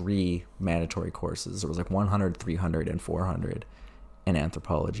really only 3 mandatory courses. There was like 100, 300, and 400 in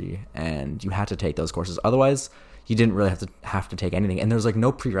anthropology, and you had to take those courses. Otherwise, you didn't really have to take anything. And there's like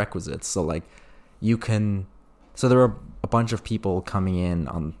no prerequisites. So like you can. So there were a bunch of people coming in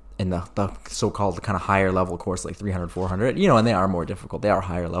the so-called kind of higher level course, like 300, 400, and they are more difficult. They are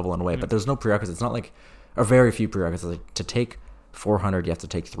higher level in a way, but there's no prerequisites. It's not like, or very few prerequisites. Like to take 400, you have to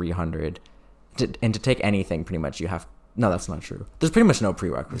take 300. And to take anything, pretty much, you have... No, that's not true. There's pretty much no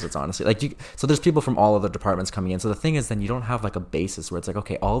prerequisites, honestly. So there's people from all other departments coming in. So the thing is, then you don't have like a basis where it's like,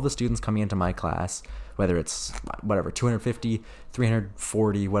 okay, all the students coming into my class, whether it's whatever, 250,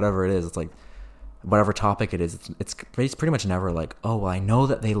 340, whatever it is, it's like, whatever topic it is, it's pretty much never like, oh, well, I know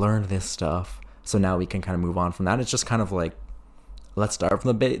that they learned this stuff, so now we can kind of move on from that. It's just kind of like, let's start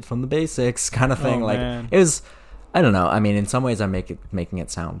from the basics kind of thing. Man. It was... I don't know. I mean, in some ways, I'm making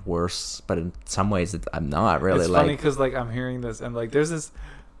it sound worse, but in some ways, I'm not really. It's funny because like I'm hearing this, and like there's this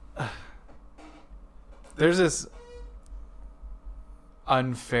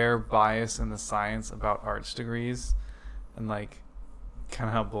unfair bias in the science about arts degrees, and like kind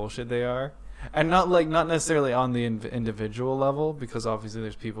of how bullshit they are, and not necessarily on the individual level, because obviously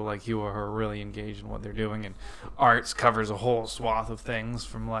there's people like you who are really engaged in what they're doing, and arts covers a whole swath of things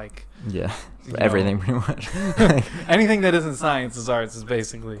from like everything pretty much. Anything that isn't science is arts, is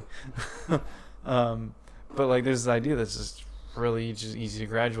basically. But like there's this idea that's just really just easy to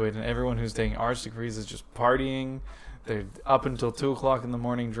graduate, and everyone who's taking arts degrees is just partying. They're up until 2:00 in the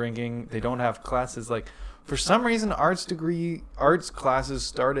morning drinking. They don't have classes. Like for some reason, arts classes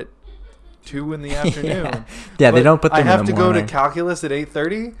start at 2 in the afternoon. Yeah, they don't put them in the I have to morning. go to calculus at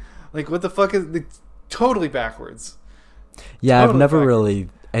 8:30. Like what the fuck is it's totally backwards. Yeah, Totally I've never backwards. really.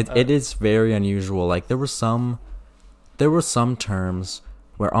 It is very unusual. Like there were some terms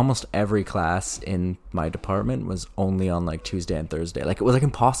where almost every class in my department was only on like Tuesday and Thursday. Like it was like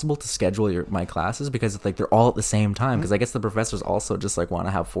impossible to schedule my classes because like they're all at the same time. Because I guess the professors also just like want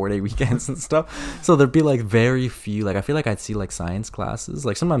to have 4-day weekends and stuff. So there'd be like very few. Like I feel like I'd see like science classes.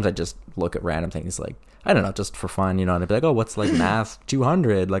 Like sometimes I just look at random things like, I don't know, just for fun, and I'd be like, oh, what's like math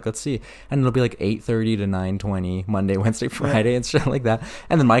 200? Like, let's see. And it'll be like 8:30 to 9:20, Monday, Wednesday, Friday, and shit like that.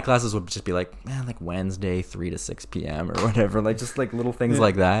 And then my classes would just be like, man, like Wednesday, 3 to 6 p.m. or whatever. Like, just like little things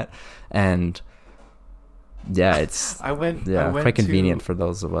like that. And yeah, it's I went quite convenient for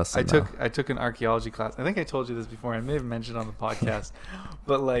those of us. I took an archaeology class. I think I told you this before. I may have mentioned on the podcast,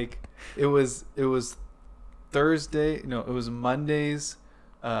 but like it was Thursday. No, it was Mondays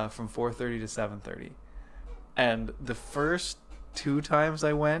from 4:30 to 7:30. And the first 2 times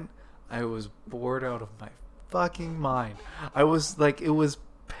I went, I was bored out of my fucking mind. I was like, it was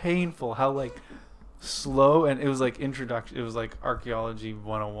painful how like slow, and it was like introduction. It was like archaeology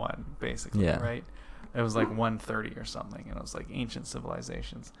 101, basically, right? It was like 130 or something, and it was like ancient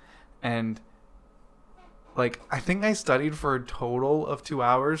civilizations. And like, I think I studied for a total of 2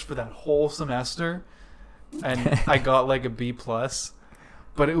 hours for that whole semester, and I got like a B+.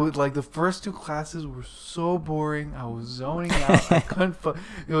 But it was like the first 2 classes were so boring. I was zoning out. I couldn't.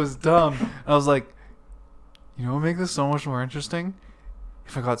 It was dumb. And I was like, you know what would make this so much more interesting?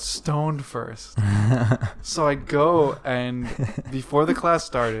 If I got stoned first. So I'd go, and before the class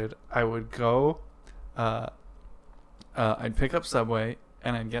started, I would go. I'd pick up Subway,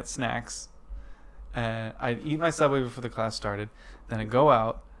 and I'd get snacks. And I'd eat my Subway before the class started. Then I'd go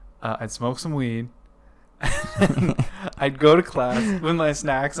out. I'd smoke some weed. I'd go to class with my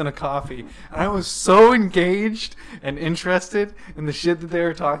snacks and a coffee, and I was so engaged and interested in the shit that they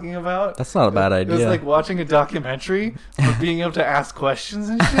were talking about. That's not a bad idea. It was like watching a documentary, but being able to ask questions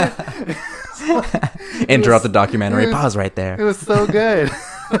and shit. Interrupt the documentary. Pause right there. It was so good.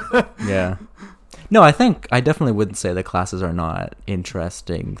 Yeah. No, I definitely wouldn't say the classes are not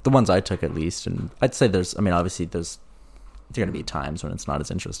interesting. The ones I took, at least, and I'd say obviously there's going to be times when it's not as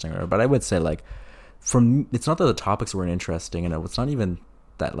interesting, but I would say like. It's not that the topics weren't interesting, and it's not even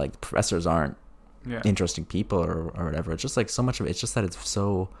that like professors aren't interesting people or whatever. It's just like so much of it. It's just that it's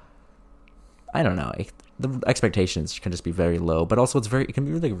so, I don't know. The expectations can just be very low, but also it can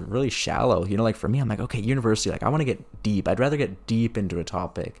be really, really shallow. Like for me, I'm like, okay, university, like I want to get deep. I'd rather get deep into a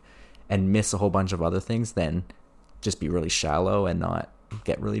topic and miss a whole bunch of other things than just be really shallow and not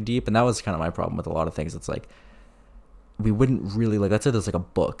get really deep. And that was kind of my problem with a lot of things. It's like, we wouldn't really like, let's say there's like a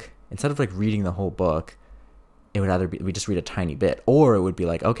book. Instead of like reading the whole book, it would either be we just read a tiny bit, or it would be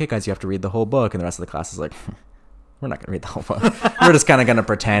like, okay, guys, you have to read the whole book, and the rest of the class is like, we're not gonna read the whole book. We're just kind of gonna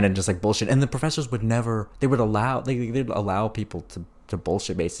pretend and just like bullshit. And the professors would never. They'd allow people to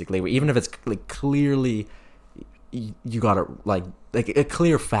bullshit basically, even if it's like clearly you got it like a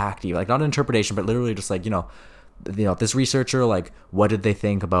clear fact, even like not an interpretation, but literally just like this researcher, like what did they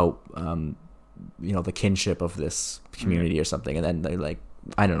think about the kinship of this community or something, and then they like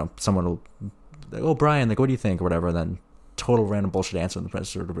I don't know, someone will like, oh Brian, like what do you think or whatever, and then total random bullshit answer, and the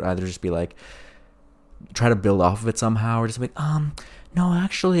professor would either just be like try to build off of it somehow, or just like no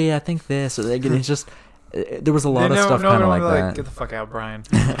actually I think this, or like it's just there was a lot of stuff kind of like that. Get the fuck out, Brian.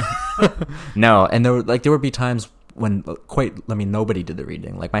 No, and there would be times when nobody did the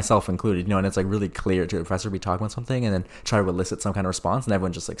reading, like myself included, and it's like really clear to the professor be talking about something and then try to elicit some kind of response, and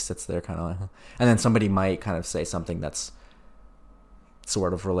everyone just like sits there kind of like, and then somebody might kind of say something that's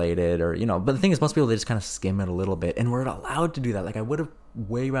sort of related, or but the thing is most people, they just kind of skim it a little bit, and we're allowed to do that. Like I would have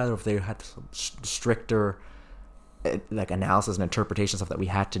way rather if they had some stricter like analysis and interpretation stuff that we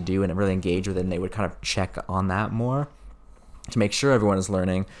had to do and really engage with it, and they would kind of check on that more to make sure everyone is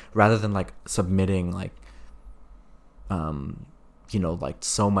learning, rather than like submitting like like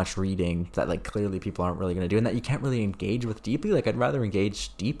so much reading that like clearly people aren't really going to do and that you can't really engage with deeply. Like I'd rather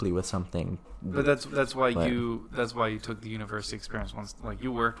engage deeply with something. But that's why you took the university experience once. Like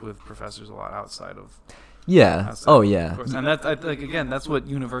you worked with professors a lot outside of. Yeah. Outside of course. And that's what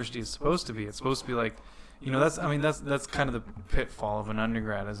university is supposed to be. It's supposed to be like, that's kind of the pitfall of an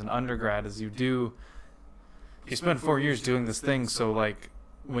undergrad. As an undergrad, you spend 4 years doing this thing. So like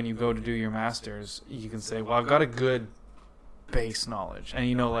when you go to do your master's, you can say, well, I've got a good base knowledge.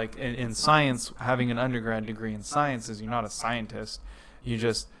 And like in science, having an undergrad degree in science is you're not a scientist.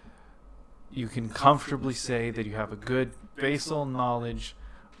 You can comfortably say that you have a good basal knowledge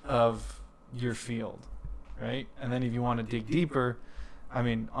of your field, right? And then if you want to dig deeper,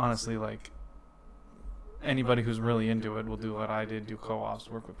 honestly, like anybody who's really into it will do what I did, do co-ops,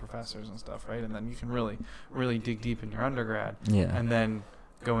 work with professors and stuff, right? And then you can really, really dig deep in your undergrad, and then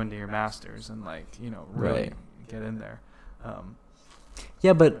go into your master's and really get in there.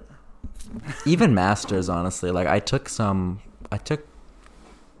 Yeah, but even masters, honestly, like just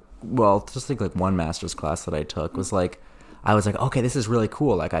think like one master's class that I took was like, I was like, okay, this is really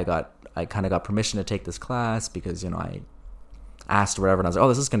cool. Like I kind of got permission to take this class because, I asked or whatever, and I was like, oh,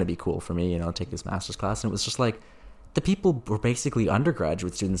 this is going to be cool for me, take this master's class. And it was just like, the people were basically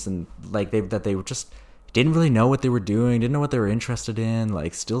undergraduate students, and like they were just didn't really know what they were doing, didn't know what they were interested in,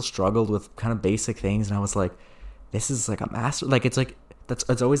 like still struggled with kind of basic things. And I was like, this is like a master, like it's like,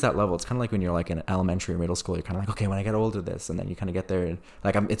 it's always that level. It's kind of like when you're like in elementary or middle school, you're kind of like, okay, when I get older, this, and then you kind of get there, and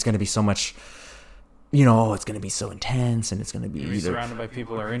like it's going to be so much, it's going to be so intense, and it's going to be you're surrounded by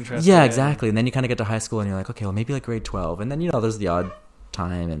people who are interested. Yeah, exactly. And then you kind of get to high school, and you're like, okay, well maybe like grade 12, and then there's the odd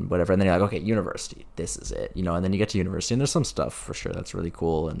time and whatever, and then you're like, okay, university, this is it, and then you get to university, and there's some stuff for sure that's really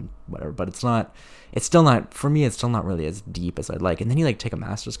cool and whatever, but it's still not for me. It's still not really as deep as I'd like. And then you like take a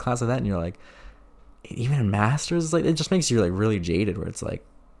master's class of that, and you're like, even in masters, like it just makes you like really jaded, where it's like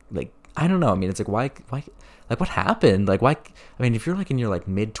I don't know, it's like why like what happened, like why, if you're like in your like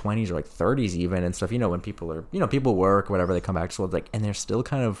mid-20s or like 30s even and stuff, when people are people work or whatever, they come back to school, like, and they're still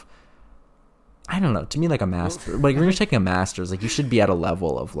kind of, I don't know, to me like a master, like when you're taking a master's, like you should be at a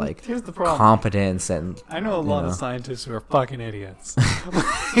level of like here's the problem. Competence. And I know a lot of scientists who are fucking idiots.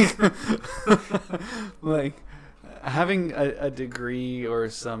 Like having a degree or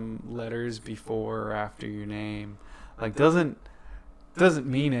some letters before or after your name like doesn't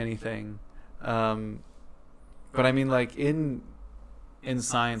mean anything. But like in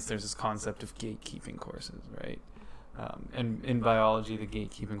science there's this concept of gatekeeping courses, right? And in biology the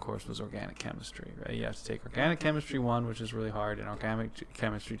gatekeeping course was organic chemistry, right? You have to take organic chemistry 1, which is really hard, and organic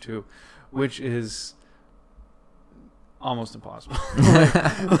chemistry 2, which is almost impossible.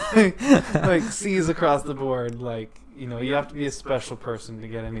 like C's across the board. Like you have to be a special person to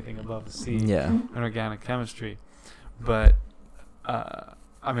get anything above a C in organic chemistry. But I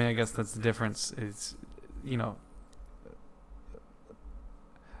guess that's the difference. It's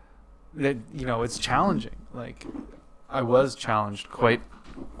that it's challenging. Like I was challenged quite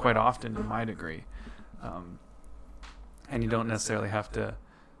often in my degree, and you don't necessarily have to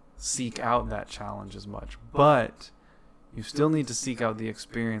seek out that challenge as much, but you still need to seek out the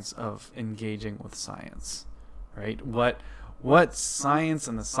experience of engaging with science, right? What science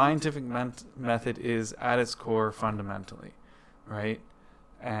and the scientific method is at its core fundamentally, right?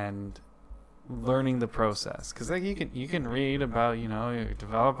 And learning the process, because like you can read about you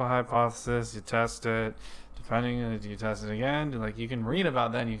develop a hypothesis, you test it, depending on you test it again, like you can read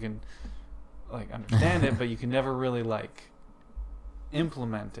about that and you can like understand it, but you can never really like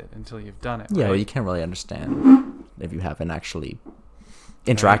implement it until you've done it. Yeah, right? Well, you can't really understand if you haven't actually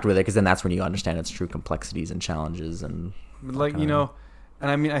interacted with it, because then that's when you understand its true complexities and challenges and like, you know, and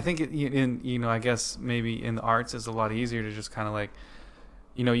I mean, I think I guess maybe in the arts it's a lot easier to just kind of like,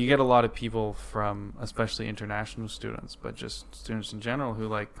 you know, you get a lot of people from, especially international students, but just students in general who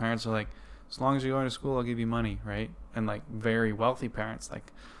like, parents are like, as long as you're going to school, I'll give you money, right? And like very wealthy parents,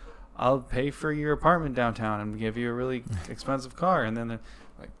 like, I'll pay for your apartment downtown and give you a really expensive car. And then they're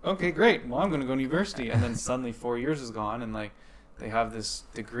like, okay, great. Well, I'm going to go to university. And then suddenly 4 years is gone, and like they have this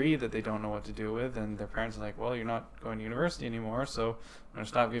degree that they don't know what to do with. And their parents are like, well, you're not going to university anymore, so I'm going to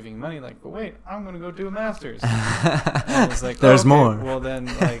stop giving you money. Like, but wait, I'm going to go do a master's. And it's like, there's okay, more. Well, then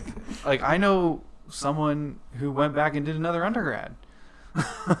like I know someone who went back and did another undergrad.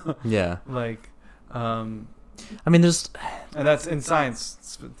 Yeah. Like, I mean, there's, and that's in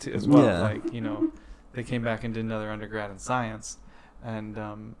science as well. Yeah. Like, you know, they came back and did another undergrad in science,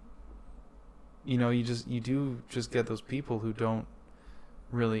 and you know, you do just get those people who don't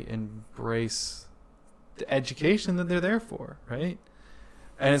really embrace the education that they're there for, right?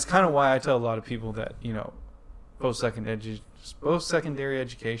 And it's kind of why I tell a lot of people that, you know, post-secondary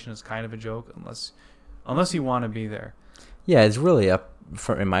education is kind of a joke unless you want to be there. yeah, it's really up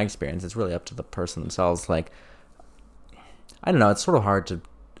for, in my experience, it's really up to the person themselves. Like, I don't know, it's sort of hard to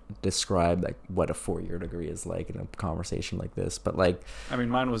describe like what a 4-year degree is like in a conversation like this, but like, I mean,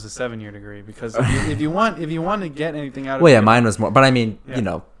 mine was a 7-year degree, because if you want to get anything out of well, it, yeah, mine was more, but I mean, yeah, you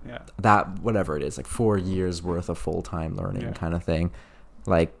know, yeah, that whatever it is, like 4 years worth of full-time learning, yeah, kind of thing.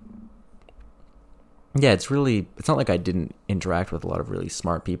 Like, yeah, it's not like I didn't interact with a lot of really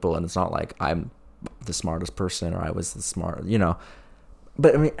smart people, and it's not like I'm the smartest person or I was the smart, you know.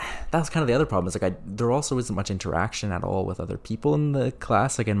 But I mean, that's kind of the other problem, is like there also isn't much interaction at all with other people in the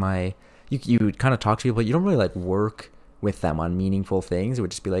class. Like in my, you kind of talk to people, but you don't really like work with them on meaningful things. It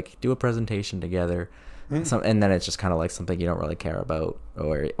would just be like, do a presentation together. Mm. And then it's just kind of like something you don't really care about,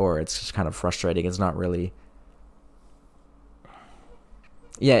 or it's just kind of frustrating. It's not really,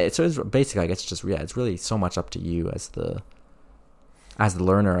 yeah. It's basically, I guess, just, yeah, it's really so much up to you as the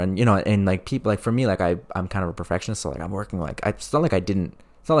learner. And, you know, and like people, like for me, like I'm kind of a perfectionist, so like I'm working, like it's not like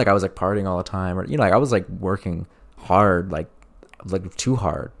I was like partying all the time, or, you know, like I was like working hard, like too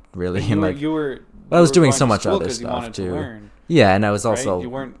hard, really. And like I was doing so much other stuff too. Yeah, and I was also,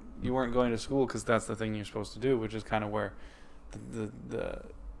 right? You weren't going to school because that's the thing you're supposed to do, which is kind of where the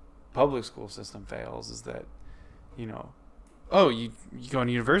public school system fails, is that, you know, oh, you go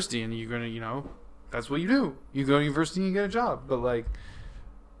to university and you're gonna, you know, that's what you do. You go to university and you get a job, but like,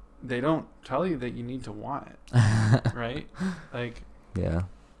 they don't tell you that you need to want it, right? Like, yeah,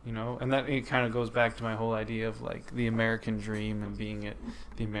 you know, and that, it kind of goes back to my whole idea of like the American dream, and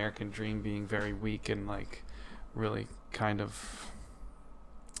the American dream being very weak and like really kind of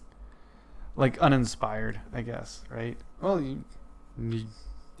like uninspired, I guess, right? Well,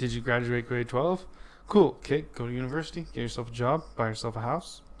 did you graduate grade 12? Cool. Okay, go to university, get yourself a job, buy yourself a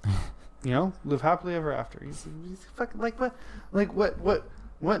house. You know, live happily ever after. He's fucking like what? Like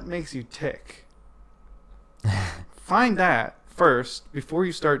what makes you tick? Find that first before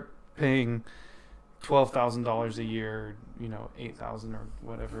you start paying $12,000 a year. You know, $8,000 or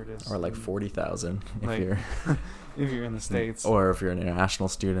whatever it is, or like 40,000 if like, you're if you're in the States, or if you're an international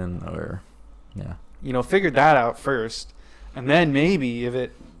student, or yeah. You know, figure that out first, and then maybe if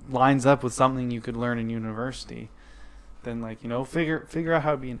it lines up with something you could learn in university, then, like, you know, figure out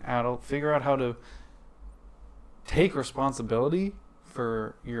how to be an adult, figure out how to take responsibility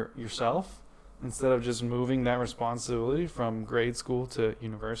for yourself, instead of just moving that responsibility from grade school to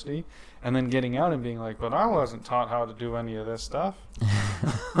university and then getting out and being like, but I wasn't taught how to do any of this stuff.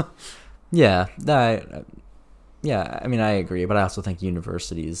 Yeah, I mean, I agree, but I also think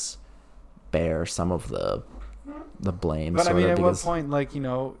universities bear some of the blame. But I mean, at what point, like, you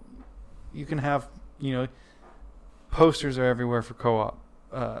know, you can have, you know, posters are everywhere for co-op.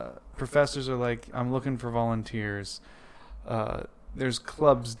 Professors are like, I'm looking for volunteers. There's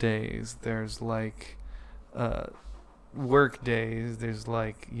clubs days. There's like work days. There's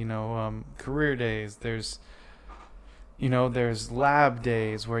like, you know, career days. There's, you know, there's lab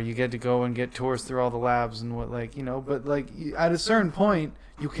days where you get to go and get tours through all the labs and what, like, you know, but like at a certain point,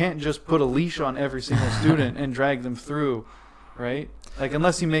 you can't just put a leash on every single student and drag them through, right? Like,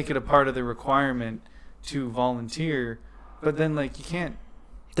 unless you make it a part of the requirement to volunteer, but then like you can't.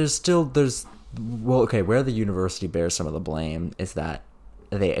 Well, okay, where the university bears some of the blame is that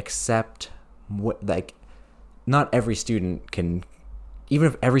they accept what, like, not every student can, even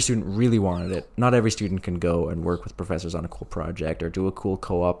if every student really wanted it, not every student can go and work with professors on a cool project or do a cool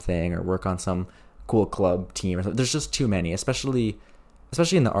co-op thing or work on some cool club team or something. There's just too many, especially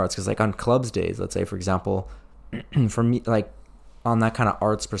in the arts, because like on clubs days, let's say, for example, for me, like on that kind of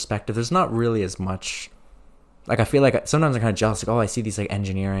arts perspective, there's not really as much. Like I feel like sometimes I'm kind of jealous. Like, oh, I see these like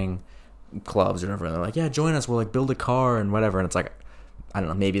engineering clubs or whatever, and they're like, yeah, join us. We'll like build a car and whatever. And it's like, I don't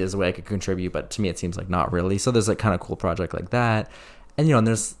know, maybe there's a way I could contribute, but to me it seems like not really. So there's like kind of cool project like that. And you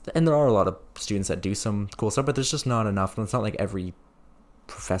know, and there are a lot of students that do some cool stuff, but there's just not enough. And it's not like every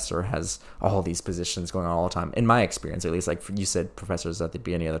professor has all these positions going on all the time. In my experience, at least, like you said, professors at the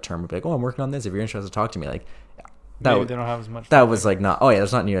beginning of the term would be like, "Oh, I'm working on this. If you're interested, talk to me." Like maybe they don't have as much. That was like not. Oh yeah,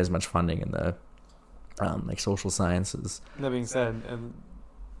 there's not near as much funding in the like social sciences. That being said,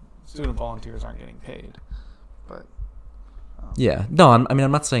 student volunteers aren't getting paid, but yeah, no, I mean,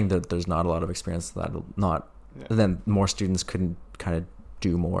 I'm not saying that there's not a lot of experience that not. Yeah. Then more students couldn't kind of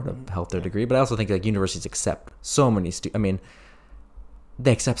do more to help their degree, but I also think like universities accept so many students. I mean,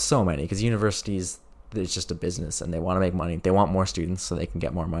 they accept so many because universities, it's just a business and they want to make money. They want more students so they can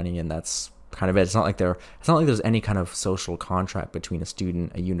get more money, and that's kind of it. It's not like there's any kind of social contract between a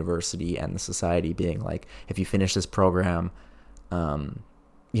student, a university, and the society being like, if you finish this program,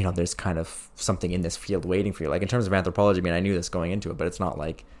 you know, there's kind of something in this field waiting for you. Like in terms of anthropology, I mean, I knew this going into it, but it's not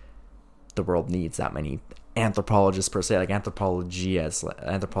like the world needs that many anthropologists per se. Like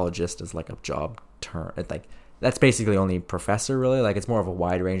anthropologist is like a job term. It's like that's basically only professor really. Like it's more of a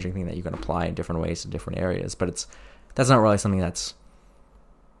wide ranging thing that you can apply in different ways to different areas. But that's not really something that's.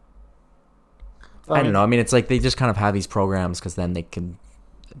 I don't know. I mean, it's like they just kind of have these programs because then they can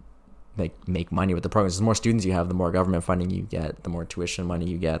make money with the programs. The more students you have, the more government funding you get, the more tuition money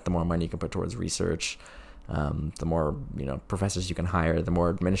you get, the more money you can put towards research. The more, you know, professors you can hire, the more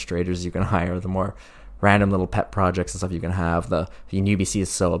administrators you can hire, the more random little pet projects and stuff you can have. The UBC is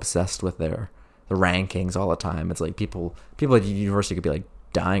so obsessed with the rankings all the time. It's like people at the university could be like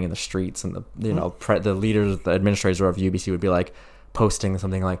dying in the streets, and the leaders, the administrators of UBC would be like posting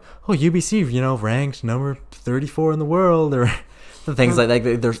something like, "Oh, UBC, you know, ranked number 34 in the world," or the things like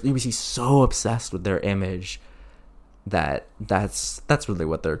there's UBC so obsessed with their image that's really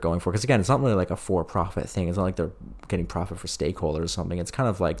what they're going for. Because again, it's not really like a for-profit thing. It's not like they're getting profit for stakeholders or something. It's kind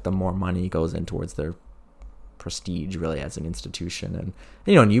of like the more money goes in towards their prestige really as an institution. And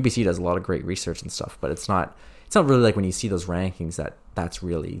you know, and UBC does a lot of great research and stuff, but it's not really like when you see those rankings that's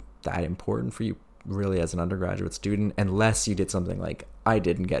really that important for you really as an undergraduate student, unless you did something like I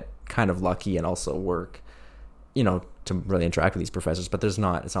did and get kind of lucky and also work, you know, to really interact with these professors. But it's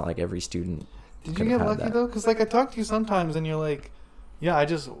not like every student. Did you get lucky though? Because like I talk to you sometimes and you're like, yeah, I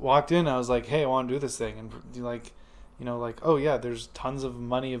just walked in, I was like, hey, I want to do this thing, and you're like, you know, like, oh yeah, there's tons of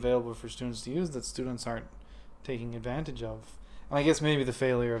money available for students to use that students aren't taking advantage of. And I guess maybe the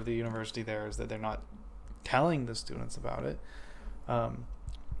failure of the university there is that they're not telling the students about it,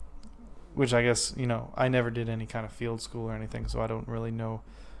 which I guess, you know, I never did any kind of field school or anything, so I don't really know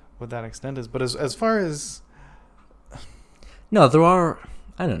what that extent is. But as far as no, there are,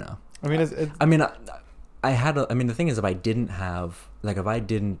 I don't know. I mean, the thing is, if I didn't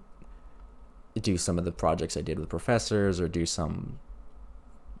do some of the projects I did with professors or do some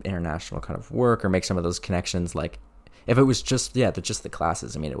international kind of work or make some of those connections, like if it was just the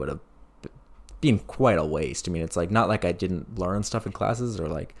classes, I mean, it would have been quite a waste. I mean, it's like not like I didn't learn stuff in classes or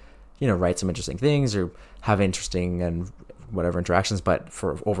like, you know, write some interesting things or have interesting and whatever interactions, but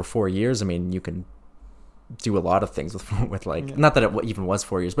for over 4 years, I mean, you can do a lot of things with like, not that it even was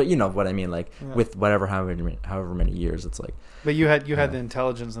 4 years, but you know what I mean, like with however many years, it's like. But you had the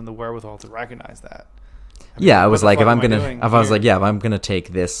intelligence and the wherewithal to recognize that. I mean, I was like, if I'm gonna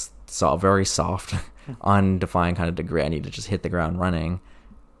take this very soft, undefined kind of degree, I need to just hit the ground running,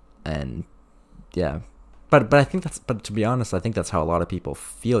 and yeah, but I think but to be honest, I think that's how a lot of people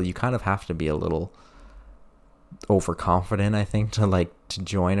feel. You kind of have to be a little overconfident, I think, to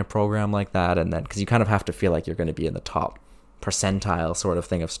join a program like that, and then because you kind of have to feel like you're going to be in the top percentile sort of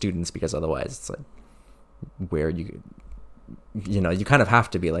thing of students, because otherwise it's like where you kind of have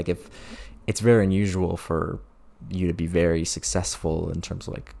to be like, if it's very unusual for you to be very successful in terms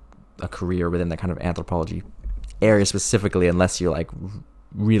of like a career within that kind of anthropology area specifically, unless you like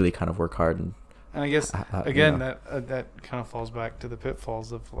really kind of work hard and I guess again that kind of falls back to the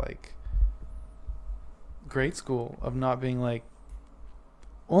pitfalls of like grade school, of not being like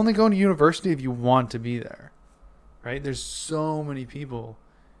only going to university if you want to be there, right? There's so many people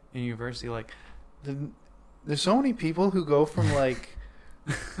in university, like there's so many people who go from like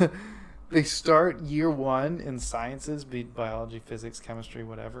they start year one in sciences, be it biology, physics, chemistry,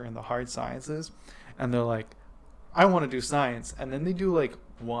 whatever, in the hard sciences, and they're like, I want to do science, and then they do like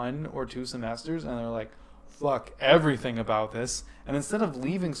 1 or 2 semesters and they're like, fuck everything about this, and instead of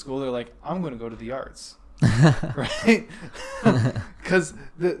leaving school they're like, I'm going to go to the arts. Right? Because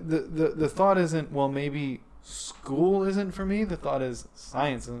the thought isn't, well, maybe school isn't for me. The thought is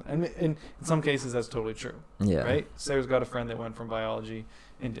science, and in some cases that's totally true. Yeah. Right. Sarah's got a friend that went from biology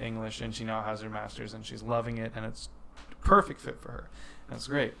into English, and she now has her master's, and she's loving it, and it's perfect fit for her. That's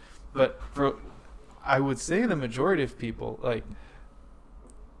great. But I would say the majority of people, like,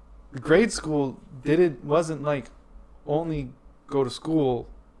 grade school wasn't like only go to school,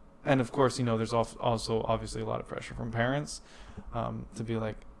 and of course, there's also obviously a lot of pressure from parents to be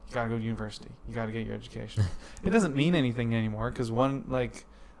like, you gotta go to university, you gotta get your education. It doesn't mean anything anymore because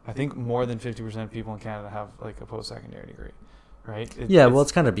I think more than 50% of people in Canada have like a post-secondary degree, right?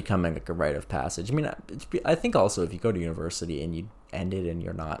 It's kind of becoming like a rite of passage. I mean, I think also if you go to university and you end it and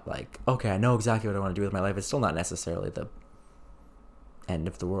you're not like, okay, I know exactly what I want to do with my life, it's still not necessarily the end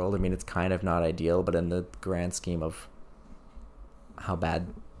of the world. I mean, it's kind of not ideal, but in the grand scheme of how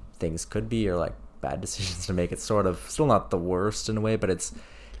bad things could be or like bad decisions to make, it's sort of still not the worst in a way, but it's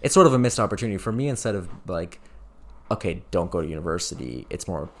sort of a missed opportunity for me. Instead of like, okay, don't go to university, it's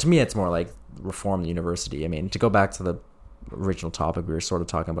more like reform the university. I mean, to go back to the original topic we were sort of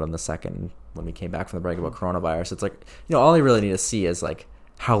talking about in the second when we came back from the break about coronavirus, it's like, all you really need to see is like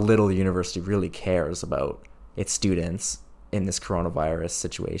how little the university really cares about its students in this coronavirus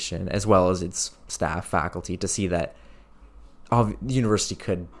situation, as well as its staff, faculty, to see that the university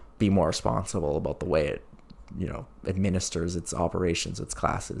could be more responsible about the way it administers its operations, its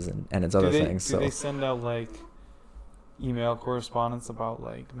classes, and its other things. Do they send out like email correspondence about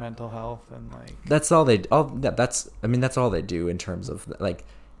like mental health and like? That's all they do in terms of like.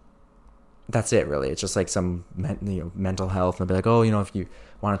 That's it, really. It's just like some mental health, and they'll be like, oh, if you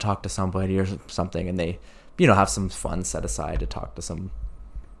want to talk to somebody or something, and they have some funds set aside to talk to some.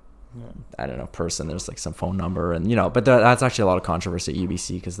 Yeah. I don't know, person. There's like some phone number, and but that's actually a lot of controversy at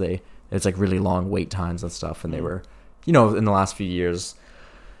UBC because it's like really long wait times and stuff, and they were, in the last few years,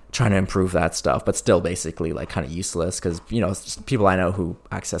 trying to improve that stuff, but still basically like kind of useless because people I know who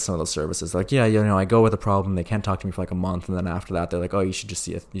access some of those services, like, I go with a problem, they can't talk to me for like a month, and then after that they're like, oh, you should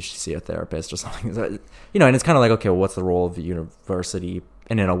see a therapist or something, and it's kind of like, okay, well, what's the role of the university?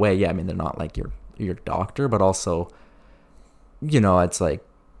 And in a way, yeah, I mean, they're not like your doctor, but also, it's like.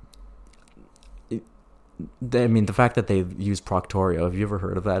 I mean, the fact that they use Proctorio, have you ever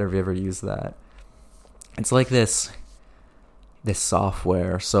heard of that? Have you ever used that? It's like this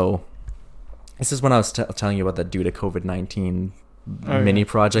software. So this is when I was telling you about the due to COVID-19 mini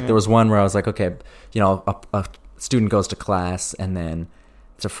project. Yeah. There was one where I was like, okay, a student goes to class and then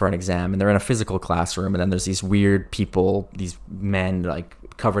it's for an exam, and they're in a physical classroom, and then there's these weird people, these men like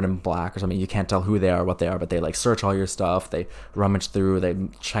covered in black or something. You can't tell who they are, what they are, but they like search all your stuff. They rummage through. They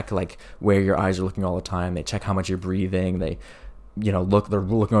check like where your eyes are looking all the time. They check how much you're breathing. They, they're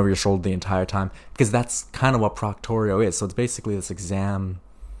looking over your shoulder the entire time, because that's kind of what Proctorio is. So it's basically this exam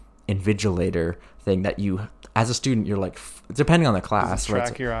invigilator thing that you, as a student, you're like, depending on the class, does it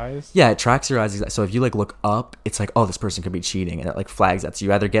track your eyes? Yeah, it tracks your eyes. So if you like look up, it's like, oh, this person could be cheating, and it like flags that. So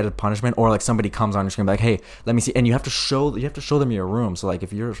you either get a punishment, or like somebody comes on your screen like, hey, let me see, and you have to show them your room. So like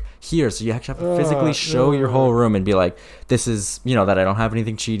if you're here, so you actually have to physically show your whole room and be like, this is, that I don't have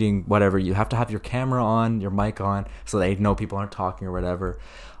anything cheating, whatever. You have to have your camera on, your mic on, so they know people aren't talking or whatever.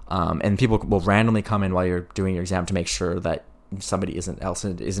 And people will randomly come in while you're doing your exam to make sure that somebody isn't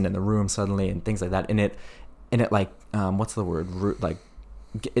in the room suddenly, and things like that. And it like what's the word, like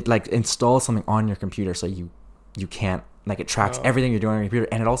it like installs something on your computer, so you can't, like, it tracks everything you're doing on your computer,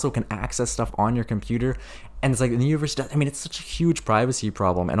 and it also can access stuff on your computer. And it's like in the university, I mean, it's such a huge privacy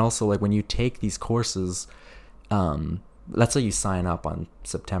problem. And also, like, when you take these courses, let's say you sign up on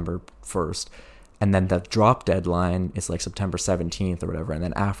September 1st, and then the drop deadline is like September 17th or whatever, and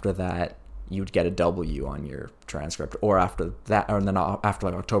then after that you'd get a W on your transcript, or after that, or then after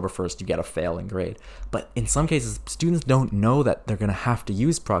like October 1st, you get a failing grade. But in some cases, students don't know that they're going to have to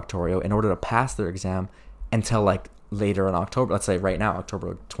use Proctorio in order to pass their exam until like later in October, let's say right now,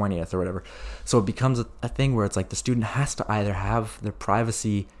 October 20th or whatever. So it becomes a thing where it's like the student has to either have their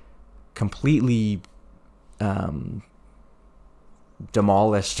privacy completely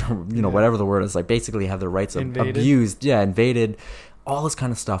demolished, or whatever the word is, like basically have their rights abused, invaded, all this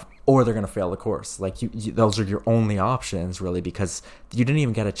kind of stuff, or they're going to fail the course. Like you, those are your only options, really, because you didn't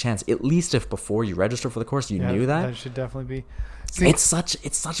even get a chance. At least if before you register for the course, you knew that. That should definitely be. It's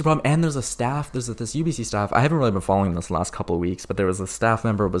such a problem. And there's this UBC staff. I haven't really been following this the last couple of weeks, but there was a staff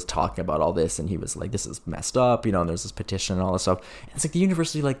member who was talking about all this, and he was like, "This is messed up," and there's this petition and all this stuff. And it's like the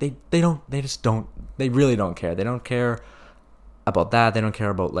university, like they really don't care. They don't care about that. They don't care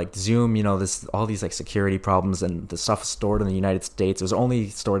about like Zoom, all these like security problems, and the stuff stored in the United States. It was only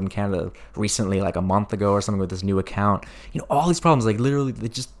stored in Canada recently, like a month ago or something, with this new account. All these problems, like literally,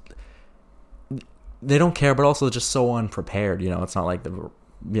 they don't care, but also just so unprepared. It's not like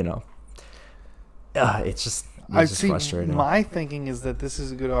you know, it's just frustrating. My thinking is that this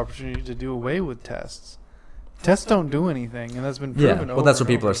is a good opportunity to do away with tests. Tests don't do anything, and that's been proven. Yeah, well, that's what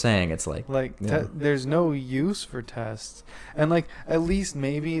people are saying. It's like there's no use for tests, and like at least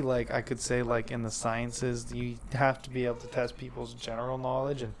maybe like I could say like in the sciences you have to be able to test people's general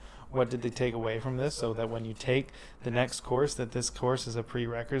knowledge and what did they take away from this, so that when you take the next course that this course is a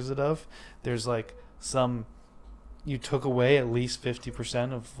prerequisite of, there's like you took away at least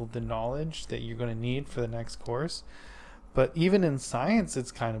 50% of the knowledge that you're going to need for the next course. But even in science,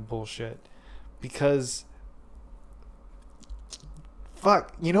 it's kind of bullshit because.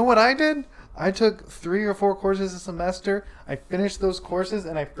 Fuck, you know what I did? I took 3 or 4 courses a semester. I finished those courses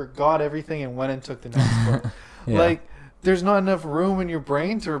and I forgot everything and went and took the next course. Yeah. Like, there's not enough room in your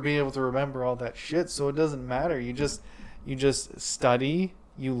brain to be able to remember all that shit, so it doesn't matter. You just study,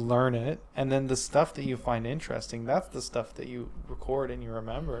 you learn it, and then the stuff that you find interesting, that's the stuff that you record and you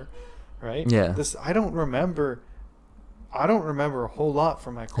remember, right? Yeah. I don't remember a whole lot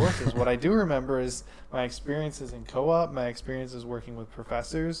from my courses. What I do remember is my experiences in co-op, my experiences working with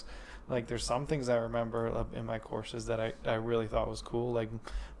professors. Like, there's some things I remember in my courses that I really thought was cool, like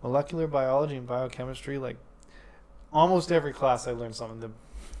molecular biology and biochemistry. Like, almost every class I learned something that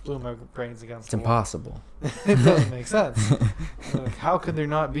blew my brains against the wall. It's impossible. It doesn't make sense. Like, how could there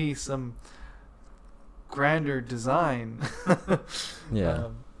not be some grander design? Yeah.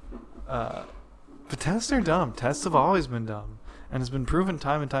 But tests are dumb. Tests have always been dumb, and it's been proven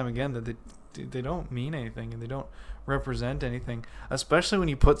time and time again that they don't mean anything and they don't represent anything. Especially when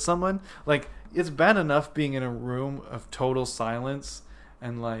you put someone like, it's bad enough being in a room of total silence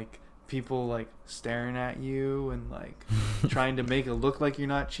and like people like staring at you and like trying to make it look like you're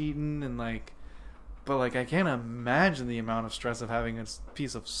not cheating and like, but like I can't imagine the amount of stress of having a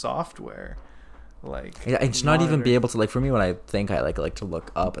piece of software. Like, yeah, and just not even be able to, like, for me when I think I like to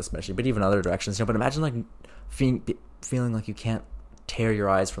look up especially, but even other directions, but imagine like feeling like you can't tear your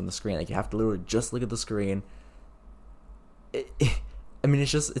eyes from the screen, like you have to literally just look at the screen. I mean,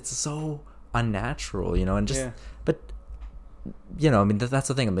 it's so unnatural, and just but I mean that's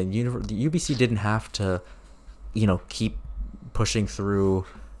the thing. I mean, the UBC didn't have to keep pushing through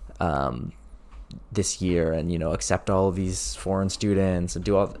this year and accept all of these foreign students and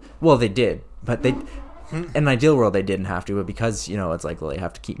do all. Well, they did. But in an ideal world, they didn't have to. But because, it's like, well, they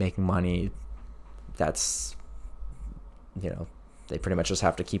have to keep making money, that's, they pretty much just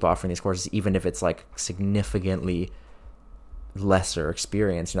have to keep offering these courses, even if it's, like, significantly lesser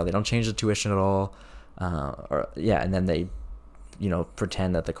experience. They don't change the tuition at all. And then they,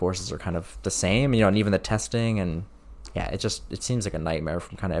 pretend that the courses are kind of the same, and even the testing and... Yeah, it seems like a nightmare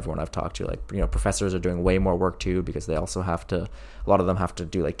from kind of everyone I've talked to. Like, professors are doing way more work too because they also have to, a lot of them have to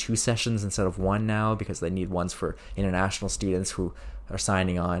do like 2 sessions instead of 1 now because they need ones for international students who are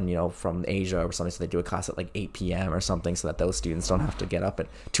signing on, from Asia or something. So they do a class at like 8 p.m. or something so that those students don't have to get up at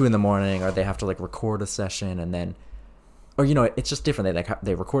 2 a.m. or they have to like record a session and then, or, it's just different.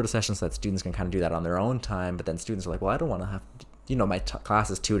 They record a session so that students can kind of do that on their own time. But then students are like, well, I don't want to have, my class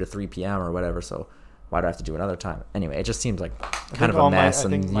is 2 to 3 p.m. or whatever. So why do I have to do another time? Anyway, it just seems like kind of a mess,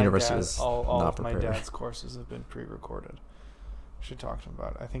 and the university is not prepared. All of my dad's courses have been pre-recorded. We should talk to him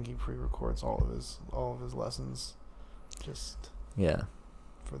about it. I think he pre-records all of his lessons, just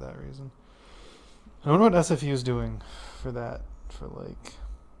for that reason. I wonder what SFU is doing for that,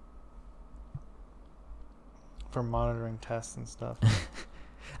 for monitoring tests and stuff.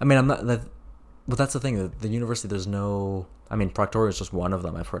 I mean, I'm not that. But that's the thing. The university, there's no... I mean, Proctorio is just one of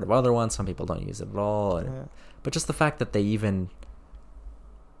them. I've heard of other ones. Some people don't use it at all. But just the fact that they even...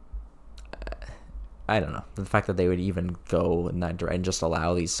 I don't know. The fact that they would even go in that direction and just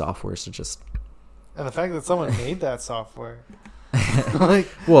allow these softwares to just... And the fact that someone made that software.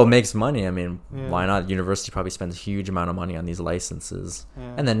 Well, it makes money. I mean, why not? University probably spends a huge amount of money on these licenses.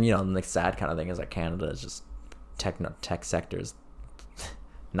 Yeah. And then, the sad kind of thing is that Canada is just... Tech sectors...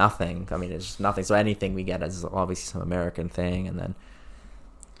 Nothing. I mean, it's just nothing. So anything we get is obviously some American thing, and then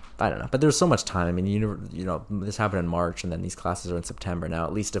I don't know. But there's so much time. I mean, this happened in March, and then these classes are in September now.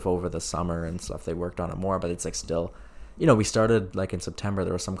 At least if over the summer and stuff they worked on it more, but it's like still, we started like in September.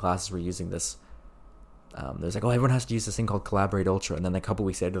 There were some classes were using this. There's like, oh, everyone has to use this thing called Collaborate Ultra, and then a couple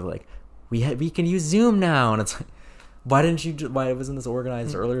weeks later, they're like, we can use Zoom now, and it's like, why wasn't this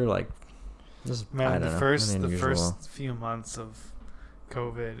organized earlier? Like, just the first few months of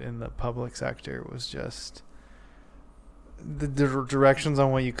COVID in the public sector was just the directions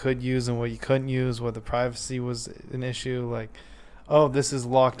on what you could use and what you couldn't use, whether privacy was an issue. Like, oh, this is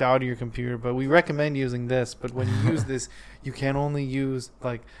locked out of your computer, but we recommend using this. But when you use this, you can only use,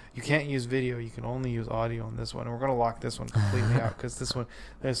 like, you can't use video. You can only use audio on this one. And we're going to lock this one completely out because this one,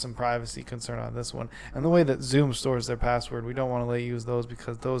 there's some privacy concern on this one. And the way that Zoom stores their password, we don't want to let you use those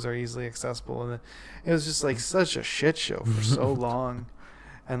because those are easily accessible. And it was just like such a shit show for so long.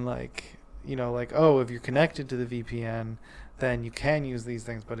 And like, you know, like, oh, if you're connected to the VPN, then you can use these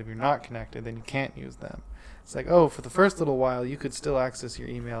things. But if you're not connected, then you can't use them. It's like, oh, for the first little while, you could still access your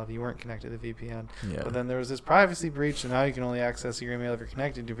email if you weren't connected to the VPN. Yeah. But then there was this privacy breach, and now you can only access your email if you're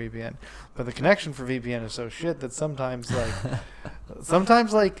connected to VPN. But the connection for VPN is so shit that sometimes, like,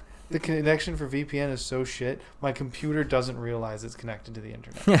 the connection for VPN is so shit, my computer doesn't realize it's connected to the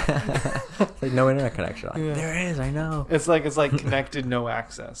internet. Like no internet connection. Yeah. There it is, I know. It's like connected, no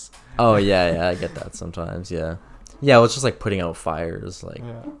access. Oh, yeah, I get that sometimes, yeah. Yeah, well, it's just like putting out fires, like...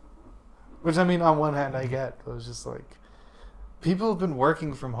 Yeah. Which, I mean, on one hand, I get. It was just like, people have been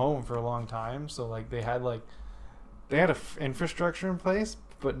working from home for a long time, so like they had infrastructure in place,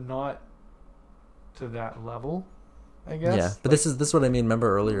 but not to that level, I guess. Yeah, but this is what I mean.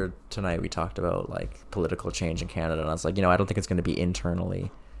 Remember earlier tonight we talked about like political change in Canada, and I was like, I don't think it's going to be internally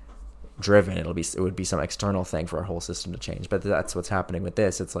driven. It would be some external thing for our whole system to change. But that's what's happening with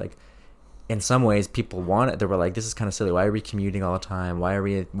this. It's like, in some ways, people want it. They were like, this is kind of silly. Why are we commuting all the time? Why are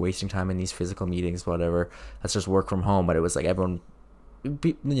we wasting time in these physical meetings, whatever? Let's just work from home. But it was like everyone,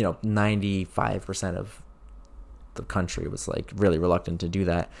 95% of the country was like really reluctant to do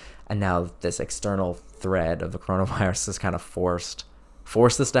that. And now this external threat of the coronavirus has kind of forced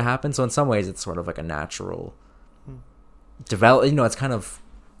this to happen. So in some ways, it's sort of like a natural develop.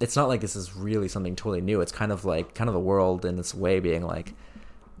 It's not like this is really something totally new. It's kind of the world in this way being like,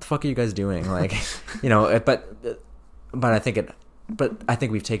 the fuck are you guys doing? Like, but I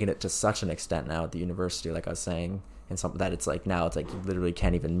think we've taken it to such an extent now at the university, like I was saying, and something that it's like now it's like you literally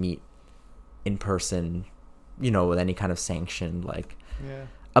can't even meet in person, with any kind of sanctioned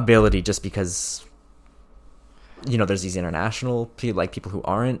ability, just because there's these international people who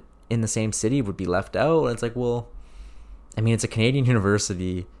aren't in the same city would be left out. And it's like, well, I mean, it's a Canadian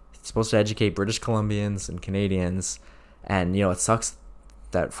university. It's supposed to educate British Columbians and Canadians, and it sucks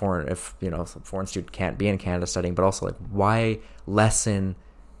that a foreign student can't be in Canada studying, but also like, why lessen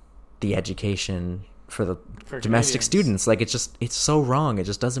the education for domestic Canadians. Students? Like, it's so wrong. It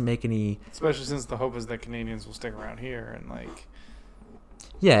just doesn't make any. Especially since the hope is that Canadians will stick around here and like.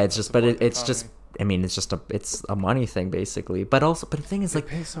 Yeah, it's just, but it's just. I mean, it's a money thing basically, but the thing is, they like,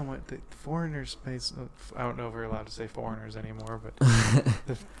 pay so much. The foreigners pay. I don't know if we're allowed to say foreigners anymore, but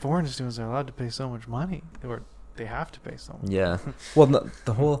the foreign students are allowed to pay so much money. They have to pay so much. Yeah. Well,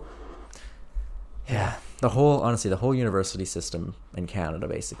 the whole university system in Canada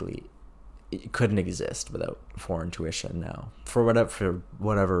basically it couldn't exist without foreign tuition now for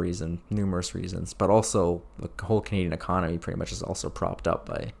whatever reason, numerous reasons, but also the whole Canadian economy pretty much is also propped up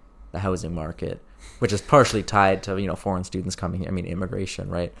by the housing market, which is partially tied to foreign students coming. I mean, immigration,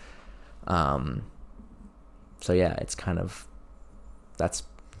 right? So yeah, it's kind of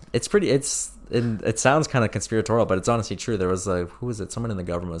it sounds kind of conspiratorial, but it's honestly true. There was who was it? Someone in the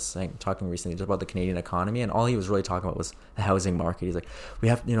government was talking recently just about the Canadian economy, and all he was really talking about was the housing market. He's like, we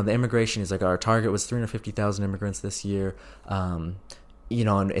have, the immigration. He's like, our target was 350,000 immigrants this year. And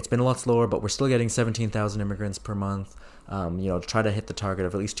it's been a lot slower, but we're still getting 17,000 immigrants per month. To try to hit the target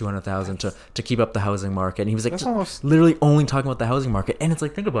of at least 200,000 to keep up the housing market. And he was like, literally only talking about the housing market. And it's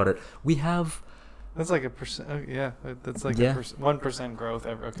like, think about it. We have. That's like 1%. Yeah, that's like 1% growth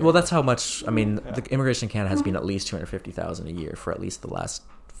ever. Okay. Well, that's how much. I mean, the immigration in Canada has been at least 250,000 a year for at least the last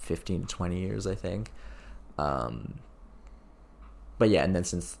 15 to 20 years, I think. But yeah, and then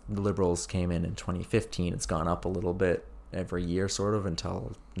since the Liberals came in 2015, it's gone up a little bit every year, sort of,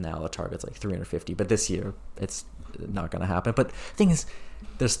 until now the target's like 350. But this year, it's not going to happen. But the thing is,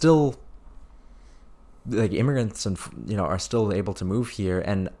 there's still. Like, immigrants and are still able to move here,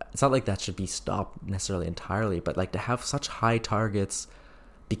 and it's not like that should be stopped necessarily entirely, but like to have such high targets,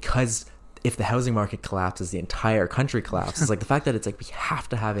 because if the housing market collapses, the entire country collapses. Like, the fact that it's like we have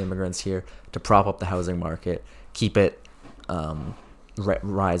to have immigrants here to prop up the housing market, keep it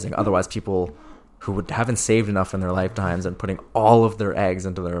rising. Otherwise, people who haven't saved enough in their lifetimes and putting all of their eggs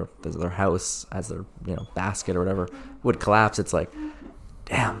into their house as their basket or whatever would collapse. It's like,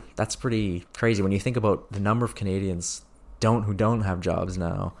 damn, that's pretty crazy when you think about the number of Canadians who don't have jobs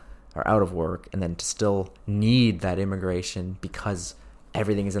now, are out of work, and then to still need that immigration because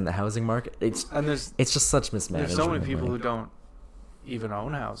everything is in the housing market. It's just such mismanagement. There's so many people who don't even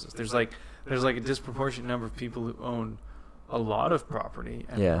own houses. There's like a disproportionate number of people who own a lot of property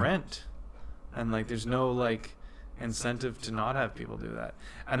and rent, and like there's no like incentive to not have people do that.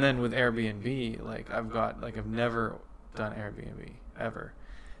 And then with Airbnb, like I've never done Airbnb ever.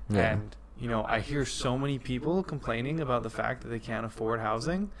 Yeah. And I hear so many people complaining about the fact that they can't afford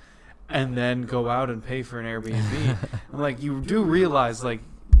housing and then go out and pay for an Airbnb. I'm like, you do realize like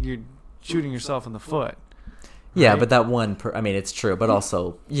you're shooting yourself in the foot. Yeah, right? but that it's true, but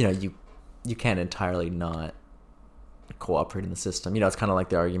also, you can't entirely not cooperate in the system. It's kind of like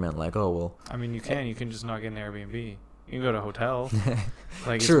the argument like, oh, well. I mean, you can just not get an Airbnb. You can go to a hotel.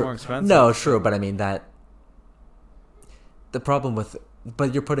 Like, true. It's more expensive. No, true, but I mean that the problem with,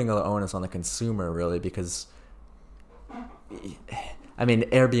 but you're putting the onus on the consumer really, because I mean,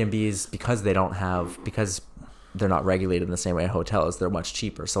 Airbnbs, because they're not regulated in the same way hotels, they're much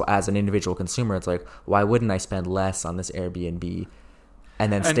cheaper. So as an individual consumer, it's like, why wouldn't I spend less on this Airbnb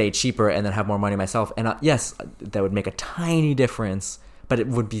and then stay cheaper and then have more money myself? And yes, that would make a tiny difference, but it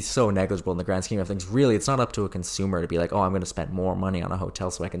would be so negligible in the grand scheme of things. Really, it's not up to a consumer to be like, oh, I'm going to spend more money on a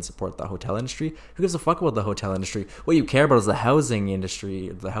hotel so I can support the hotel industry. Who gives a fuck about the hotel industry? What you care about is the housing industry,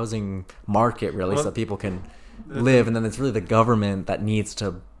 the housing market, really, so that people can live. And then it's really the government that needs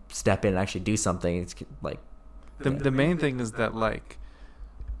to step in and actually do something. It's like, the main thing is that, like,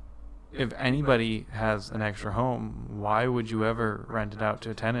 if anybody has an extra home, why would you ever rent it out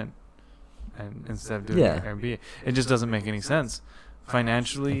to a tenant and instead of doing an Airbnb? It just doesn't make any sense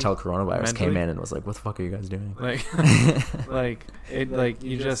financially. Until coronavirus mentally. came in and was like, what the fuck are you guys doing?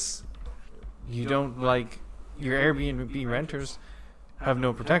 You don't, like, your Airbnb renters have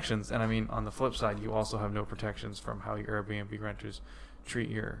no protections. And I mean, on the flip side, you also have no protections from how your Airbnb renters treat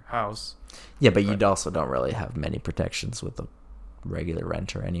your house. Yeah, but you also don't really have many protections with a regular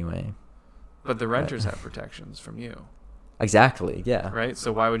renter anyway. But the renters have protections from you. Exactly, yeah. Right?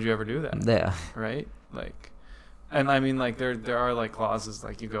 So why would you ever do that? Yeah. Right? Like, and I mean, like, there are, like, clauses,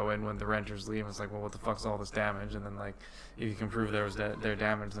 like, you go in when the renters leave, it's like, well, what the fuck's all this damage? And then, like, if you can prove there was their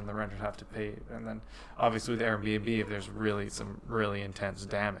damage, then the renters have to pay. And then, obviously, with Airbnb, if there's really some really intense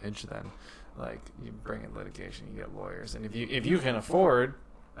damage, then, like, you bring in litigation, you get lawyers. And if you can afford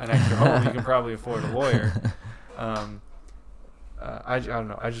an extra home, you can probably afford a lawyer. I don't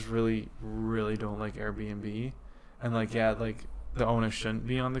know. I just really, really don't like Airbnb. And, like, yeah, like, the onus shouldn't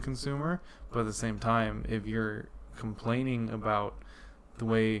be on the consumer. But at the same time, if you're complaining about the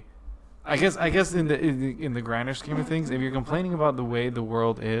way, I guess in the grander scheme of things, if you're complaining about the way the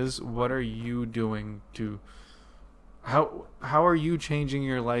world is, what are you doing to, how are you changing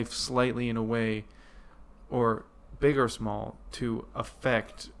your life slightly in a way, or big or small, to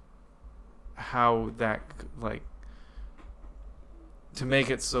affect how that, like, to make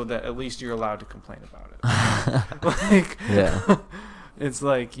it so that at least you're allowed to complain about it. Like, yeah. It's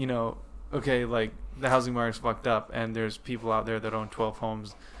like, okay, like, the housing market's fucked up, and there's people out there that own 12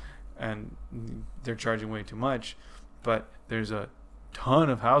 homes, and they're charging way too much, but there's a ton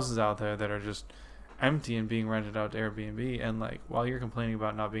of houses out there that are just empty and being rented out to Airbnb, and, like, while you're complaining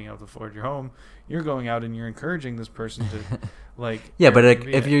about not being able to afford your home, you're going out and you're encouraging this person to, like... Yeah, but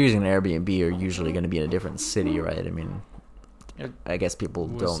if you're using an Airbnb, you're usually going to be in a different city, right? I mean... I guess people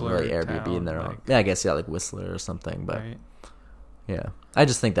don't really Airbnb in their own. Like, yeah, I guess, yeah, like Whistler or something. But right. Yeah, I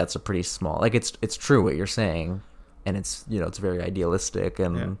just think that's a pretty small. Like, it's true what you're saying, and it's it's very idealistic,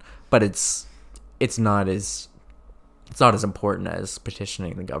 and but it's not as important as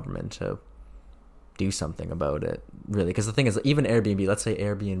petitioning the government to do something about it, really. Because the thing is, even Airbnb. Let's say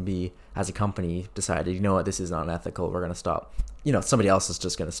Airbnb as a company decided, you know what, this is not ethical. We're going to stop. Somebody else is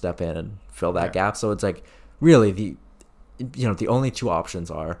just going to step in and fill that gap. So it's like really the only two options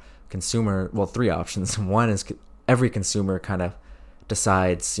are three options. One is every consumer kind of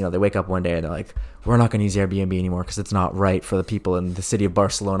decides, they wake up one day and they're like, we're not going to use Airbnb anymore because it's not right for the people in the city of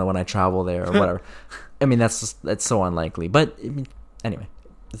Barcelona when I travel there or whatever. I mean, that's so unlikely. But I mean, anyway,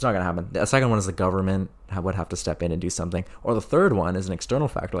 it's not going to happen. The second one is the government would have to step in and do something. Or the third one is an external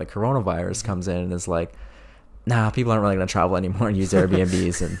factor, like coronavirus comes in and is like, nah, people aren't really going to travel anymore and use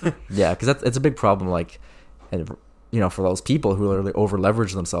Airbnbs. And yeah, because it's a big problem. Like, and for those people who literally over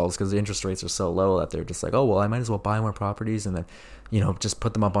leverage themselves because the interest rates are so low that they're just like, oh, well, I might as well buy more properties and then, just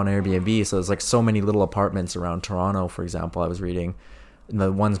put them up on Airbnb. So there's like so many little apartments around Toronto, for example, I was reading, and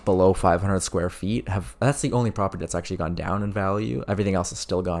the ones below 500 square feet that's the only property that's actually gone down in value. Everything else has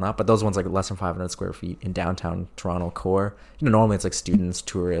still gone up, but those ones like less than 500 square feet in downtown Toronto core, normally it's like students,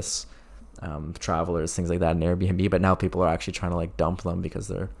 tourists, travelers, things like that in Airbnb, but now people are actually trying to like dump them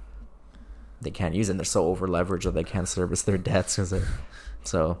because they can't use it and they're so over leveraged that they can't service their debts because they're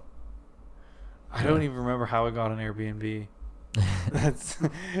so. I don't even remember how I got an Airbnb. It's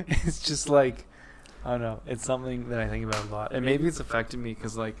just like, I don't know. It's something that I think about a lot, and maybe it's affected me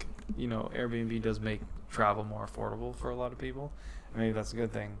because, like, you know, Airbnb does make travel more affordable for a lot of people. And maybe that's a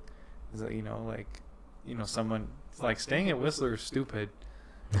good thing. Is that, you know, like, you know, someone like staying at Whistler is stupid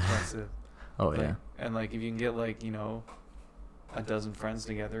expensive. Oh like, yeah. And like, if you can get like, you know, a dozen friends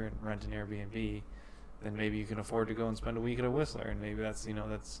together and rent an Airbnb, then maybe you can afford to go and spend a week at a Whistler, and maybe that's, you know,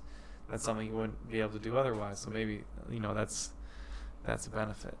 that's something you wouldn't be able to do otherwise. So maybe, you know, that's a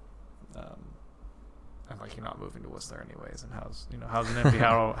benefit. And like, you're not moving to Whistler anyways, and how's an empty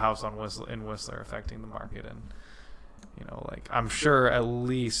house in Whistler affecting the market? And, you know, like, I'm sure at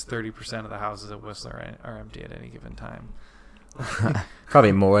least 30% of the houses at Whistler are empty at any given time.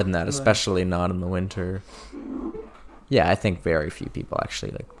 Probably more than that, especially not in the winter. Yeah, I think very few people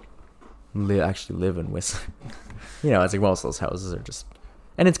actually live in Whistler. You know, it's like most of those houses are just,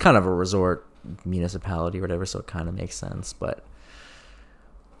 and it's kind of a resort municipality or whatever, so it kind of makes sense. But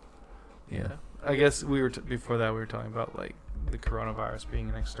yeah, I guess before that we were talking about like the coronavirus being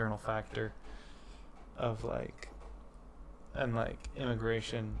an external factor of like, and like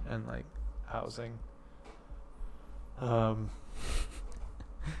immigration and like housing.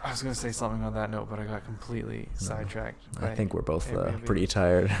 I was going to say something on that note, but I got completely sidetracked. I think we're both pretty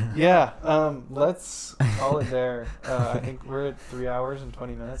tired. Yeah, let's call it there. I think we're at 3 hours and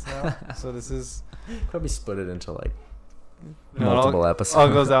 20 minutes now. So this is... Probably split it into like multiple episodes. All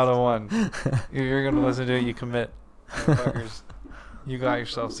goes out on one. If you're going to listen to it, you commit. Motherfuckers. You got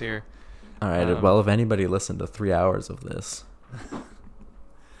yourselves here. All right. Well, if anybody listened to 3 hours of this,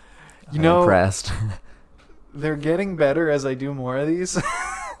 I'm impressed. Impressed. They're getting better as I do more of these.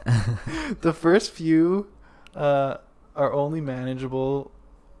 The first few are only manageable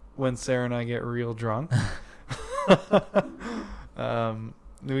when Sarah and I get real drunk.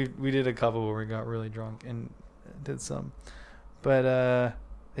 We did a couple where we got really drunk and did some. But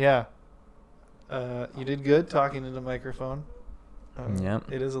yeah. You did good talking into the microphone. Yeah.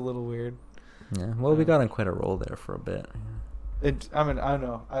 It is a little weird. Yeah. Well, we got on quite a roll there for a bit. I don't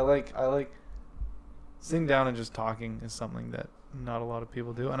know. I like sitting down and just talking is something that not a lot of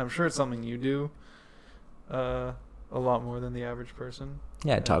people do, and I'm sure it's something you do a lot more than the average person.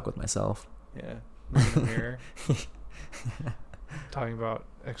 Yeah, I talk with myself. Yeah, in the mirror, talking about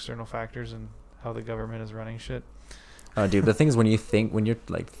external factors and how the government is running shit. Oh, dude, the thing is when you're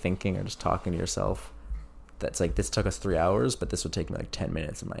like thinking or just talking to yourself, that's like, this took us 3 hours, but this would take me like 10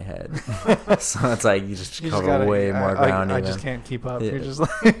 minutes in my head. So it's like you just cover way more ground. I just can't keep up. Yeah. You're just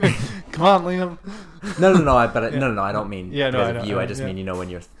like, come on, Liam. No. I don't mean because of you. I just mean, you know, when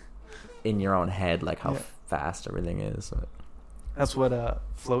you're in your own head, like how fast everything is. So. That's what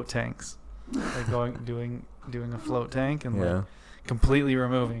float tanks, like doing a float tank and like completely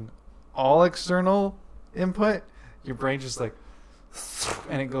removing all external input. Your brain just like.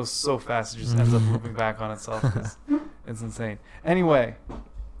 And it goes so fast, it just ends up moving back on itself. It's insane. Anyway,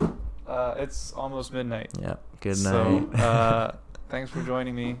 it's almost midnight. Yeah, good night. So, thanks for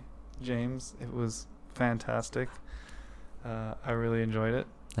joining me, James. It was fantastic. I really enjoyed it.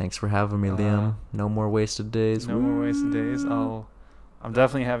 Thanks for having me, Liam. No more wasted days. No more wasted days. I'll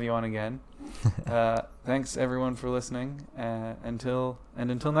definitely have you on again. Thanks everyone for listening. Until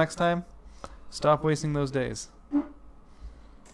next time, stop wasting those days.